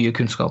deler jo mye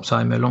kunnskap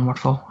seg imellom, I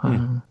hvert fall.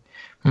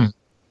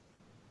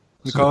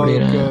 Hva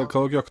dere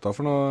jakta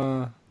for noe?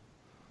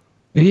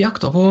 Vi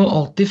jakta på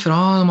alt ifra,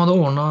 de hadde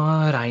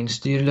ordnet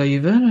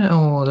reinsdyrløyver,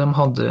 og de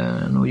hadde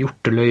noen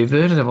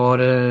hjorteløyver, det var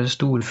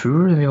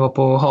storfugl, vi var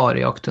på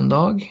harejakt en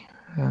dag.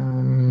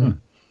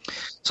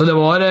 Så det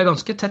var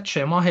ganske tett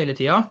skjema hele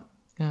tida.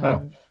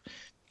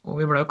 Og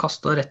vi ble jo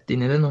kastet rett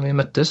inn I det når vi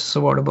møttes, så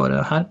var det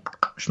bare her,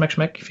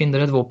 smekk, finner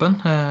et våpen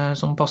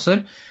som passer.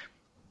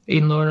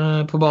 Inn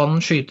på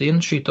banen, skyte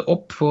inn, skyte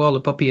opp, få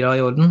alle papirer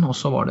I orden, og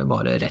så var det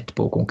bare rett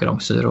på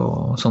konkurranser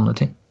og sånne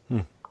ting.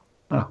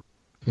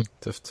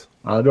 Tøft.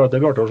 Ja, det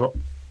blir artig å se.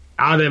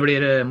 Ja, det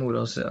blir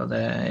moro å se.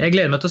 Jeg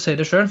gleder meg til å se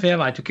det selv, for jeg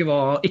vet jo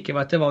ikke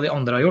vet hva de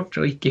andre har gjort,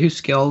 og ikke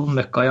husker all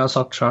møkka jeg har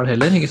sagt selv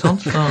heller, ikke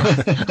sant? Så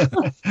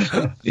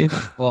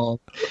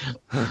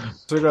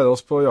vi gleder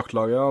oss på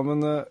jaktlaget, ja,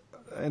 men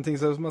en ting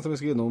som jeg tror vi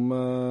skal innom,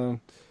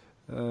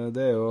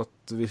 det jo at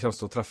vi kommer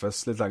til å treffes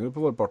litt lenger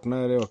på vårparten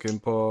her, Joakim,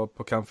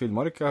 på Camp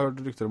Villmark. Jeg har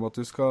hørt rykter om at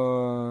du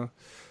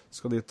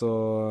skal dit og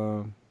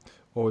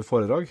holde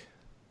foredrag.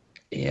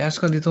 Jeg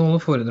skal dit og holde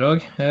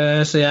foredrag,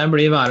 så jeg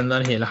blir værende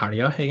der hele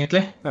helga,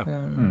 egentlig.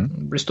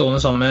 Blir stående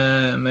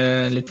sammen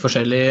med litt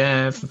forskjellig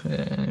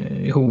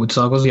I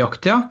hovedsak hos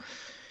jakt, ja.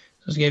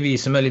 Så skal jeg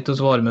vise meg litt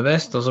hos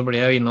Varmevest, og så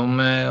blir jeg innom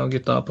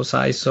gutta på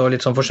Seis og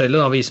litt sånn forskjellig,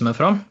 da, vise meg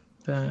fram.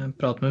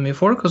 Prate med mye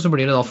folk, og så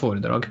blir det da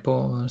foredrag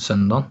på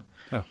søndagen.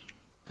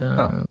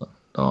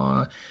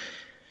 Da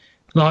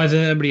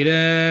blir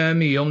det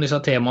mye om disse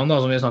temaene da,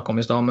 som vi snakket om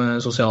I sted,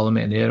 med sosiale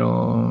medier og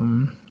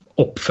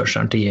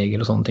oppførselen til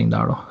jeger og sånne ting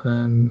der da.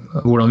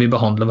 Hvordan vi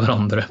behandler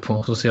hverandre på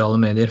sosiale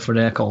medier, for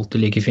det ikke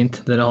alltid like fint.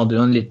 Dere hadde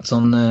jo en litt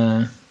sånn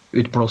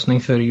utblåsning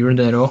før jul,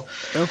 dere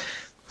også.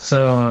 Så...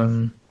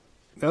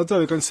 Jeg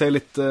tror vi kan si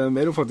litt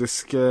mer om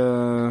faktisk,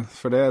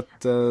 for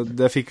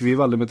det fikk vi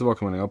veldig mye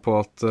tilbakemeldinger på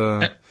at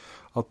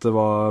det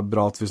var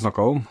bra at vi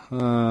snakket om.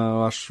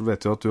 Og jeg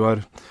vet jo at du har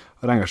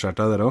engasjert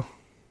deg der også.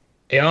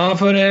 Ja,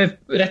 for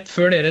rett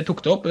før dere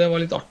tok det opp, det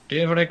var litt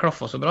artig, for det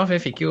klaffet så bra, for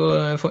jeg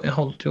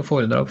holdt jo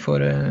foredrag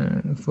for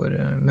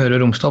Møre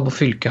og Romsdal på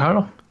fylket her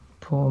da,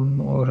 på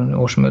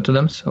årsmøtet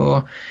deres,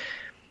 og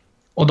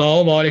da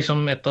var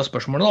liksom et av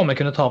spørsmålene da, om jeg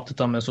kunne ta opp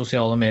dette med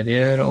sosiale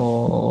medier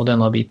og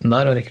denne biten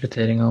der, og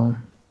rekruttering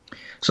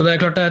så det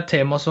klart det et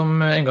tema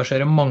som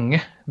engasjerer mange,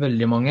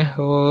 veldig mange,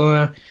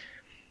 og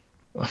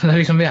det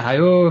liksom, vi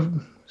jo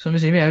som vi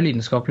sier, vi jo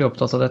lidenskapelig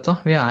opptatt av dette.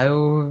 Vi jo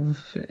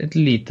et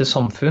lite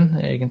samfunn,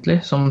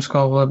 egentlig, som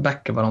skal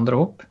backe hverandre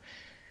opp.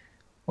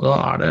 Og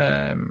da det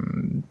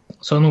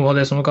så noe av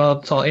det som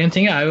kan ta... En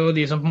ting jo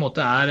de som på en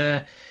måte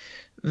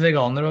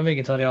veganere og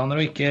vegetarianere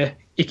og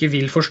ikke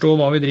vil forstå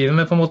hva vi driver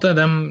med, på en måte.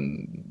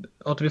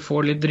 At vi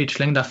får litt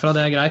dritsleng derfra,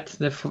 det greit.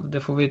 Det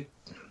får vi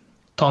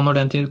ta når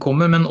den tid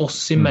kommer, men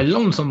oss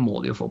imellom så må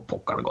de jo få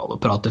pokkergale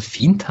og prate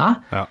fint, hæ?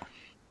 Ja.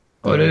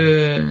 Og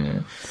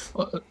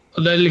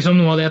det liksom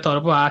noe av det jeg tar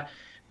opp på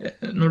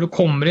når du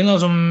kommer inn da,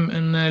 som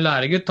en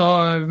læregutt,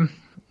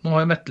 nå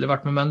har Vetle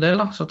vært med meg en del,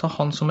 da, så ta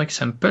han som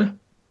eksempel.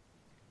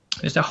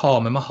 Hvis jeg har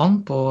med meg han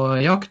på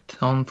jakt,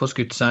 han får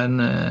skutt seg en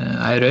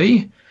røy,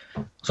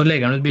 så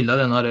legger han ut bilde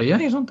av denne røya,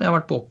 ikke sant? Jeg har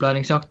vært på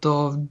opplæringsjakt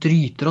og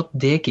dryter åt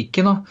det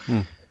kicket da.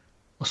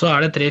 Og så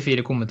det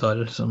 3-4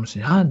 kommentarer som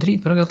sier, ja,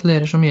 dritbra,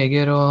 gratulerer som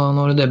jeger, og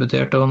nå har du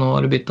debutert, og nå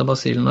har du byttet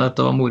basillen, og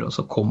dette var moro, og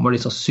så kommer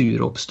disse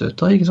sure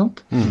oppstøta, ikke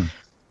sant?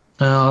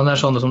 Ja, det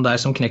sånne som deg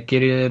som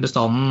knekker i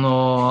bestanden,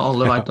 og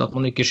alle vet at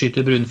man ikke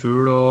skyter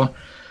brunfugl,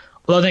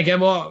 og da tenker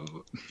jeg bare,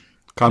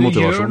 hva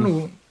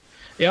motivasjonen?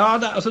 Ja,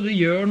 altså du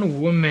gjør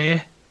noe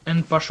med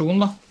en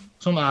person da,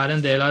 som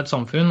en del av et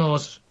samfunn,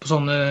 og på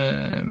sånne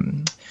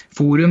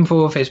forum på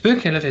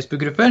Facebook, eller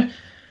Facebook-grupper,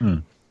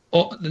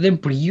 og det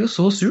blir jo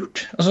så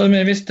surt. Altså,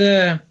 men hvis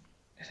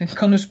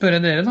kan du spørre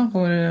dere da,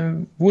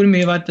 hvor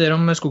mye vet dere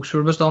om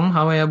skogsfuglbestanden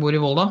her hvor jeg bor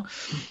i Volda?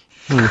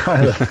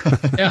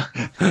 Ja.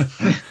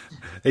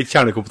 Ikke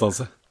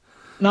kjernekompetanse.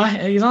 Nei,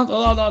 ikke sant?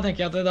 Og da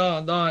tenker jeg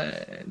at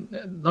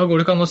da går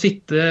det ikke an å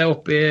sitte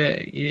oppe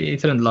i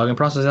Trøndelag en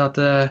plass og si at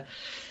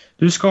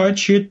du skal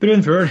ikke skyte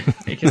brunfugl,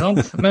 ikke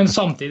sant? Men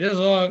samtidig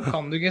så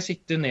kan du ikke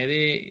sitte ned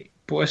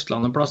på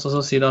Østlandet plass og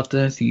så si at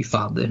fy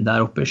fader,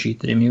 der oppe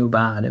skyter de jo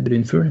bare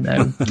brunfugl. Det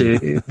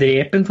jo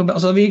drepen.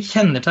 Altså vi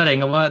kjenner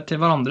terrenget til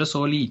hverandre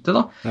så lite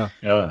da.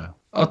 Ja.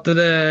 At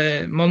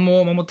man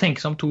må tenke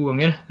seg om 2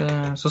 ganger.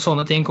 Så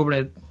sånne ting kommer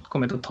jeg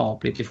til å ta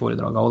opp litt i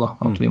foredraget også da.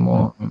 At vi må,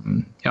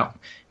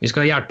 vi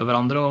skal hjelpe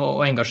hverandre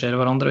og engasjere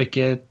hverandre og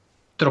ikke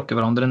tråkke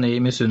hverandre ned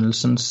i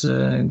misunnelsens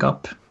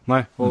gap.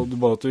 Nei, og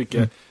både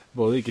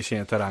ikke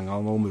kjenner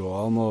terrengene og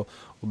områdene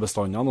og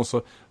bestandene, og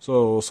så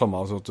samme,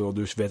 altså, og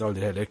du vet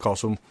aldri heller hva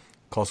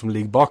som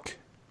ligger bak.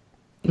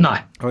 Nei.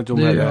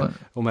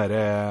 Om her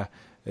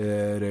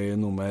røy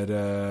nummer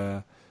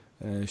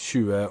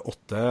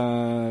 28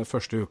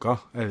 første uka,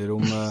 eller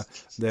om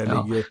det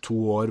ligger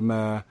 2 år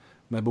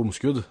med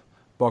bomskudd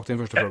bak den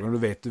første flaggen.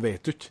 Du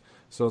vet ikke.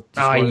 Så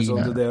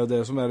det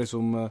det som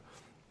liksom,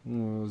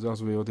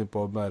 som vi var inne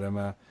på bare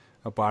med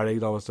på elg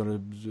da, hvis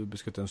du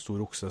beskutter en stor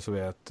okse, så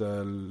vet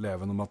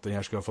leven om at den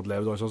her skulle ha fått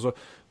levd. Så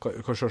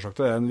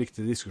selvsagt det en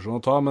viktig diskusjon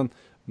å ta,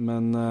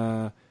 men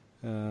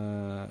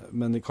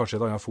kanskje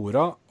et annet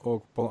fora,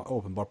 og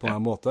åpenbart på en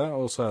annen måte,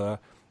 og så det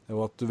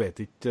jo at du vet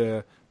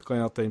ikke, det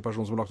kan at den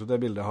personen som har lagt ut det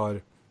bildet har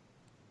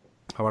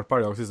vært på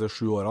elgjakt de siste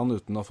 7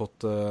 årene uten å ha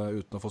fått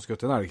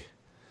skutt en elg.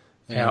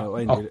 Ja, og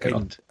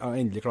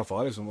endelig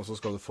klaffa, liksom, og så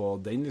skal du få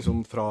den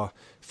liksom, fra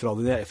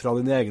dine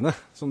egne,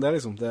 som det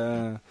liksom,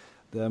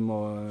 det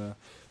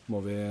må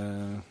vi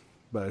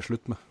bare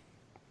slutte med.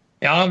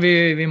 Ja,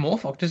 vi må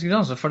faktisk det,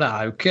 altså, for det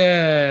jo ikke...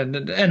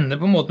 Det ender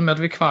på en måte med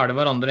at vi kveler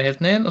hverandre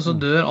helt ned, og så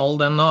dør all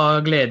den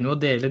gleden med å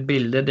dele et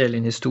bilde, dele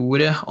en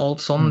historie,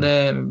 alt sånn,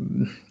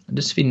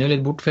 det svinner jo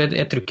litt bort, for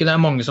jeg tror ikke det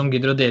mange som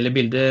gidder å dele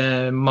bilde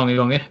mange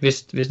ganger,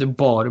 hvis det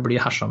bare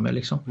blir hersa med,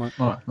 liksom.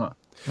 Nei.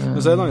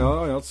 Men så en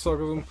annen sak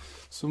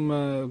som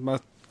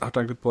jeg har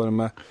tenkt litt på det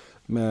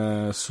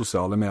med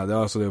sosiale medier,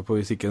 altså det jo på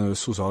hvis ikke noe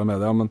sosiale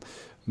medier,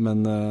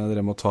 men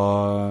dere må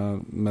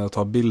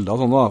ta bilder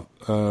sånn da,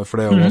 for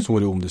det jo noe som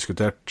har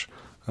omdiskutert,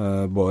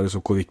 bare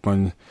så hvorvidt man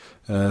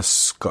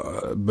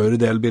bør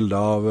dele bilder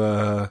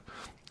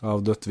av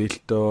dødt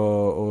vilt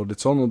og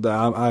litt sånn, og det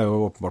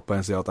jo åpenbart på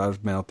en side at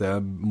jeg mener at det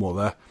må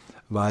det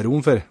være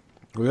rom for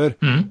å gjøre,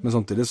 men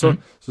samtidig så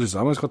synes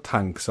jeg man skal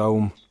tenke seg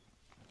om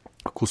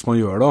hvordan man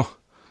gjør det.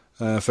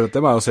 For at det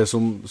må jeg jo si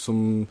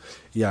som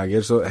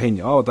jeger, så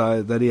hender jeg at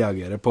jeg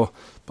reagerer på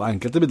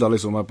enkelte bilder,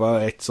 liksom, på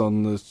et sånn,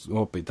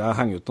 håper ikke jeg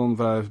henger ut noen,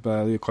 for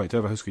jeg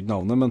husker ikke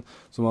navnet, men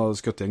som var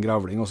skutt i en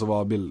grevling, og så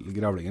var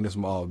grevlingen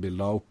liksom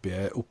avbildet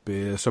oppi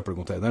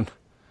søppelcontaineren.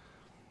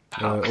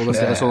 Ja, og hvis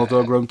det sånn at du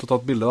har glemt å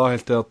ta et bilde da,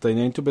 helt til at den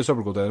endte oppi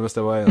søppelcontaineren, hvis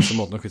det var eneste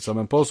måten å kvitte seg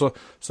med på, så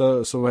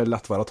er det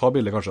lett være å ta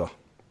bildet kanskje da.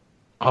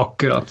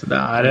 Akkurat,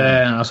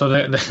 altså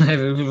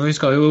vi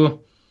skal jo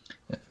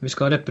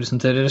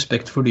representere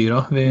respekt for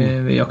dyra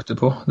vi jakter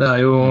på. Det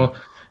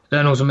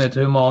noe som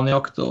heter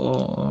humanjakt,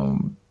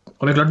 og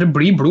det klart det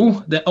blir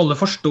blod. Alle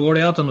forstår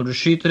det at når du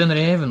skyter en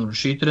rev, når du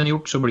skyter en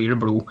hjort, så blir det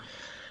blod.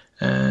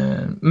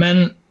 Men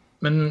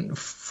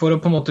for å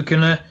på en måte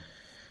kunne...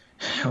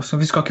 Altså,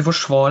 vi skal ikke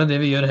forsvare det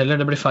vi gjør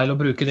heller, det blir feil å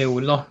bruke det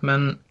ordet da,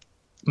 men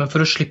for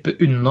å slippe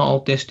unna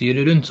alt det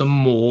styret rundt, så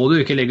må du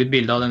ikke legge ut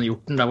bilde av den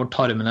hjorten der hvor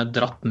tarmen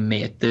dratt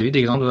meter ut,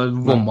 ikke sant? Du har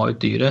vomma ut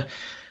dyret.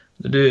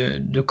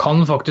 Du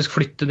kan faktisk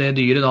flytte det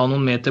dyret da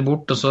noen meter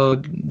bort, og så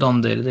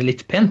dandere det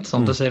litt pent,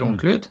 sånn at det ser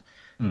ordentlig ut.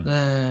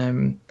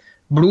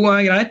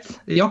 blod greit,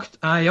 jakt,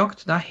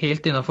 det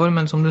helt innenfor,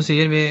 men som du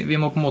sier, vi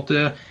må på en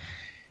måte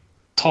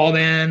ta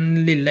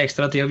den lille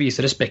ekstra tid og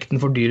vise respekten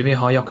for dyret vi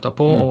har jakta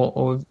på,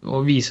 og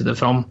vise det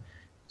fram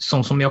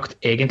sånn som jakt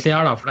egentlig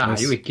da, for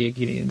det jo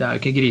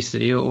ikke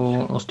griseri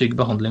og stygg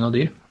behandling av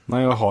dyr.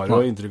 Nei, jeg har jo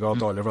inntrykk av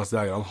at de aller fleste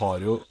jegerne har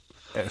jo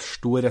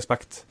stor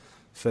respekt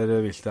for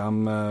viltet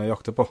de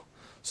jakter på.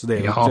 Så det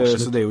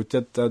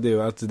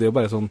jo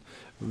bare sånn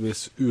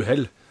hvis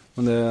uheld,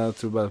 men jeg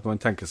tror bare at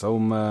man tenker seg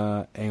om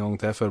en gang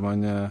til før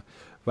man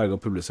velger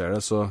å publisere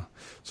det, så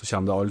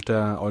kommer det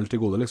alt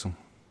til gode, liksom.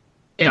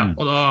 Ja,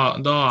 og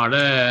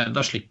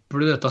da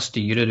slipper du dette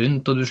styret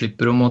rundt, og du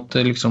slipper å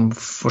måtte liksom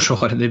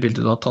forsvare det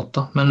bildet du har tatt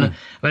da. Men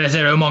jeg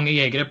ser det jo mange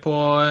jegere på,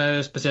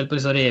 spesielt på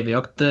disse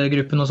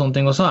revejaktgruppene og sånne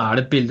ting også,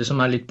 det et bilde som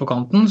litt på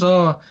kanten,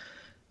 så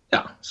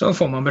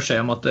får man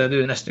beskjed om at du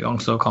neste gang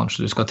så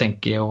kanskje du skal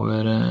tenke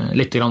over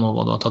litt grann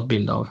over hva du har tatt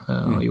bilde av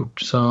og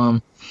gjort.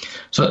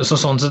 Så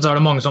sånn sett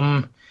det mange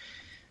som,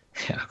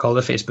 jeg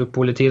kaller det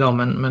Facebook-politi da,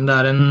 men det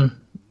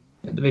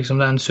det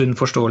er en sunn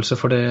forståelse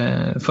for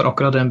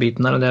akkurat den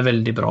biten der, og det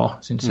veldig bra,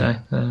 synes jeg.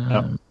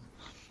 Ja.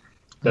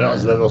 Det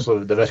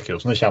virker jo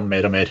som det kommer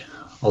mer og mer,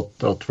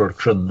 at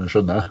folk skjønner.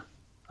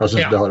 Jeg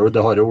synes det har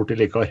jo vært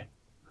likere.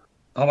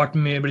 Det har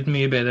blitt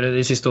mye bedre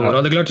de siste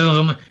årene. Det klart, sånn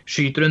som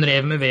skyter du en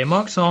rev med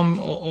V-mak,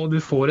 og du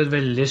får et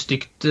veldig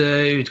stygt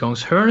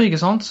utgangshøl, ikke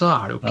sant? Så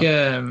det jo ikke...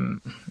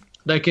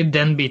 Det ikke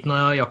den biten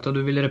av jakta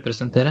du vil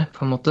representere,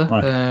 på en måte.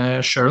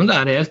 Selv om det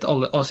reelt,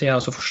 jeg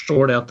også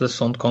forstår det at det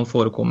sånt kan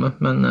forekomme,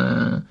 men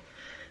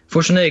for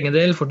sin egen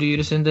del, for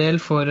dyret sin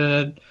del, for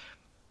de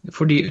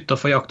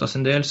utenfor jakta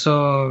sin del, så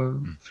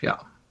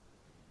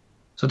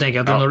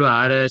tenker jeg at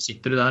når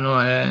sitter du der, nå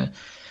jeg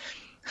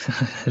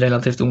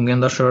relativt ung enn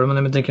deg selv, men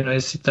jeg tenker når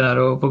jeg sitter der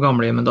på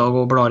gamlehjem en dag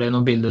og blar i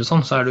noen bilder og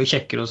sånn, så det jo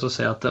kjekkere også å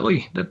se at oi,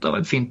 dette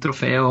var et fint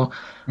trofé, og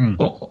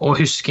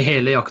huske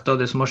hele jakta,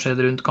 det som har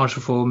skjedd rundt,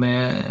 kanskje få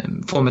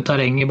med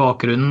terreng i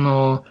bakgrunnen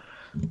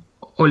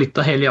og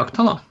litt av hele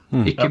jakta da,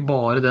 ikke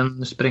bare den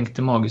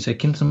sprengte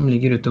magesekken som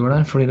ligger utover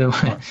der, fordi det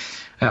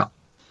var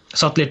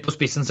satt litt på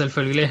spissen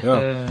selvfølgelig.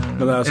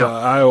 Men det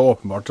er jo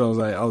åpenbart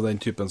av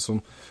den typen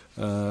som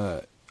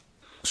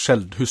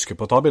sjelden husker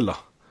på å ta bilder,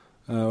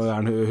 og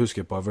gjerne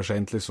husker på for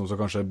sent, liksom, så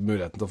kanskje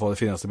muligheten til å få de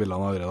fineste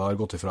bildene allerede har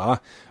gått ifra deg.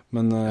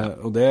 Men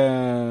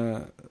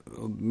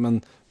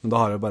da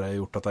har jeg bare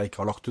gjort at jeg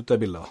ikke har lagt ut det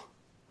bildet.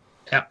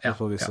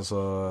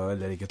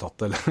 Eller ikke tatt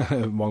det,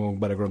 eller mange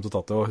ganger bare glemt å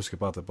tatt det, og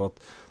husker på etterpå at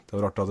det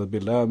var rart å ha et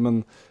bilde. Men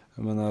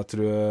jeg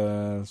tror,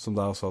 som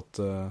det også, at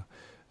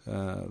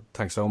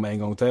tenk seg om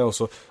en gang til, og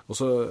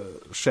så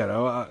ser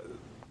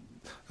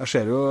jeg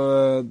ser jo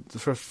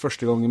for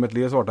første gang i mitt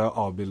liv så ble jeg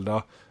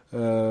avbildet.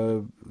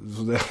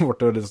 Så det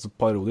ble litt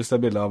parodisk det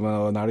bildet av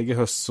en elg i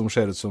høst som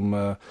ser ut som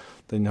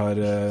den har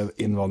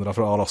innvandret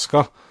fra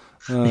Alaska,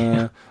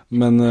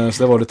 men så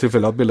det var litt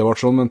tilfeldig at bildet ble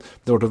sånn, men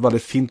det ble et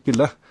veldig fint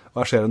bilde, og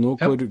jeg ser nå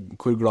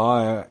hvor glad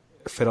jeg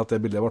for at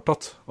det bildet ble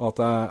tatt,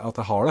 og at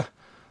jeg har det.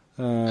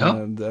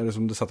 Det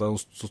liksom, det setter jeg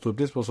så stor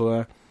pris på, så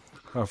i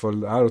hvert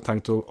fall jeg har jo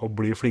tenkt å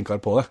bli flinkere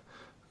på det.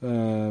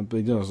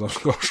 Ikke noe som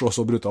skal se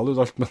så brutal ut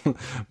alt,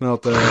 men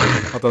at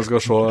de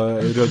skal se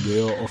ryddig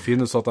og fin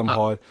ut, så at de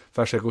har,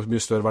 for jeg ser hvor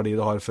mye større verdi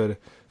det har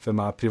for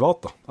meg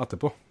privat da,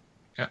 etterpå.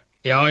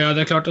 Ja,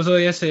 det klart, altså,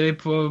 jeg ser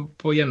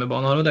på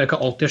hjemmebane her, og det ikke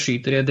alltid jeg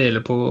skyter jeg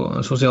deler på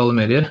sosiale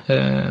medier,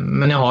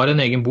 men jeg har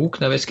en egen bok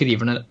der jeg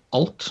skriver ned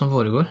alt som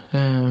foregår.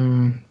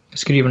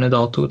 Jeg skriver ned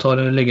dato,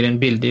 legger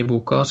inn bilde i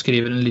boka,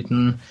 skriver en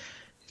liten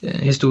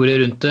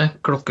historie rundt det,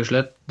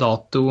 klokkeslett,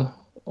 dato,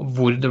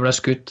 hvor det ble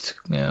skutt,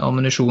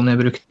 ammunisjon jeg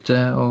brukte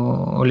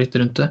og litt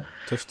rundt det.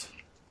 Tøft.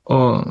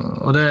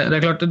 Og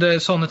det klart,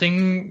 sånne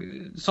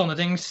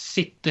ting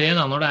sitter igjen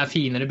da, når det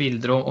finere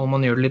bilder og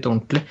man gjør det litt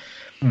ordentlig.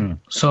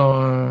 Så,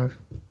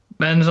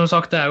 men som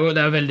sagt, det jo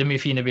veldig mye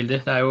fine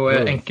bilder. Det jo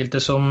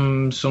enkelte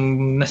som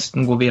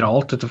nesten går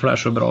viralt, for det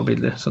så bra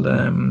bilder. Så det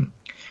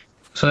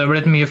har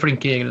blitt mye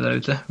flinke jegere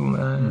der ute.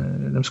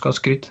 De skal ha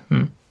skryt.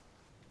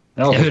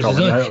 Jeg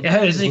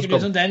høres sikkert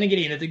ut som den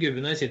grinete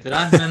gubben når jeg sitter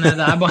der, men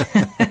det bare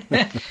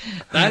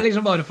det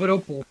liksom bare for å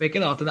påpeke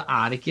da, at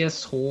det ikke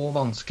så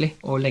vanskelig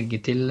å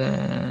legge til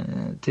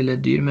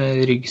et dyr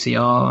med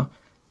ryggsida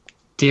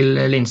til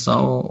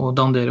linsa og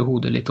dandere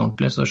hodet litt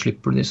ordentlig, så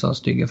slipper du disse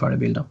stygge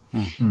ferdige bildene.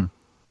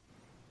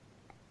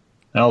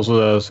 Ja, altså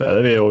så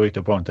det jo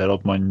viktig å poengtere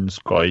at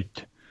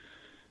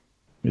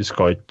vi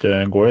skal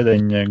ikke gå i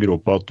den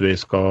gropa at vi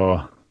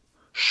skal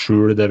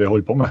skjule det vi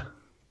holder på med.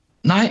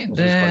 Nei,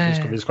 vi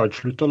skal ikke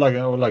slutte å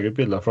legge ut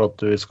bilder, for at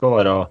vi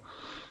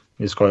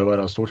skal jo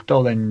være stolte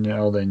av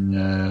den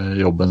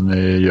jobben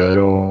vi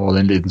gjør og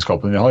den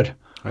lidenskapen vi har.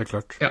 Helt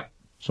klart. Ja.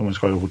 Så man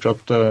skal jo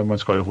fortsatt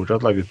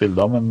legge ut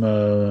bilder, men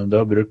det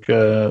å bruke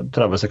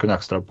 30 sekunder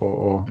ekstra på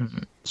å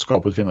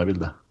skape et finere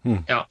bilde.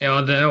 Ja,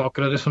 det jo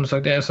akkurat det som du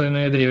sagt.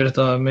 Når jeg driver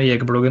dette med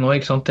jegerbloggen nå,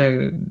 ikke sant?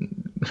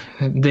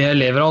 Det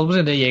jeg lever av,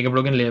 det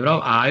jegerbloggen lever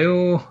av, jo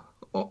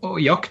å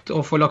jakt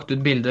og få lagt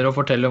ut bilder og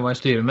fortelle hva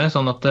jeg styrer med,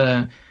 sånn at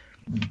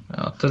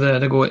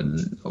det går,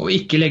 å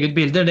ikke legge ut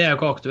bilder, det jo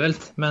ikke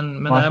aktuelt, men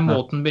det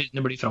måten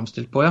bildene blir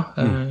fremstilt på, ja.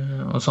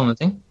 og sånne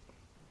ting.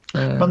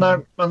 Men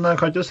jeg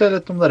kan ikke si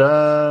litt om dere,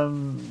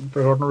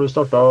 for når du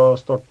startet,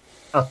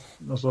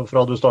 altså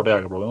fra du startet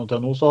Jegerbloggen og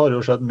til nå, så har det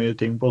jo skjedd mye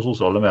ting på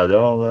sosiale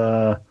medier,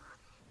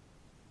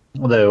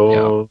 og det er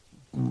jo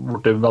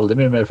blitt veldig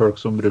mye mer folk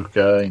som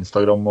bruker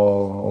Instagram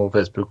og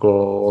Facebook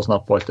og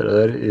Snap og alt det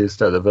der, i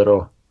stedet for å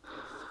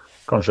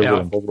kanskje gå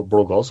inn på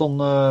blogger og sånn.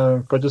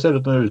 Kan ikke se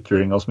ut noen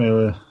utfordringer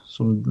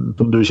som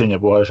du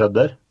kjenner på har skjedd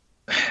der?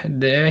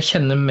 Det jeg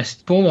kjenner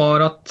mest på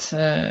var at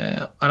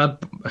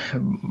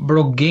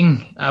blogging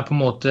på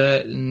en måte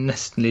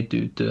nesten litt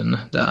utdøende.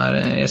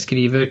 Jeg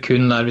skriver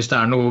kun der hvis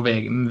det noe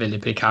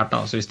veldig prekært,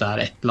 altså hvis det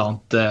et eller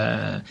annet,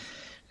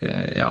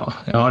 jeg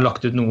har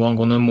lagt ut noe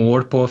angående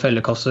mål på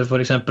fellekasser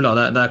for eksempel,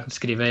 der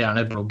skriver jeg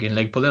gjerne et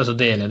blogginnlegg på det, og så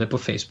deler jeg det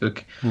på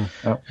Facebook.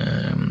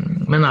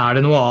 Men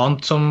det noe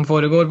annet som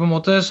foregår på en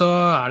måte, så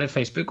det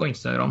Facebook og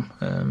Instagram.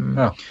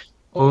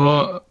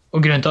 Og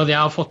grunnen til at jeg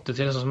har fått det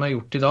til sånn som jeg har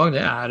gjort i dag,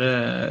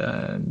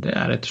 det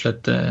rett og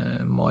slett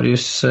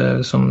Marius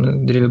som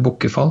driver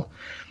Bukkefall.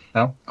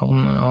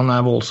 Han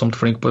voldsomt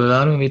flink på det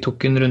der, og vi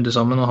tok en runde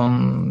sammen, og han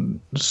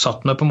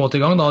satt meg på en måte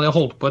i gang. Da hadde jeg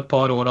holdt på et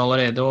par år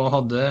allerede,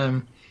 og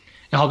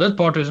jeg hadde et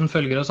par tusen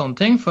følgere og sånne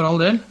ting, for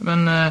all del,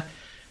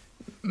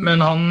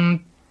 men han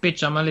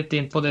pitchet meg litt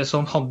inn på det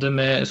som hadde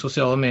med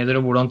sosiale medier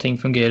og hvordan ting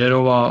fungerer,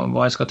 og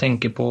hva jeg skal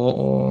tenke på,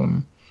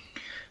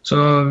 så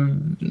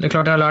det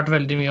klart jeg har lært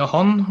veldig mye av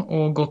han,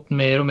 og gått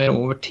mer og mer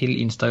over til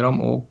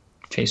Instagram og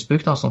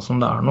Facebook, da, sånn som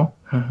det nå.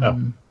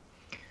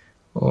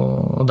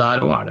 Og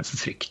der det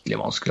fryktelig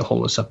vanskelig å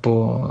holde seg på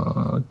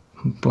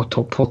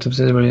topp.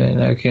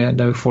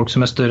 Det jo folk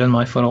som større enn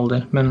meg for all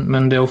del,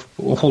 men det å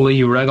holde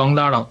hjula i gang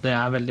der, da, det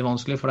veldig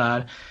vanskelig, for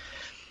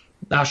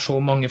det så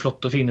mange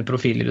flotte og fine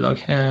profiler i dag.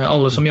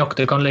 Alle som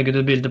jakter kan legge ut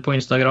et bilde på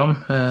Instagram,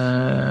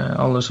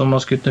 alle som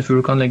har skutt en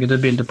fugl kan legge ut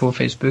et bilde på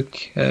Facebook.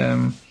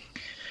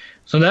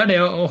 Så det det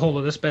å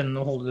holde det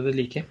spennende og holde det ved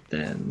like.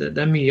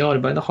 Det mye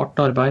arbeid, det hardt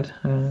arbeid.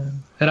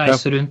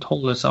 Reise rundt,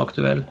 holde seg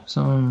aktuell. Så.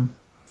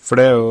 For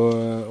det jo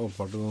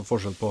åpenbart noen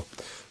forskjell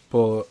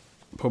på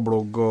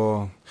blogg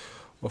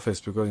og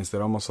Facebook og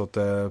Instagram, altså at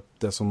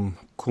det som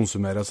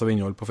konsumeres av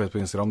innhold på Facebook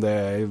og Instagram, det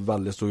i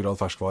veldig stor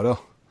grad ferskvare.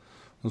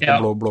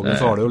 På bloggen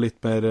så har det jo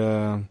litt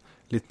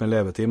mer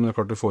levetid, men det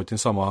klart du får ikke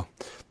den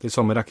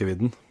samme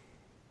rekkevidden.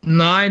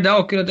 Nei, det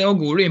akkurat det. Og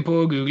går du inn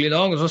på Google i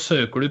dag, og så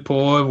søker du på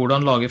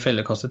hvordan lage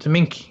fellekastet til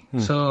mink,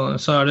 så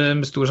det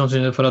med stor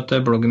sannsynlighet for at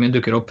bloggen min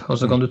dukker opp, og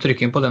så kan du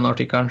trykke inn på den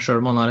artikkelen selv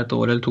om han et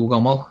år eller to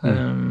gammel.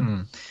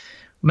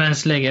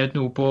 Mens legger jeg ut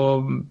noe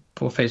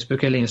på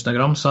Facebook eller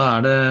Instagram, så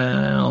det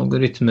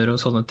algoritmer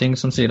og sånne ting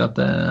som sier at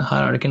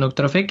her det ikke nok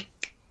trafikk,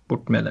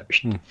 bort med det.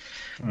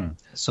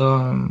 Så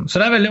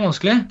det veldig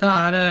vanskelig. Det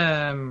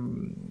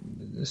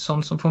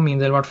sånn som for min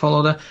del i hvert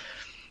fall, og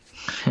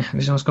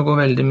hvis man skal gå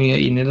veldig mye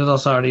inn i det, da,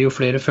 så det jo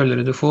flere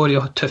følgere du får,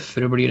 jo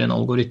tøffere blir den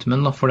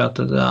algoritmen, da, fordi at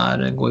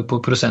det går på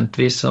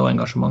prosentvis og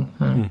engasjement.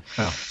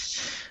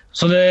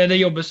 Så det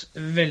jobbes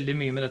veldig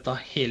mye med dette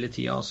hele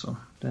tiden, altså.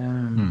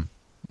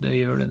 Det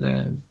gjør det.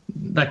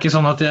 Det ikke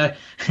sånn at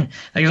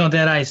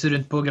jeg reiser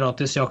rundt på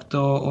gratis jakt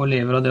og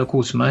lever av det å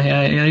kose meg.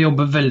 Jeg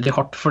jobber veldig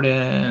hardt for det,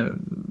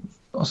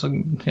 altså,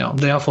 det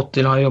jeg har fått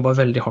til har jeg jobbet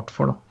veldig hardt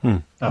for,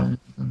 da.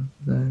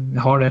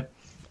 Jeg har det.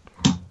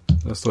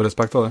 Det står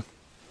respekt av det.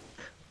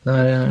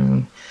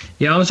 Men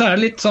så det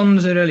litt sånn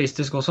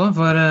surrealistisk også,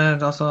 for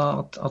altså,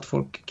 at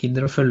folk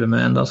gidder å følge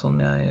med enda sånn.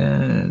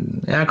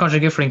 Jeg kanskje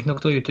ikke flink nok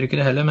til å uttrykke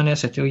det heller, men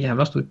jeg setter jo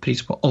jævla stor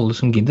pris på alle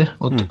som gidder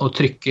å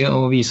trykke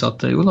og vise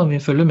at jo da,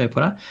 vi følger med på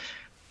det.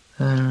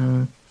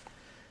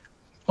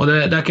 Og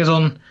det ikke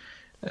sånn,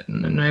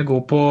 når jeg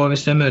går på,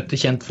 hvis jeg møter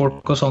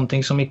kjentfolk og sånne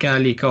ting som ikke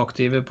like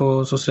aktive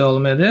på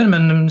sosiale medier,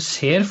 men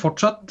ser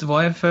fortsatt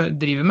hva jeg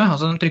driver med,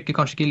 altså de trykker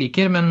kanskje ikke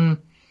liker, men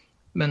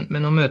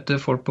å møte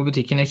folk på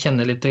butikken jeg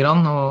kjenner litt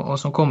grann, og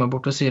som kommer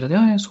bort og sier at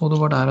ja, jeg så du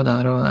var der og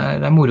der, og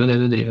det moro det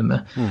du driver med.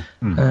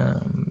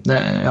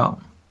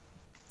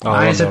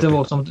 Jeg setter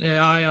voldsomt,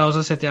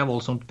 så setter jeg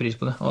voldsomt pris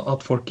på det,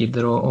 at folk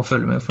gidder å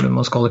følge med, for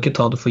man skal ikke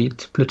ta det for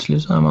gitt.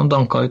 Plutselig så man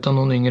danka ut av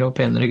noen yngre og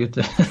penere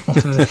gutter.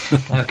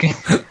 Det ikke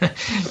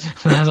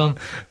det sånn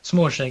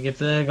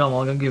småskjeggete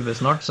gammel gubbe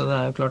snart, så det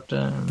jo klart.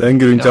 Det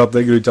en grunn til at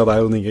jeg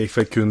og Inge ikke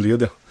fikk kun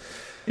lyd,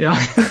 Ja.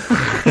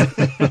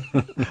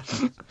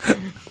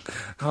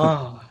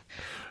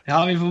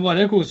 Vi får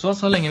bare kose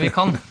oss så lenge vi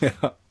kan. Nei,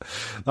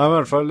 men i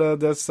hvert fall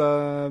det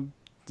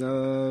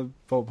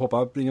håper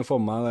jeg begynner å få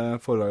med meg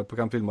det foredraget på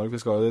Camp Villmark. Vi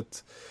skal jo dit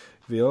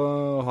vi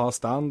ha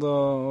stand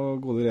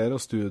og gode greier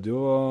og studio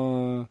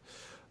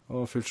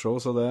og fullt show,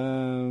 så det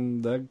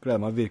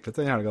gleder meg virkelig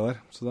til den helga der,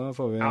 så da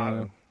får vi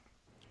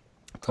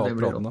ta opp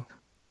praten da.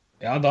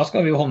 Ja, da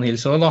skal vi jo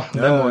håndhilse også da.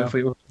 Det må vi få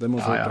gjort. Det må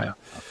vi få gjort.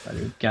 Det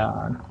jo ikke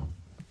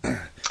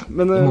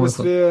Men hvis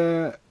vi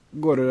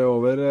går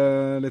over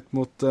litt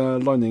mot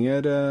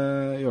landinger,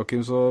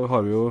 Joakim, så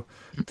har vi jo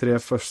 3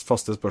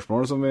 faste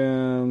spørsmål som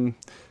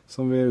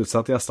vi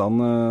utsetter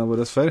gjestene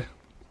våre for.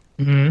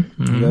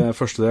 Det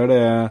første der,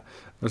 det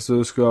hvis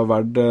du skulle ha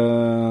vært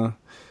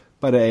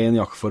bare en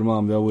jaktform av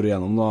dem vi har vært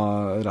igjennom da,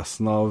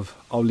 resten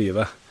av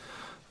livet,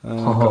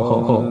 Hva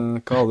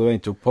hadde du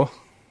endt opp på?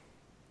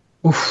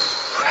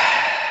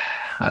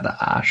 Nei, det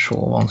så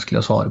vanskelig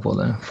å svare på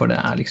det, for det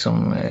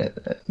liksom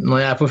når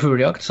jeg på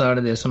fuglejakt så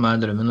det som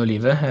drømmen og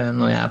livet,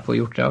 når jeg på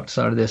hjortejakt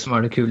så det som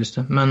det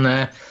kuleste, men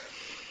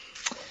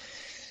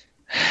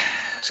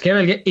skal jeg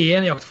velge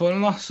en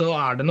jaktform da, så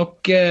det nok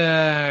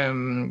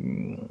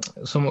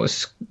som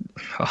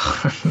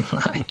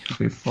nei,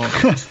 fy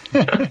faen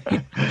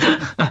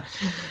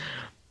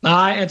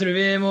Nei, jeg tror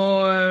vi må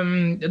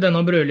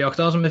denne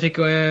brøljakta som jeg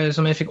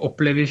fikk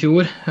oppleve I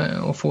fjor,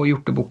 å få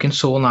hjortebukken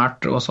så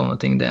nært og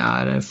sånne ting, det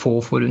få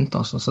forunt,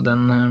 altså. Så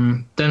den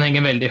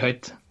henger veldig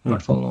høyt, I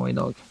hvert fall nå I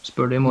dag.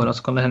 Spør du I morgen,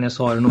 så kan det hende jeg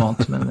svarer noe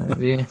annet, men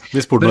vi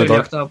spurte noe I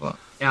dag.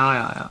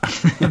 Ja.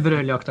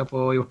 Brøljakta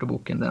på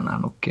hjortebukken, den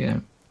nok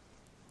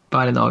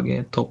hver dag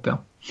topp,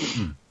 ja.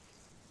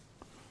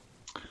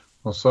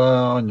 Og så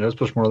andre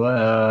spørsmålet,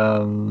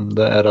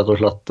 det rett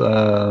og slett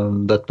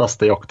ditt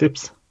beste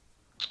jakttips.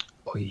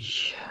 Oi.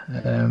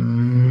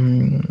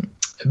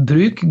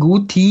 Bruk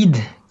god tid,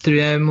 tror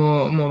jeg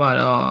må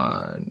være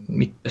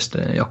mitt beste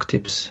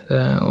jakttips.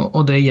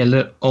 Og det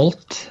gjelder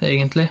alt,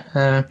 egentlig.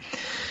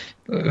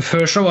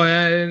 Før så var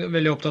jeg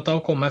veldig opptatt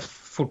av å komme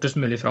fortest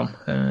mulig fram.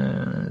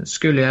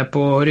 Skulle jeg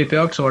på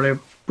rypejakt, så var det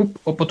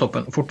opp på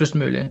toppen, fortest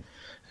mulig.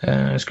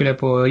 Skulle jeg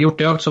på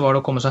hjortejakt, så var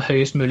det å komme seg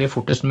høyest mulig,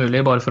 fortest mulig,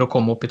 bare for å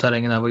komme opp I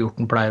terrengen der hvor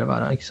hjorten pleier å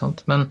være, ikke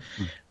sant? Men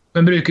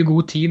bruke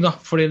god tid, da,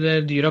 fordi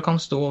dyra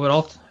kan stå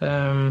overalt.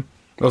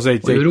 Altså,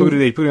 det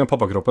ikke på grunn av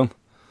pappakroppen?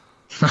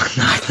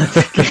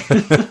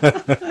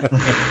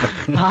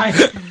 Nei,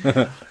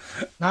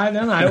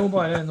 den jo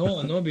bare,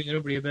 nå begynner det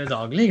å bli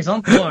bedagelig, ikke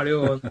sant? Nå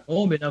nå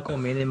begynner det å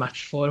komme inn I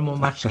matchform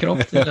og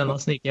matchkropp til denne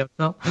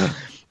snikjakta.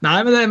 Nei,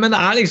 men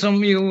det liksom,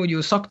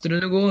 jo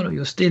saktere du går,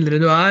 jo stillere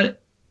du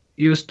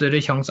jo større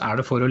sjans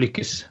det for å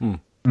lykkes. I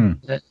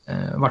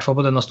hvert fall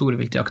på denne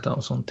store viltjakta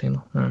og sånne ting.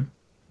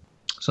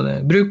 Så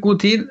bruk god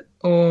tid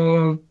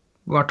og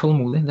vær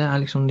tålmodig. Det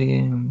liksom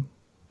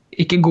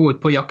ikke gå ut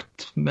på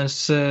jakt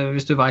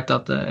hvis du vet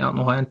at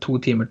nå har jeg 2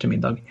 timer til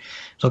middag.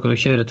 Så kan du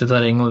kjøre til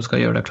terreng og du skal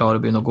gjøre deg klar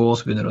og begynne å gå, og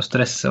så begynner du å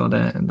stresse, og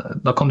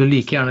da kan du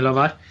like gjerne la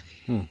være.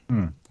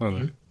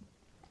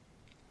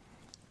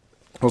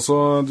 Og så,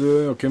 du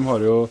Joachim har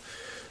jo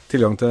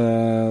tilgang til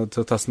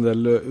å teste en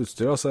del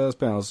utstyr, så det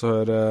spennende å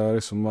høre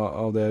liksom,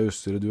 av det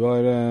utstyret du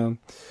har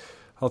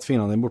hatt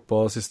finene dine bort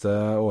på siste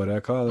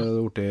året. Hva det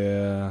du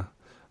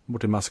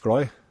borti mest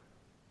glad I?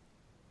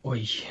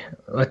 Oi,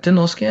 vet du,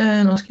 nå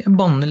skal jeg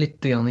banne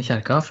litt I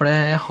kjerka, for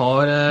jeg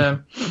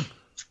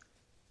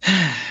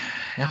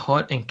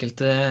har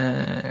enkelte,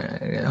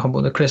 jeg har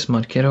både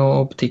klesmarker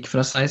og optikk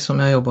fra seg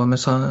som jeg har jobbet med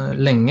så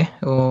lenge,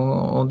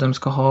 og de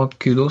skal ha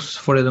kudos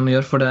for det de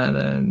gjør, for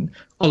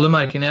alle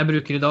merkene jeg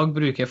bruker I dag,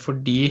 bruker jeg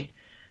fordi,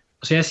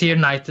 så jeg sier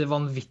nei til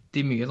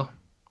vanvittig mye da.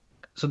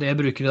 Så det jeg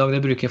bruker I dag,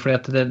 det bruker jeg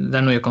fordi det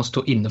noe jeg kan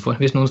stå inne for.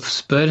 Hvis noen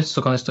spør, så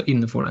kan jeg stå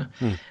inne for det.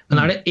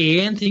 Men det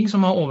en ting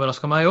som har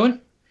overrasket meg I år,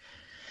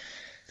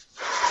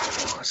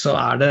 så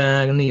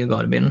det nye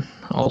Garmin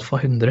Alpha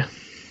 100.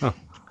 Ja.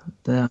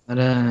 Det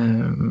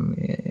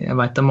jeg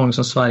vet det mange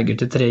som sverger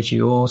til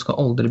 320 og skal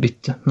aldri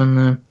bytte, men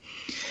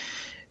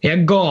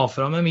jeg ga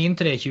fra meg min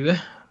 320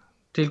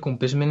 til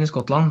kompisen min I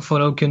Skottland for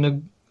å kunne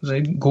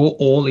gå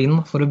all in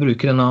for å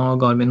bruke denne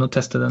Garmin og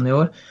teste den I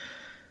år.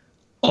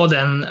 Og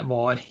den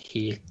var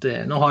helt...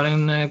 Nå har jeg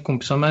en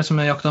kompis av meg som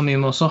jeg jaktet mye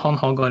med også,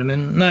 han har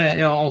Garmin,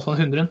 Alpha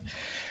 100.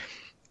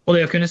 Og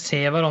det å kunne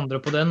se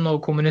hverandre på den og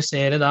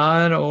kommunisere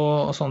der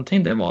og sånne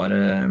ting, det var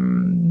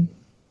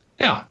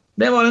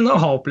det var en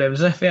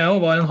aha-opplevelse. For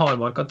jeg var en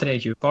hardbarka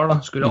 320-par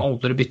da, skulle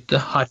aldri bytte.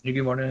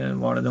 Herregud,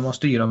 var det de var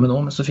styret med nå,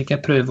 men så fikk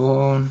jeg prøve å...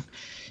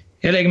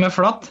 Jeg legger meg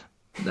flatt.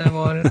 Det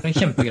var en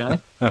kjempegreie.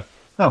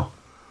 Ja.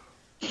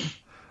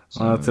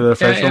 Så,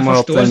 jeg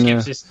forstår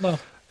skepsisen da.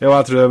 Jo,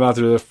 jeg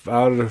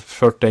har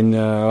ført den,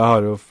 jeg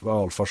har jo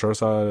Alfa selv,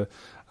 så jeg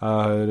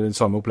har den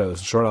samme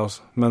opplevelsen selv,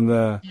 altså. Men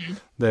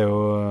det jo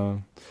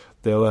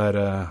det her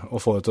å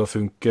få det til å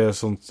funke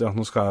sånt, ja,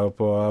 nå skal jeg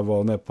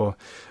var nede på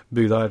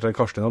bygda her til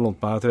Karsten og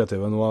lånt meg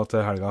 320 nå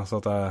til helga, så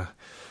at jeg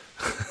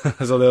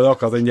så det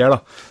akkurat den der da,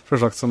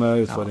 for sagt som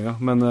utfordringen,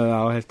 men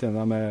jeg helt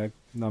enig,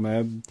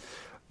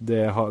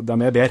 de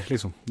bedre,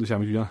 liksom, du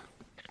kommer ikke unna.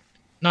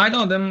 Nei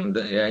da,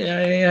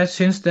 jeg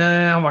synes det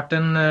har vært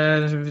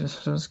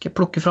skal jeg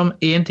plukke fram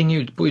en ting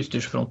på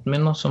utstyrsfronten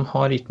min nå, som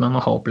har gitt meg en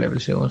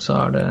aha-opplevelse I år, så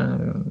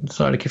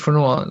det ikke for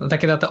noe, det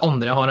ikke det at det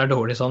andre jeg har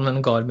dårlig sånn,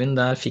 men Garmin,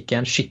 der fikk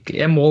jeg en skikkelig,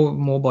 jeg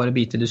må bare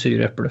bite det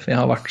sure eplet, for jeg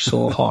har vært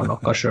så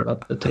hardnakka selv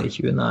at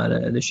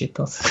 320 det shit,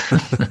 altså.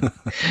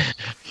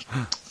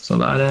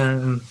 Så det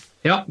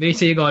ja, vi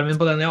sier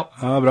Garmin på den, ja.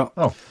 Ja, bra.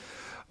 Ja.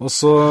 Og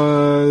så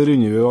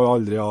runder vi jo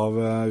aldri av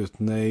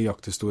uten en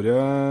jakthistorie,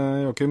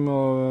 Joachim,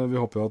 og vi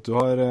håper jo at du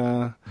har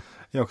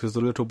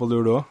jakthistorier 2 på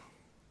lur du også.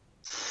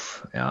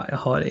 Ja, jeg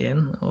har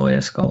en, og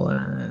jeg skal...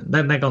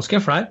 Det ganske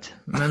flaut,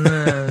 men...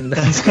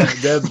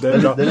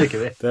 det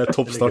liker vi. Det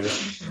toppstart.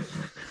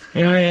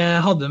 Jeg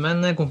hadde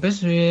med en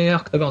kompis, vi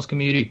jaktet ganske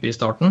mye rype I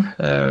starten,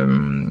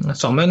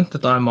 sammen,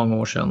 dette mange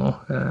år siden nå.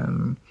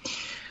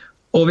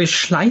 Og vi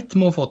sleit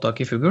med å få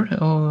tak I fugl,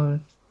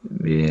 og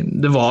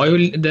Det var jo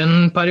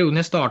den perioden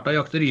jeg startet å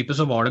jakte rype,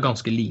 så var det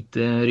ganske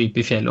lite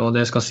rype i fjellet, og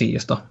det skal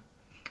sies da.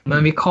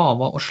 Men vi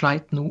kava og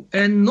sleit noe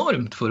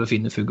enormt for å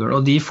finne fugl,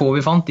 og de få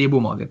vi fant, de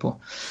bomma vi på,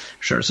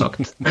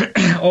 selvsagt.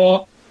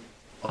 Og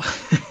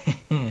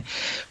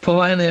på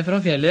vei ned fra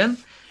fjellet igjen,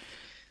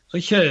 så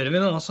kjører vi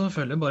da, så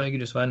følger bare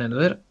grusvei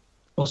nedover,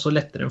 og så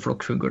letter en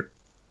flokk fugl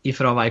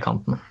ifra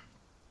veikanten,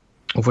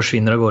 og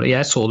forsvinner av gårde.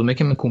 Jeg så dem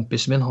ikke, men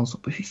kompisen min, han så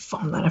på, fy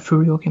faen, der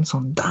fugl, Joachim,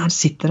 sånn, der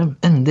sitter de,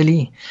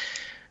 endelig.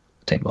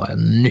 Jeg tenkte bare,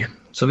 nu.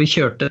 Så vi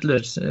kjørte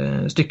et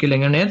stykke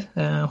lenger ned,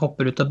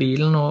 hopper ut av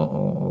bilen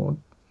og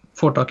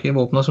får tak i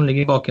våpnene som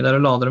ligger baki der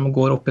og lader dem og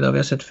går opp i der vi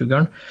har sett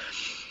fuglen.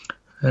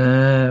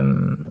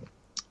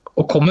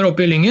 Og kommer opp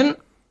i lyngen,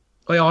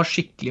 og jeg har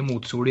skikkelig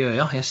motsol i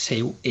øya. Jeg ser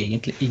jo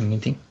egentlig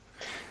ingenting.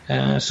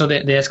 Så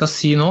det jeg skal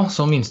si nå,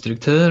 som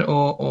instruktør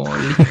og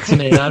litt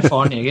mer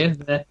erfaren jeger,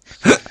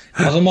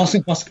 altså man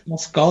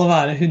skal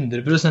være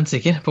 100%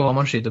 sikker på hva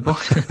man skyter på.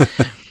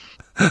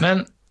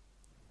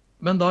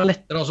 Men da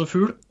letter det altså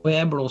fugl, og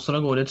jeg blåser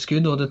av gårde et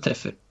skudd, og det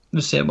treffer.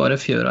 Du ser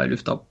bare fjøra i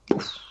lufta,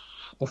 puff,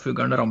 og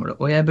fuglen ramler.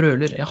 Og jeg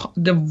brøler.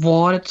 Det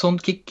var et sånt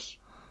kick.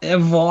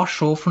 Jeg var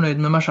så fornøyd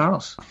med meg selv,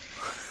 altså.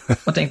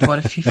 Og tenkte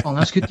bare, fy faen,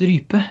 jeg har skutt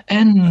rype.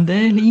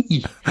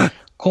 Endelig!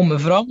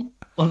 Komme fram,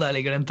 og der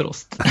ligger det en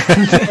trost.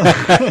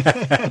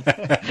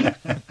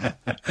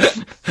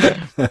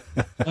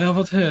 Og jeg har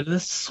fått høre det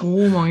så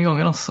mange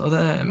ganger, altså.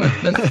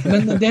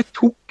 Men det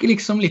tok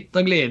liksom litt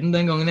av gleden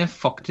den gangen jeg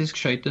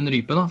faktisk skjøt en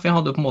rype, da. For jeg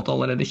hadde på en måte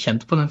allerede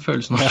kjent på den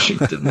følelsen av å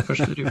skyte den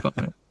første rypa.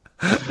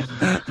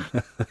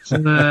 Så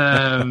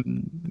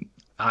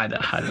nei,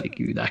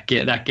 herregud, det er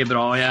ikke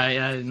bra.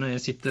 Når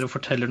jeg sitter og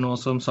forteller noe,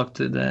 som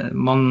sagt,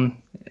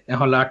 jeg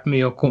har lært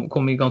mye og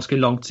kommet ganske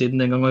langt siden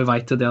den gang, og jeg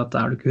vet det at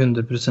er du ikke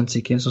 100%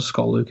 sikker, så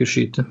skal du ikke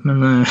skyte.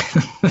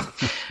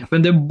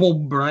 Men det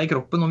bobla i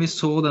kroppen når vi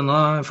så denne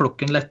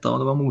flokken letta, og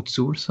det var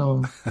motsol,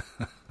 så...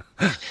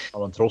 Ja,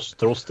 men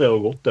trost er jo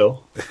godt, det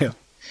også.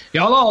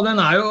 Ja da, den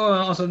er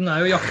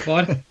jo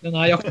jaktbar. Den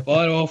er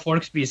jaktbar, og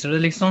folk spiser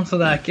det liksom, så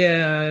det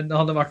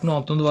hadde vært noe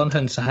annet om det var en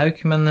hønsehauk,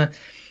 men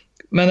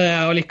det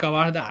er jo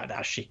likevel, det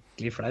er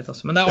skikkelig fleit,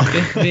 altså. Men det er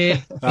artig.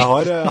 Jeg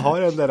har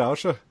en der her,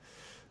 så.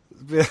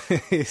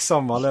 I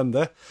samme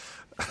lende.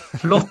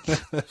 Flott.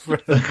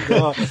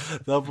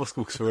 Det var på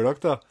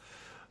skogsfuglejakt, da.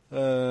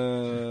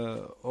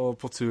 Og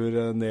på tur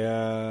ned,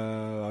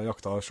 jeg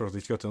jakta selv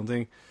ikke skjøtte noen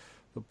ting,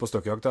 på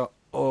støkkjakt, da.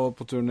 Og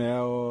på tur ned,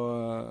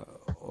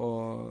 og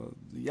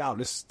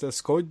jævlig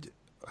skodd,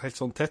 helt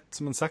sånn tett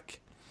som en sekk.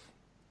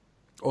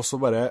 Og så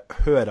bare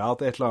hører jeg at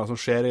det er et eller annet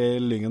som skjer i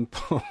lyngen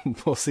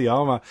på siden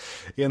av meg.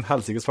 I en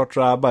helsikes fart, så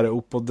er jeg bare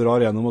opp og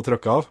drar gjennom og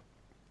trykker av.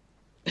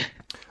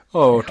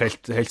 Og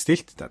helt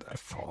stilt.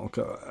 Faen,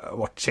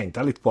 jeg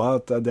kjente litt på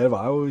at der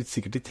var jeg jo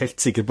sikkert ikke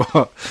helt sikker på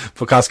hva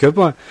jeg skjøt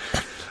på meg.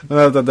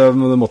 Men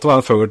det måtte være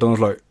en fugl til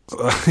noen slag. Så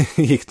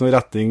det gikk noe i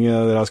retning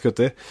der jeg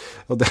skjøt i,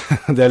 og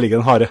der ligger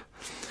en hare.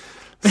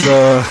 Så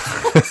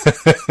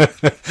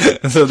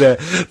det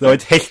var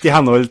ikke helt i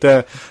henhold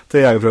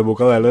til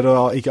jegerprøveboka det heller,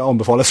 og ikke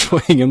anbefales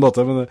på ingen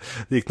måte, men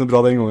det gikk noe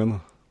bra den gangen.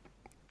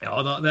 Ja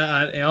da,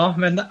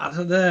 men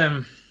det...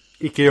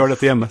 Ikke gjør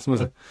dette hjemme, som du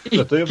sier.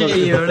 Ikke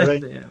gjør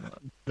dette hjemme.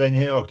 Den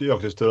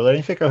jakthistoria der,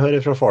 den fikk jeg høre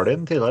fra far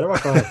din tidligere, i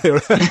hvert fall.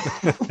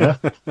 Ja.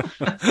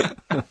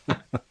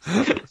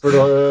 For du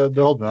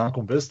hadde med en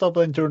kompis da,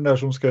 på den turen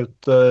der som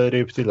skjøt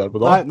ryp tidligere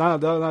på dag? Nei,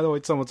 det var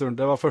ikke samme turen.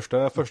 Det var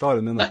første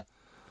haren min. Nei.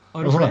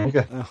 Har du flere?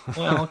 Okay.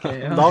 Ja, okay,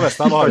 ja. Da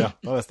visste jeg bare.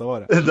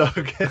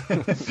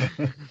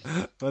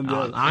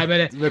 Nei, men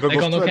det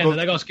kan nok hende.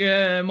 Det er ganske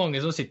mange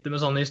som sitter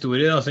med sånne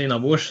historier, altså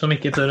innabords, som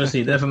ikke tør å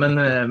si det.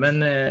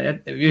 Men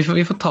vi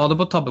får ta det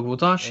på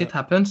tabbekvota. Shit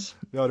happens.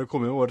 Vi har jo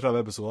kommet over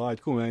 30 episoder. Jeg har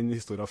ikke kommet inn i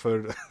historien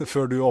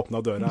før du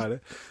åpnet døra her.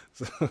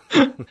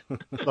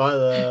 Da er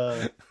det...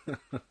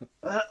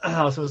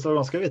 Jeg synes det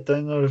var ganske vitt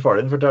når far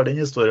din forteller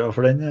den historien,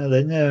 for den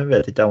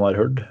vet ikke jeg om jeg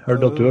har hørt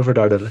at du har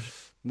fortalt heller.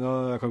 Ja,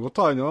 jeg kan godt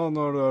ta inn også,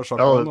 når du har sagt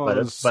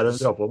bare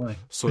dra på meg.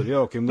 Sorry,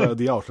 Joachim, det er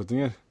de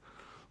avslutninger.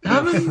 Ja,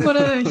 men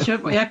bare kjør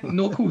på.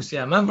 Nå koser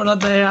jeg meg, for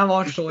jeg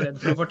var så redd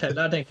for å fortelle.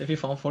 Jeg tenkte, fy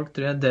faen, folk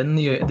tror jeg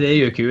det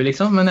gjør ikke,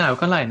 liksom. Men jeg er jo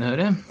ikke alene,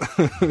 hører jeg.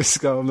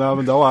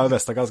 Men da var jeg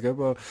best av ganske.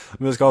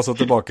 Vi skal altså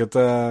tilbake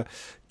til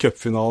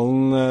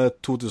cupfinalen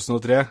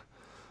 2003.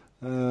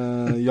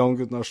 Jan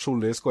Gunnar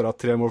Solli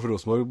skåret 3 mål for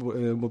Rosenborg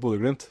mot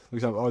Bodø/Glimt.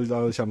 Alle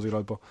kommer så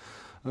grad på.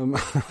 I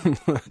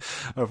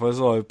hvert fall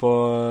så var vi på,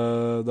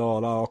 da var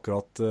det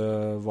akkurat,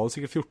 var det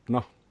sikkert 14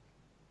 da.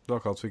 Da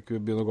akkurat fikk vi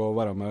begynne å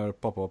være med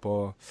pappa på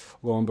å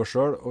gå med børs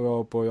selv, og vi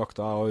var på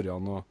jakta jeg og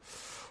Ørjan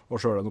og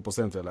Sjølen oppe på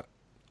Steinfjellet.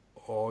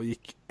 Og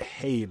gikk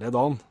hele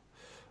dagen,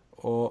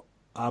 og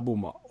jeg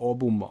bomma,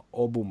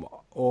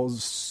 og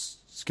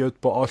skjøt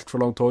på alt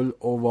for langt hold,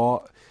 og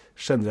var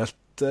generelt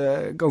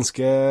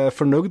ganske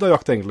fornøyd av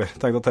jakt egentlig.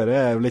 Tenkte at dette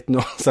er litt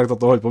noe sagt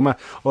at å holde på med.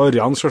 Og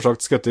Ørjan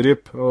selvsagt skjøt i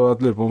ryp, og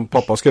jeg lurer på om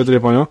pappa skjøt i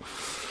ryp han også.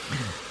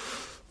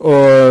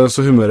 Og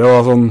så humøret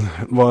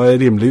var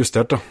rimelig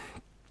justert da.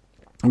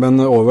 Men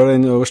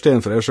over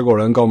Steinfreier så går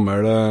det en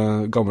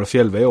gammel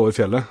fjellvei over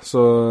fjellet,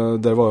 så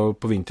det var jo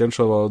på vinteren,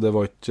 så det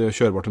var ikke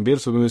kjørbart en bil,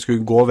 så vi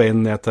skulle gå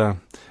veien ned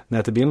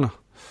til bilen da.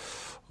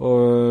 Og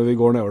vi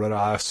går nedover der,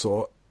 og jeg er så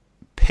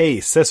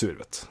peisesur,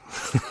 vet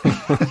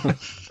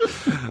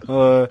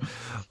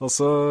og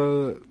så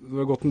vi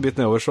har gått en bit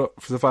nedover, så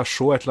får jeg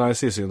se et eller annet i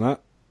sidesynet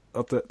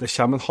at det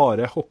kommer en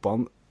hare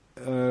hoppene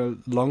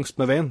langs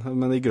med veien,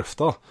 men i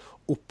grøfta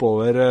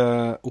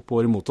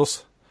oppover imot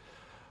oss,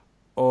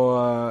 og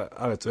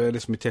jeg vet jo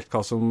liksom ikke helt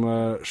hva som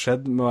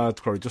skjedde, men jeg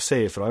klarer ikke å si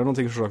ifra eller noen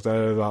ting, så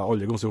jeg har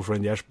aldri gått hvorfor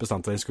den der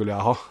bestemte den skulle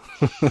jeg ha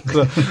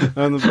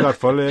men i hvert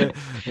fall i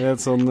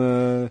et sånn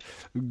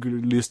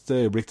lyst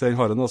øyeblikk til den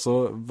haren, så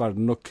var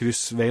den å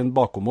krysse veien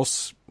bakom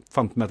oss,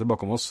 15 meter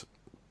bakom oss,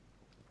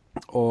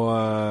 og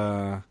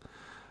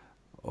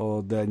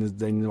den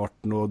ble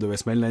noe død i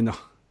smell, den da.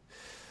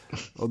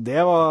 Og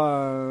det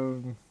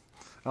var...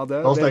 Ja,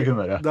 det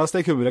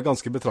steg humøret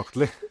ganske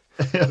betraktelig.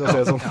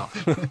 Sånn.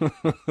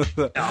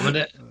 Ja, men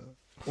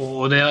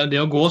det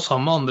å gå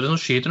sammen med andre som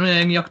skyter når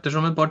jeg jakter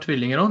som et par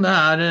tvillinger også,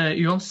 det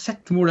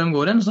uansett hvor de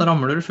går hen, så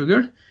ramler du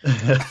fugl.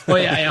 Og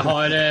det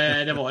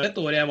var et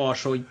år jeg var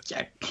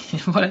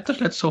rett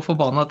og slett så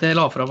forbannet at jeg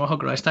la fra meg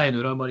hagla i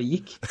steinura og bare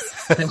gikk.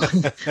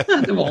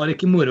 Det var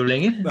ikke moro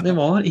lenger. Det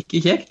var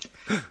ikke kjekt.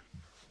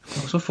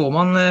 Og så får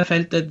man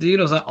felt et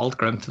dyr, og så alt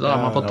glemt. Da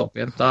er man på topp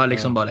igjen. Da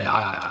liksom bare,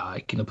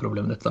 ikke noe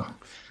problem dette.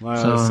 Nei,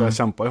 så jeg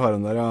kjempet i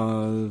haren der,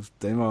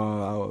 den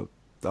var,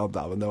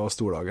 det var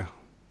stordaget.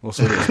 Og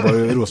så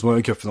Rosenborg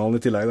i cupfinalen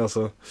i tillegg, da,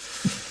 så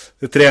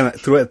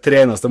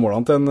tre eneste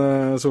målene til en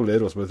Solli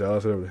i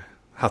Rosenborg-treet for øvrig.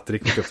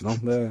 Hat-trick i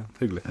cupfinalen, det er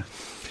hyggelig.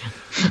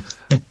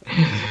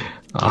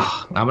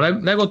 Nei,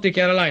 men det er godt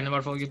ikke jeg er alene i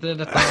hvert fall, gutter.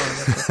 Dette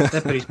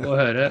er pris på å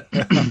høre.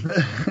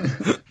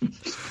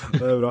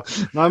 Det er bra.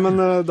 Nei, men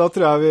da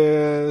tror jeg vi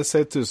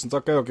sier tusen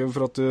takk, Joakim,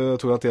 for at du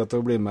tok deg tid til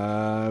å bli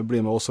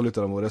med oss og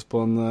lytterne våre på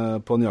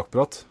en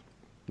jaktprat.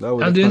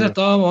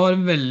 Dette var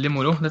veldig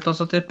moro. Dette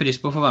satte jeg pris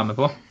på å få være med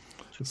på.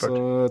 Supert. Så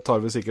tar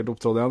vi sikkert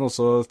opptråd igjen, og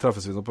så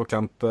treffes vi nå på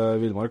Camp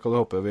Villmark, og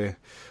det håper vi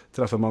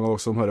treffer mange av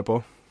dere som hører på.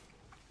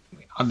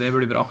 Ja, det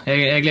blir bra.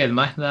 Jeg gleder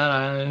meg. Det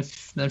er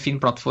en fin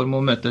plattform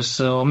å møtes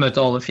og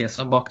møte alle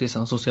fjesene bak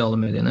disse sosiale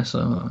mediene, så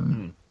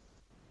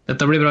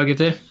dette blir bra,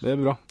 gutter. Det er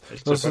bra.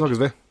 Da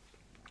snakkes vi.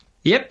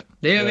 Jepp,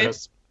 det gjør vi.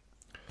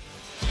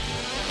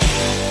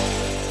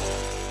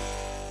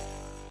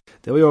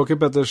 Det var Joakim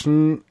Pettersen,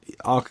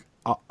 AKA,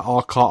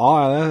 AK?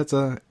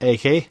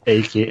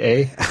 AKA.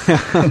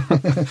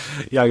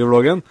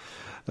 Jegervloggen.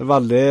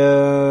 Veldig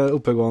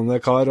oppegående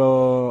kar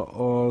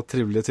og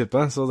trivelig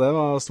type, så det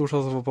var stort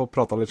å få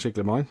prate litt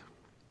skikkelig med han.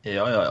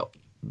 Ja.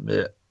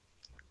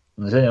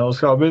 Det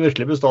skal bli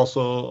virkelig bestas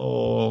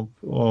å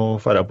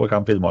fære på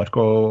Camp Villmark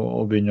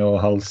og begynne å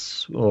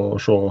helse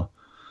og se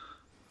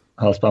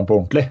helst på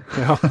ordentlig.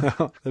 Ja,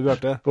 det blir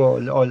artig. På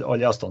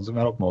alle gjestene som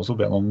vi har hatt med oss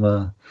opp gjennom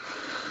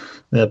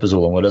de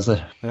episodene våre.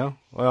 Ja,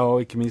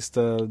 og ikke minst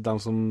dem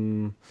som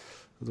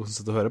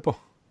sitter og hører på.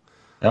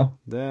 Ja.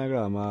 Det gleder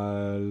jeg meg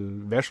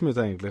vel så mye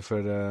til egentlig,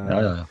 for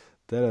ja.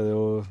 der er det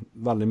jo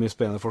veldig mye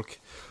spennende folk.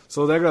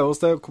 Så det gleder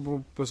oss til å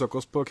besøke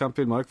oss på Camp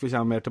Villmark. Vi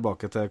kommer mer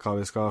tilbake til hva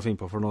vi skal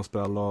finne på for noe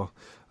spill, og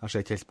jeg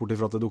ser ikke helt bort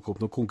ifra at det dukker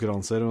opp noen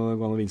konkurranser, og det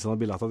går an å vinne seg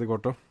noen billetter til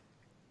hvert da.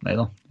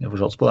 Neida, jeg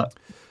får sats på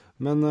det.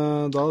 Men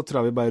da tror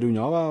jeg vi bare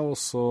runder av, og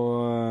så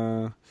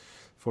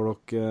får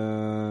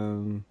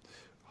dere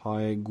ha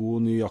en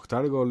god ny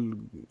jakthelg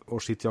og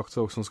skittjakt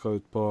til dere som skal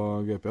ut på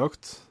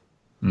gøypejakt.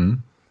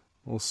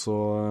 Og så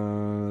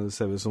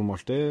ser vi som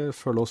alltid,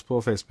 følg oss på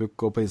Facebook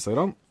og på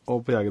Instagram,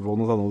 og på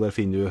jegerpodden.no, der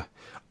finner du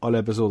alle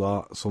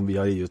episoder som vi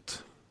har gitt ut.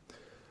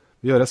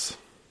 Vi høres.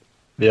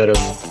 Vi høres.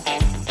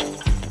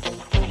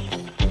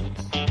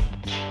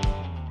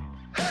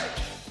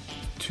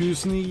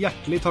 Tusen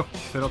hjertelig takk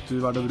for at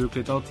du valgte å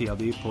bruke litt av tida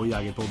di på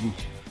Jegerpodden.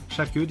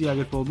 Sjekk ut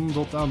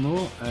jegerpodden.no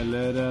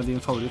eller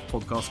din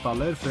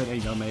favoritt-podcastspiller for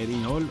enda mer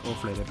innhold og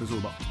flere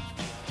episoder.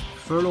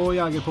 Følg også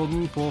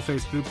Jegerpodden på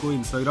Facebook og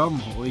Instagram,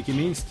 og ikke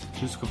minst,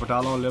 husk å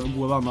fortelle alle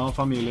gode venner,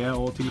 familie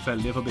og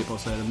tilfeldige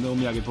forbipasserende om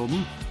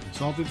Jegerpodden,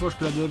 sånn at vi får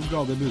spredd det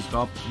glade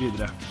budskap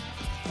videre.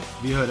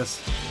 Vi høres!